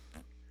kind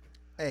of.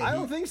 Hey, I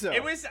don't think so.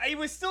 It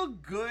was still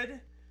good,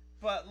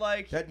 but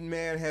like. that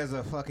man has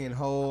a fucking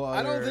whole.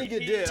 I don't other think it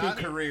did. 2 I-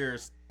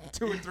 careers,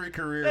 2 or 3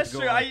 careers. That's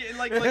going.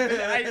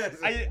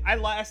 true.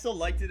 I still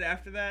liked it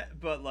after that,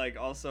 but like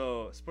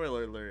also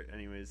spoiler alert.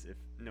 Anyways, if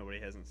nobody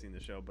hasn't seen the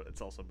show, but it's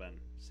also been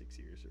 6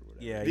 years or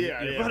whatever.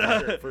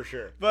 Yeah, for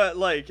sure. But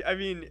like, I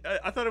mean,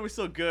 I thought it was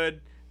still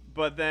good,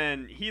 but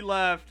then he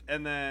left,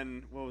 and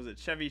then what was it?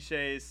 Chevy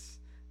Chase,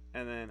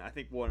 and then I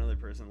think one other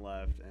person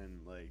left,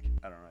 and like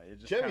I don't know. It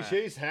just Chevy kinda,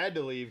 Chase had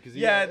to leave because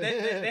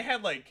they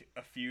had like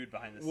a feud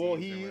behind the scenes. well, or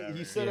whatever.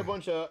 he said a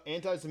bunch of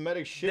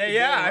anti-Semitic shit. Yeah, to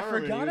yeah, Dan I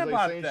Harmon. forgot He was,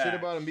 about saying that. shit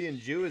about him being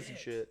Jewish and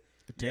shit.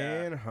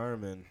 Dan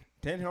Harmon.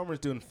 Dan Harmon's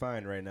doing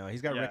fine right now.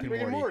 He's got Yeah. Rick and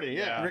Rick and Morty. Morty,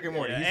 yeah. Rick and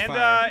Morty. He's and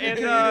fine.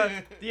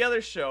 and the other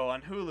show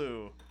on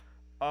Hulu.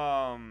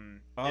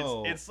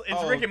 Oh. It's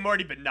Oh. Rick and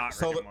Morty, but not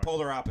So Rick the and Morty.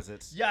 polar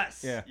opposites.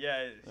 Yes. Yeah.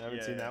 Yeah. I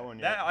haven't seen that one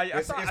yet. That, I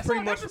It's, saw, it's I saw pretty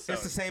an much episode.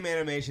 it's the same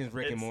animation as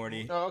Rick and It's-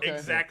 Morty. Oh, okay.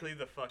 Exactly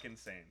the fucking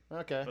same.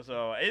 Okay.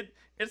 So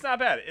it's not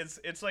bad.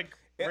 It's like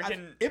Rick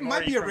and It might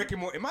Morty be a from- Rick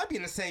and Morty. It might be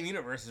in the same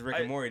universe as Rick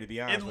and Morty. To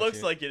be honest, It with looks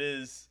you. like it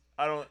is.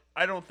 I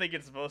don't think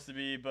it's supposed to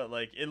be, but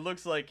like it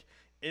looks like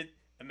it.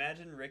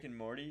 Imagine Rick and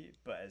Morty,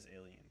 but as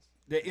aliens.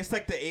 It's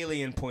like the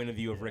alien point of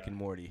view of Rick and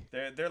Morty.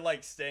 They're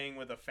like staying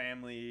with a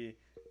family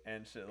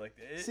and shit like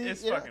that. See,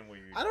 It's you know, fucking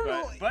weird. I don't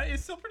know- but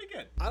it's still pretty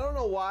good. I don't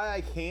know why I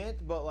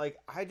can't, but like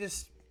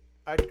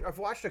I've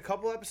watched a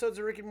couple episodes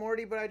of Rick and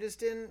Morty, but I just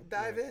didn't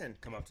dive in.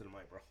 Come up to the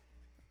mic, bro.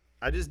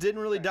 I just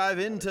didn't really dive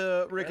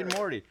into Rick and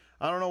Morty.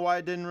 I don't know why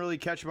it didn't really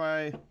catch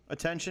my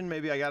attention.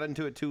 Maybe I got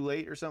into it too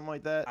late or something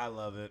like that. I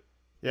love it.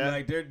 Yeah.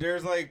 Like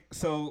there's like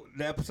so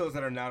the episodes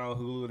that are not on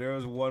Hulu. There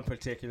was one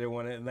particular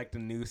one in like the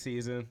new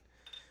season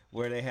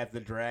where they had the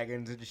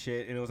dragons and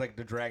shit, and it was like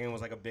the dragon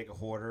was like a big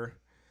hoarder,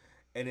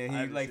 and then I he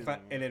haven't like seen fi-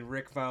 that one. and then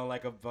Rick found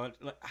like a bunch.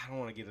 Like, I don't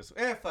want to give this.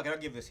 Fuck it, I'll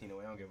give this scene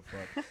away. I don't give a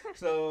fuck.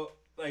 So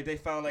like he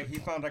found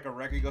like a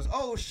record. He goes,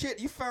 oh shit,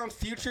 you found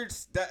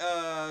Future's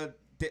what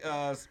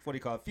do you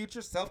call it?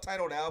 Future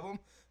self-titled album.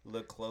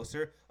 Look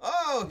closer.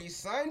 Oh, he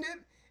signed it.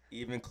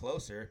 Even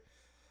closer.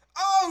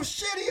 Oh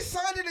shit, he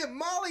signed it at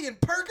Molly and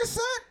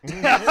Percocet?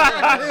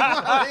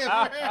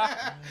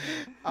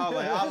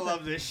 I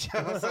love this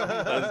show.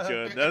 That's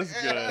good.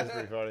 That's good. That's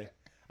pretty funny.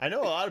 I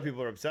know a lot of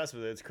people are obsessed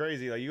with it. It's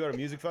crazy. Like you go to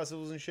music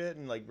festivals and shit,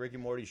 and like Rick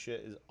and Morty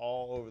shit is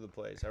all over the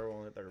place.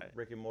 Everyone with their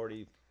Rick and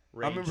Morty. I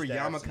remember rage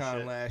stats and Yamacon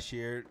shit. last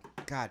year.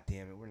 God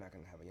damn it, we're not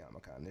gonna have a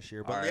Yamacon this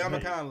year. But All right.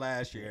 Yamacon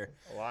last year.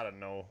 A lot of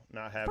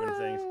not having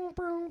things.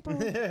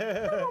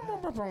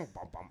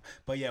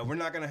 But yeah, we're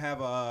not gonna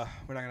have a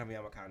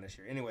Yamacon this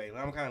year. Anyway,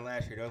 Yamacon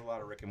last year there was a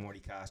lot of Rick and Morty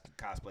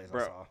cosplays I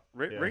Bro, saw.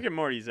 Rick and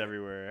Morty's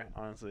everywhere.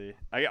 Honestly,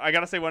 I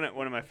gotta say one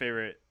of my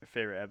favorite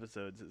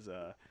episodes is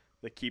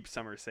the Keep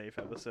Summer Safe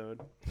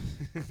episode,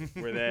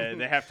 where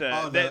they have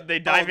to they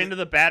dive into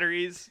the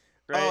batteries.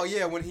 Right? Oh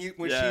yeah, when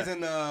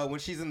Yeah.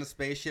 she's in the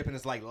spaceship and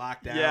it's like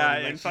locked down. Yeah, like,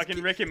 and she's fucking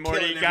ki- Rick and killing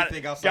Morty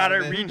everything outside gotta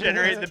of it.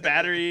 regenerate the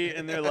battery,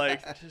 and they're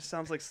like, it just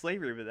sounds like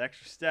slavery with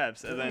extra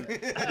steps. And then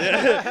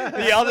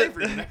the other,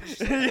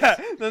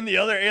 then the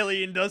other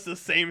alien does the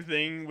same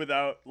thing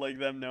without like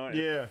them knowing.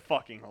 Yeah. It's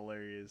fucking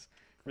hilarious.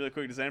 Really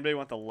quick, does anybody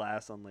want the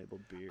last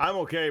unlabeled beer? I'm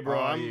okay,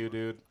 bro. I'm you,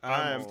 dude. I'm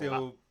I'm-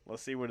 still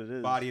Let's see what it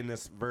is. bodying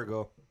this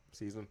Virgo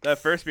season. That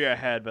first beer I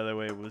had, by the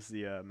way, was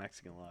the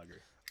Mexican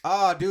lager.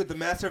 Oh, dude, the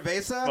Master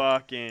Vesa.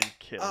 Fucking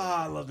killer. Oh,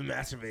 I love the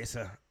Master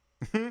Vesa.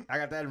 I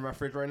got that in my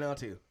fridge right now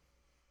too.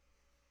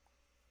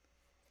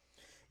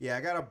 Yeah,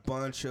 I got a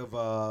bunch of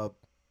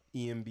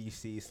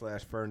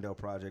EMBC / Ferndale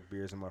Project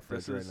beers in my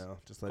fridge right now.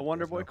 Just a let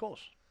Wonder you guys Boy know.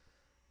 Kolsch.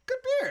 Good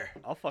beer.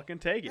 I'll fucking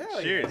take it.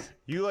 Hell Cheers.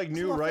 You like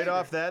knew my right favorite.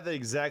 off that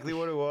exactly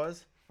what it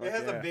was. It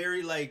has yeah. a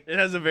very like It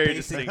has a very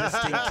basic,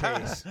 distinct.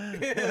 distinct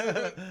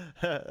taste.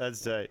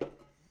 That's tight.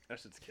 That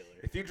shit's killer.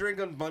 If you drink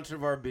a bunch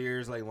of our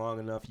beers like long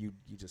enough, you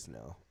just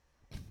know.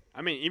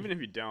 I mean, even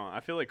if you don't, I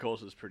feel like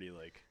Kolsch is pretty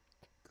like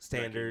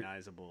Standard.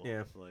 recognizable.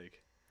 Yeah.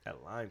 Like,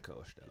 That lime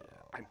coach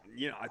though.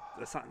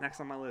 that's not next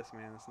on my list,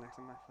 man. That's next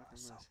on my fucking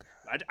list.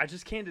 I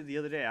just canned it the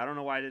other day. I don't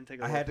know why I didn't take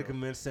a I look had to though.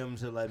 convince them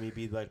to let me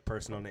be like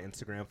person on the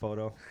Instagram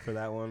photo for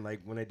that one. Like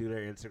when they do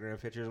their Instagram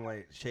pictures, I'm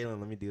like, Shaylin,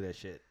 let me do that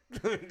shit.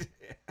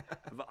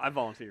 I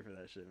volunteer for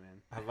that shit,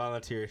 man. I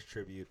volunteer as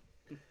tribute.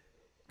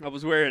 I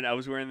was wearing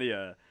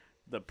the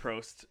the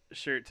Prost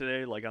shirt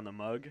today, like on the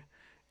mug,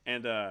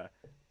 and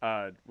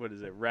what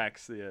is it?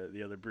 Rex,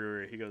 the other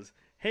brewer, he goes,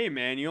 "Hey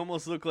man, you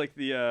almost look like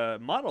the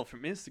model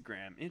from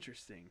Instagram.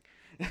 Interesting."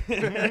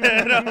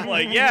 And I'm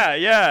like,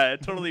 yeah,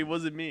 it totally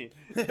wasn't me.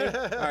 All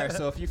right,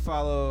 so if you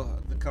follow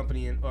the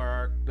company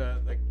or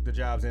the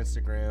job's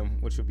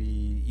Instagram, which would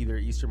be either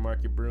Eastern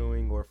Market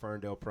Brewing or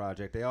Ferndale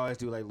Project, they always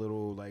do like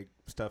little like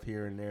stuff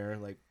here and there,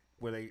 like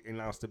where they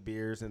announce the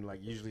beers and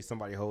like usually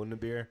somebody holding the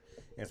beer,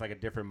 and it's like a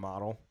different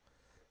model.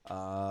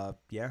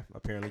 Yeah,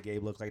 apparently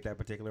Gabe looks like that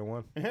particular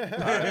one.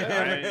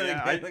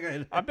 I've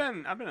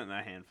been in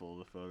a handful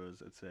of the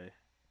photos, I'd say.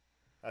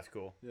 That's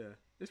cool. Yeah,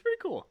 it's pretty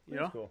cool. You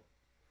know? Cool.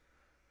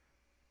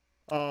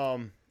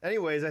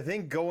 Anyways, I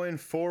think going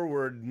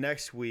forward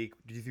next week,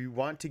 do you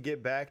want to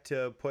get back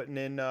to putting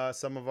in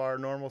some of our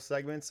normal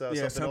segments?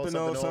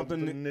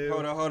 Something new.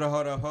 Hold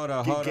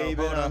on. Get Gabe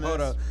in on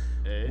this.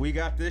 Hey. We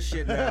got this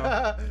shit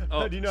now.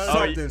 Do you know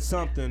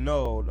Something.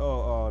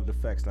 No. The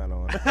effect's not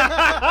on.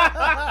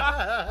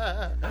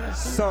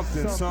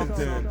 something.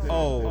 Something.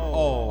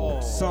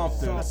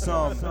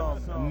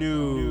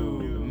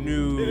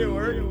 New. Did it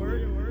work?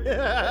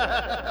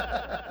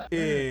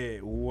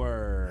 It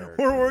worked.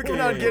 We're working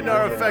on getting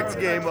our effects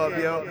game up,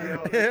 yo.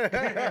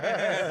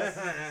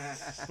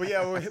 But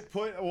yeah,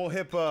 we'll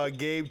hip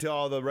Gabe to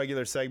all the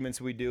regular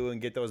segments we do and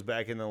get those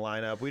back in the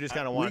lineup. We just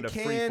kind of wanted to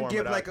freeform it out. We can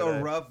give like today.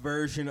 a rough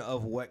version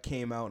of what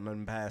came out in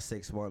the past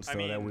 6 months,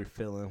 that we're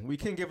feeling. We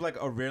can give like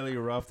a really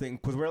rough thing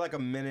because we're like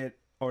we're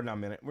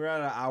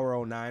at an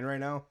hour 09 right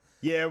now.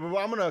 Yeah, but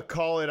I'm gonna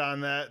call it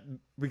on that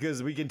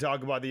because we can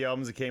talk about the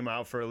albums that came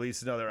out for at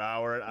least another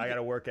hour. I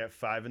gotta work at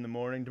 5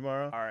 a.m.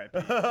 tomorrow. All right.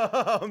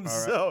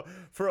 So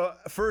for a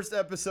first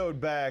episode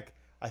back,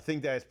 I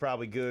think that's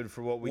probably good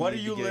for what we. What need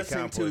are you to get listening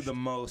to accomplished. the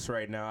most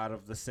right now out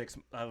of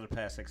the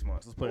past 6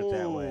 months? Let's put it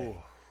that way.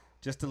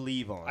 Just to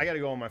leave on. I gotta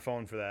go on my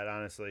phone for that.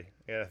 Honestly,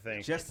 I gotta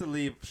think. Just to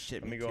leave.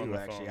 Shit, Let me me go on too.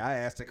 my Actually, phone. I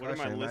asked a What am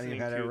question. I I didn't listening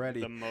even have it to ready.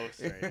 the most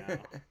right now?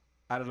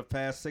 Out of the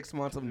past 6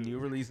 months of new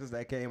releases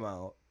that came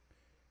out.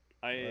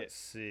 Let's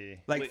see.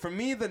 Like for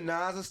me, the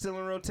Nas is still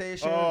in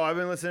rotation. Oh, I've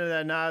been listening to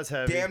that Nas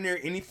heavy. Damn near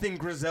anything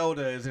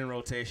Griselda is in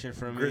rotation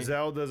for me.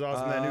 Griselda's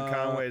awesome. That new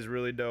Conway is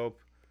really dope.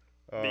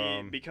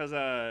 Because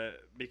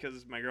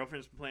my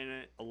girlfriend's been playing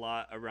it a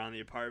lot around the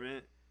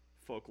apartment.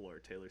 Folklore,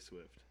 Taylor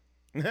Swift.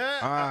 See, It's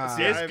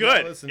I've good.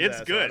 not listened to It's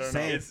that, good. So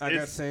I don't know. I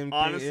got same thing,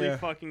 honestly yeah.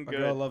 fucking My good.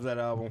 girl loves that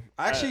album.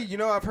 Actually,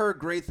 I've heard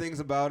great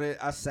things about it.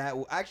 I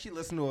actually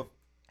listened to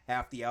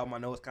half the album. I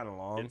know it's kind of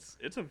long.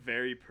 It's a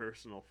very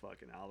personal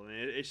fucking album.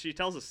 She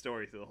tells a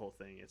story through the whole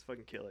thing. It's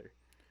fucking killer.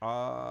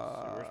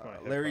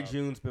 Larry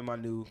June's been my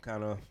new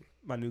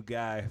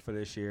guy for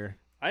this year.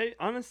 I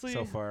honestly,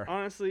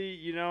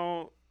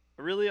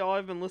 really all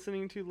I've been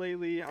listening to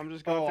lately, I'm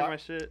just going through my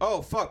shit.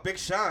 Oh fuck, Big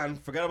Sean,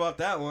 forgot about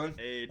that one.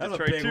 Hey, That's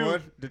Detroit a big 2.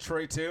 one.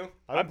 Detroit 2.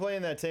 I've been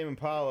playing that Tame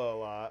Impala a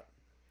lot.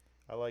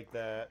 I like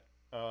that.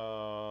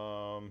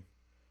 Trying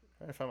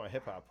to find my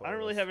hip hop playlist. I don't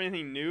really have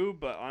anything new,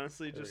 but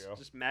honestly, There we go.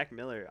 just Mac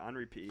Miller on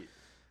repeat.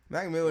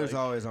 Mac Miller's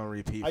always on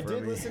repeat. I for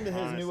did me. listen to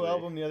his new honestly.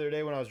 album the other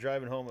day when I was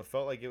driving home. It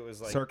felt like it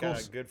was like kind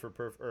Circles? of good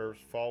for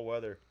fall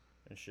weather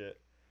and shit.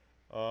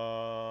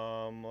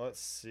 Let's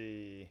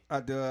see.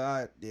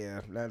 Yeah,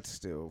 that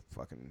still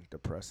fucking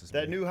depresses me.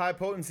 That new High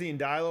Potency and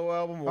Dilo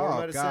album, War Oh,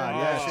 Medicine.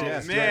 God,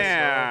 yes, They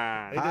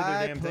man. did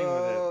their damn thing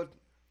with it.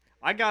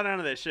 I got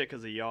onto that shit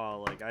because of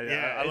y'all. Like I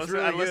it's listened,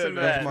 really I listened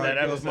good. to that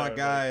Those episode. my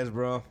guys,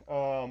 bro.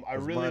 I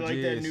Those really my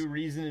like that Gs. new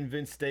Reason and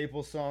Vince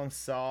Staples song,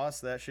 Sauce.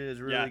 That shit is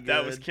really Yeah, good.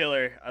 that was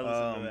killer. I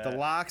listened to that. The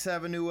Locks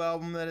have a new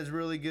album that is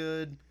really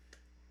good.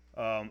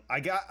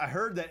 I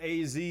heard that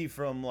AZ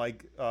from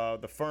like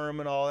the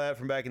Firm and all that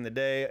from back in the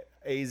day.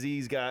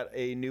 AZ's got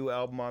a new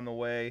album on the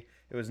way.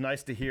 It was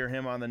nice to hear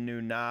him on the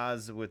new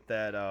Nas with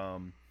that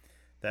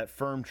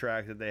Firm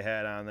track that they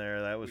had on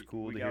there. That was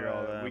cool to hear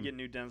all that. We get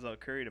new Denzel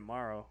Curry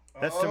tomorrow.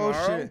 That's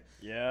tomorrow. Shit.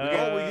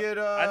 Yeah. We get.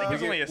 I think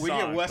it's only a song. We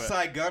get West but-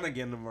 Side Gun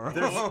again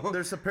tomorrow.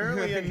 There's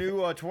apparently a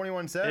new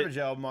 21 Savage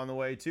album on the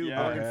way too.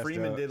 Yeah. Morgan That's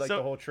Freeman dope. did like So-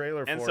 the whole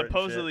trailer for And it.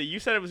 supposedly, you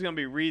said it was gonna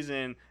be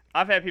Reason.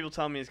 I've had people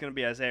tell me it's gonna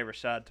be Isaiah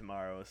Rashad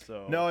tomorrow.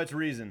 So No, it's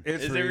Reason.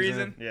 It's Is it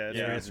Reason? Yeah, it's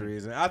It's Reason.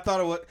 Reason. I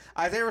thought it was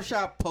Isaiah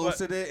Rashad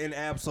posted it and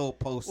Absol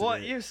posted Well,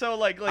 it. you so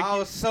like I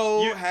was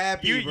so you,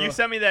 happy, bro. You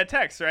sent me that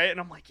text, right? And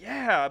I'm like,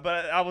 yeah,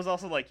 but I was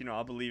also like,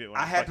 I'll believe it when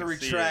I I had to fucking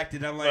see retract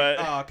it. I'm like, But-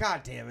 oh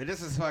god damn it,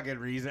 this is fucking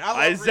Reason. I love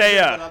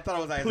Isaiah, Reason, but I thought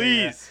it was Isaiah.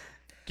 Please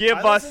give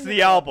I us listened the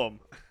to- album.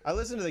 I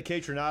listened to the K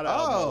Tronada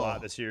album a Oh.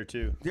 lot this year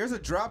too. There's a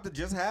drop that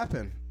just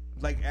happened,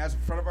 like as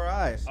in front of our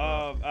eyes.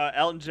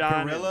 Elton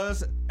John.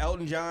 Gorillas,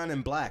 Elton John,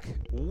 and Black.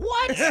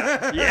 What?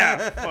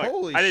 Yeah. Fuck.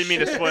 Holy I didn't mean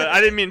to shit. spoil. I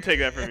didn't mean to take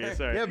that from you.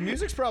 Sorry. Yeah,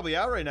 music's probably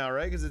out right now,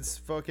 right? Because it's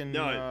fucking.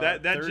 No,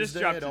 that just Thursday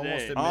dropped at almost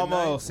today. at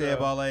Almost, midnight, yeah, so-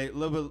 about like a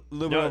little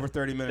bit No, over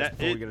 30 minutes That,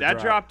 before we get a that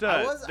drop. dropped.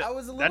 I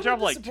was a little that dropped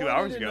bit like 2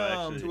 hours disappointed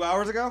ago. in, Actually. 2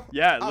 hours ago?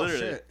 Yeah, Oh literally.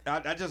 shit!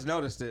 I just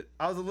noticed it.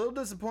 I was a little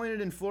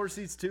disappointed in Floor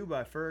Seats 2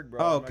 by Ferg, bro.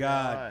 Oh I'm not gonna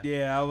lie. god,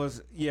 yeah, I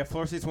was. Yeah,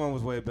 Floor Seats 1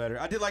 was way better.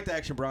 I did like the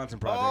Action Bronson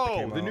project. that Oh,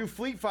 came the out. new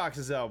Fleet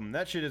Foxes album.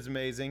 That shit is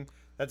amazing.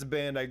 That's a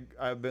band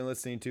I've been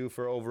listening to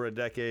for over a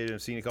decade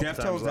and seen a couple times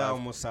Deftones live.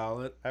 album was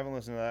solid. I haven't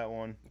listened to that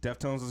one.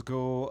 Deftones was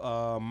cool.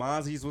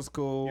 Mozzie's was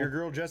cool. Your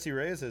girl Jessie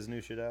Reyes has new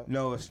shit out.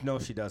 No,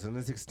 she doesn't.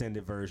 It's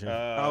extended version.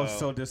 I was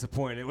so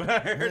disappointed when I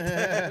heard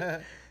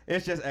that.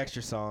 It's just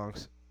extra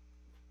songs.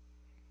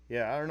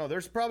 Yeah, I don't know.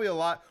 There's probably a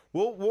lot.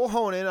 We'll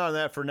hone in on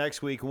that for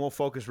next week, and we'll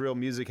focus real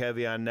music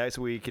heavy on next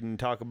week and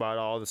talk about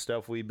all the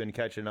stuff we've been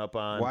catching up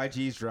on.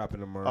 YG's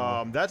dropping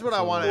tomorrow. That's what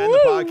I want to end the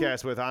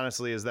podcast with,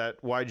 honestly, is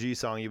that YG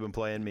song you've been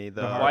playing me.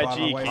 The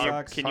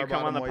YG, can you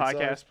come on the White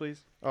podcast, Sox.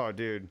 please? Oh,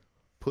 dude, Be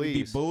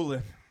please.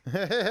 booling.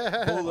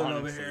 Booling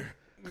over here.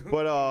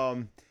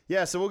 But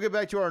yeah, so we'll get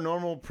back to our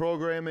normal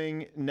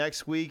programming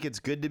next week. It's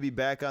good to be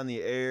back on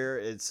the air.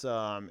 It's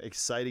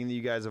exciting that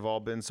you guys have all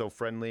been so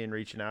friendly and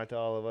reaching out to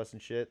all of us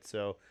and shit.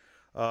 So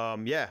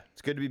yeah,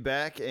 it's good to be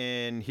back.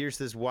 And here's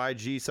this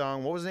YG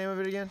song. What was the name of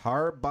it again?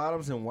 Hard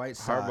Bottoms and White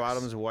Sox. Hard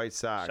Bottoms and White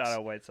Sox. Shout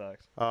out White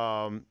Sox.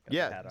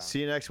 Yeah,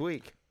 see you next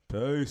week.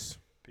 Peace.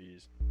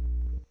 Peace.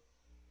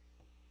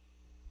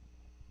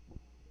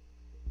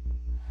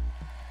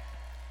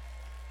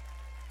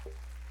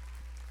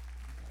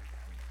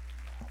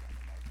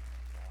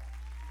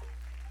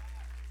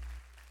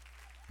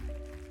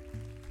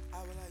 I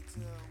would like to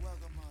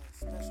welcome a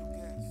special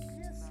guest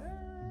tonight.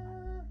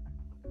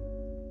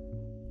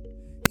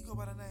 He go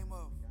by the name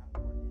of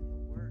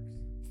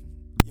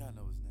y'all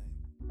know his name.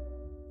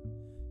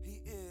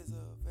 He is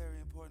a very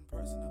important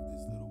person of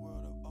this little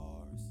world of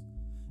ours.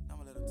 Now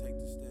I'm gonna let him take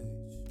the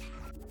stage.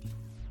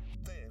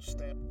 This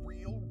that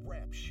real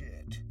rap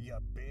shit, ya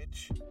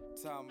bitch.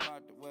 Talking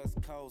about the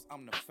West Coast,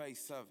 I'm the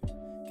face of it.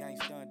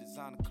 Gangsta and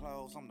designer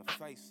clothes, I'm the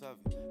face of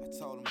it. I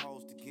told them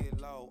hoes to get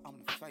low, I'm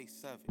the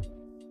face of it.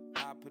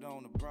 I put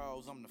on the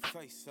bros, I'm the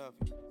face of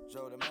it.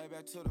 Joe the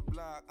Maybach to the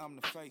block, I'm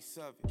the face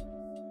of it.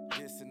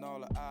 Dissing all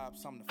the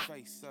ops, I'm the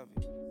face of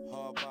it.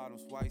 Hard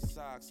bottoms, white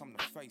socks, I'm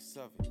the face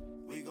of it.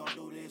 We gon'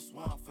 do this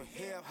one for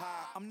hip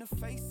hop. I'm the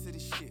face of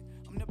this shit,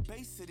 I'm the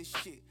base of this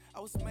shit. I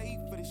was made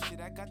for this shit,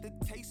 I got the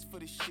taste for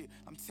this shit.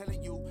 I'm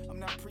telling you, I'm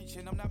not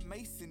preaching, I'm not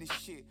macing this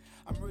shit.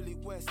 I'm really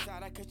west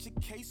side, I catch a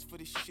case for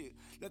this shit.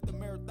 Let the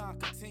marathon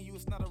continue,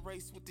 it's not a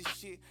race with this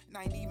shit. And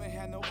I ain't even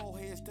had no old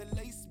heads to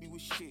lace me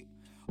with shit.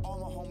 All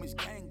my homies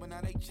gang, but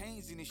now they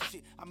changing this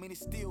shit. I mean,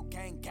 it's still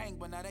gang,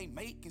 but now they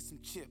making some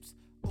chips.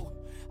 Ooh,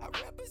 I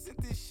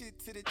represent this shit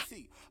to the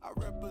T. I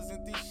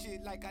represent this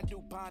shit like I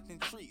do bonding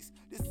trees.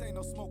 This ain't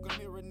no smoke and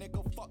mirror,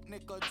 nigga, fuck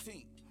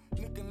nicotine.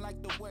 Looking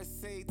like the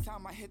West Side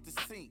time I hit the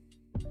scene.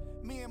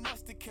 Me and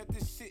Mustard kept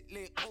this shit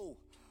lit, ooh.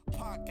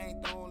 Pac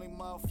ain't the only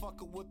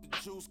motherfucker with the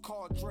juice.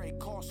 Call Drake,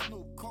 call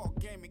Snoop, call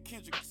Game and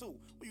Kendrick too.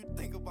 When you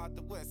think about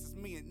the West, it's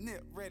me and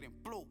Nip, red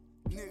and blue.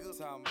 Niggas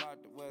talking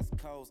about the West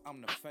Coast,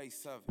 I'm the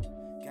face of it.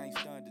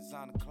 Gangsta and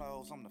designer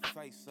clothes, I'm the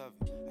face of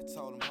it. I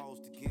told them hoes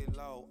to get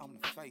low, I'm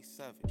the face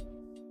of it.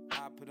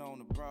 I put on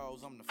the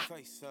bros, I'm the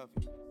face of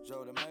it.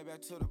 Joe the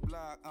Maybach to the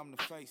block, I'm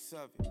the face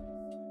of it.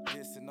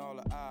 Dissing all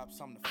the ops,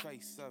 I'm the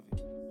face of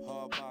it.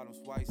 Hard bottoms,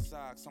 white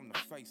socks, I'm the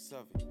face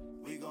of it.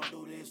 We gon'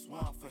 do this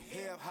one for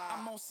hip hop.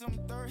 I'm on some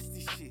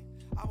thirsty shit.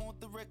 I want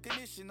the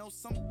recognition on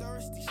some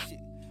thirsty shit.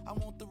 I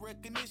want the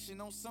recognition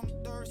on some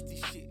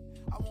thirsty shit.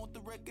 I want the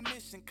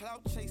recognition,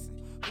 clout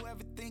chasing.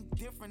 Whoever think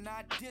different,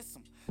 I diss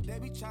them. They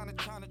be tryna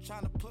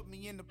put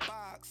me in the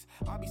box.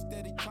 I be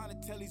steady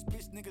tryna tell these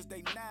bitch niggas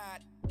they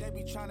not. They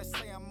be tryna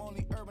say I'm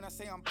only urban, I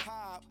say I'm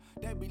pop.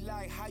 They be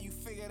like, how you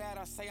figure that?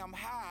 I say I'm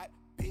hot,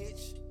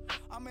 bitch.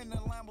 I'm in the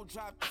Lambo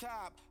drop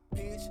top,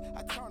 bitch.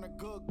 I turn a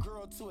good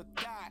girl to a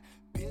thot,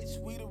 bitch.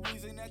 We the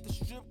reason that the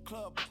strip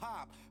club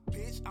pop,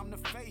 bitch. I'm the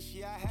face,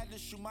 yeah, I had to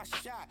shoot my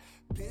shot,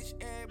 bitch.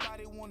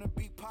 Everybody wanna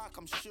be Pac,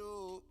 I'm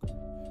shook.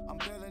 I'm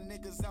bailing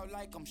niggas out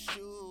like I'm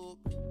shook.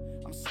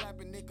 I'm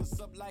slapping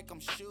niggas up like I'm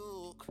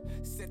shook.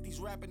 Set these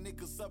rapping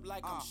niggas up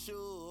like I'm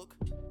shook.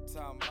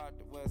 Talking about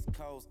the West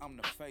Coast, I'm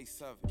the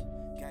face of it.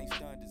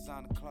 Gangsta and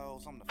designer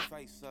clothes, I'm the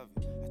face of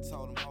it. I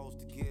told them hoes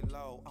to get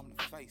low, I'm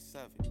the face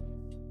of it.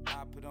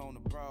 I put on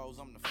the bros,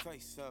 I'm the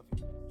face of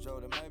it.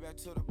 Joe the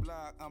Maybach to the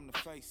block, I'm the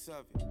face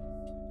of it.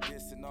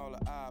 Dissing all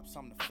the ops,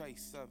 I'm the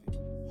face of it.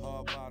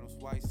 Hard bottoms,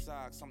 white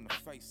socks, I'm the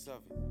face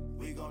of it.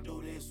 We gon'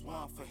 do this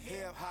one for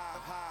hip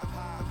hop.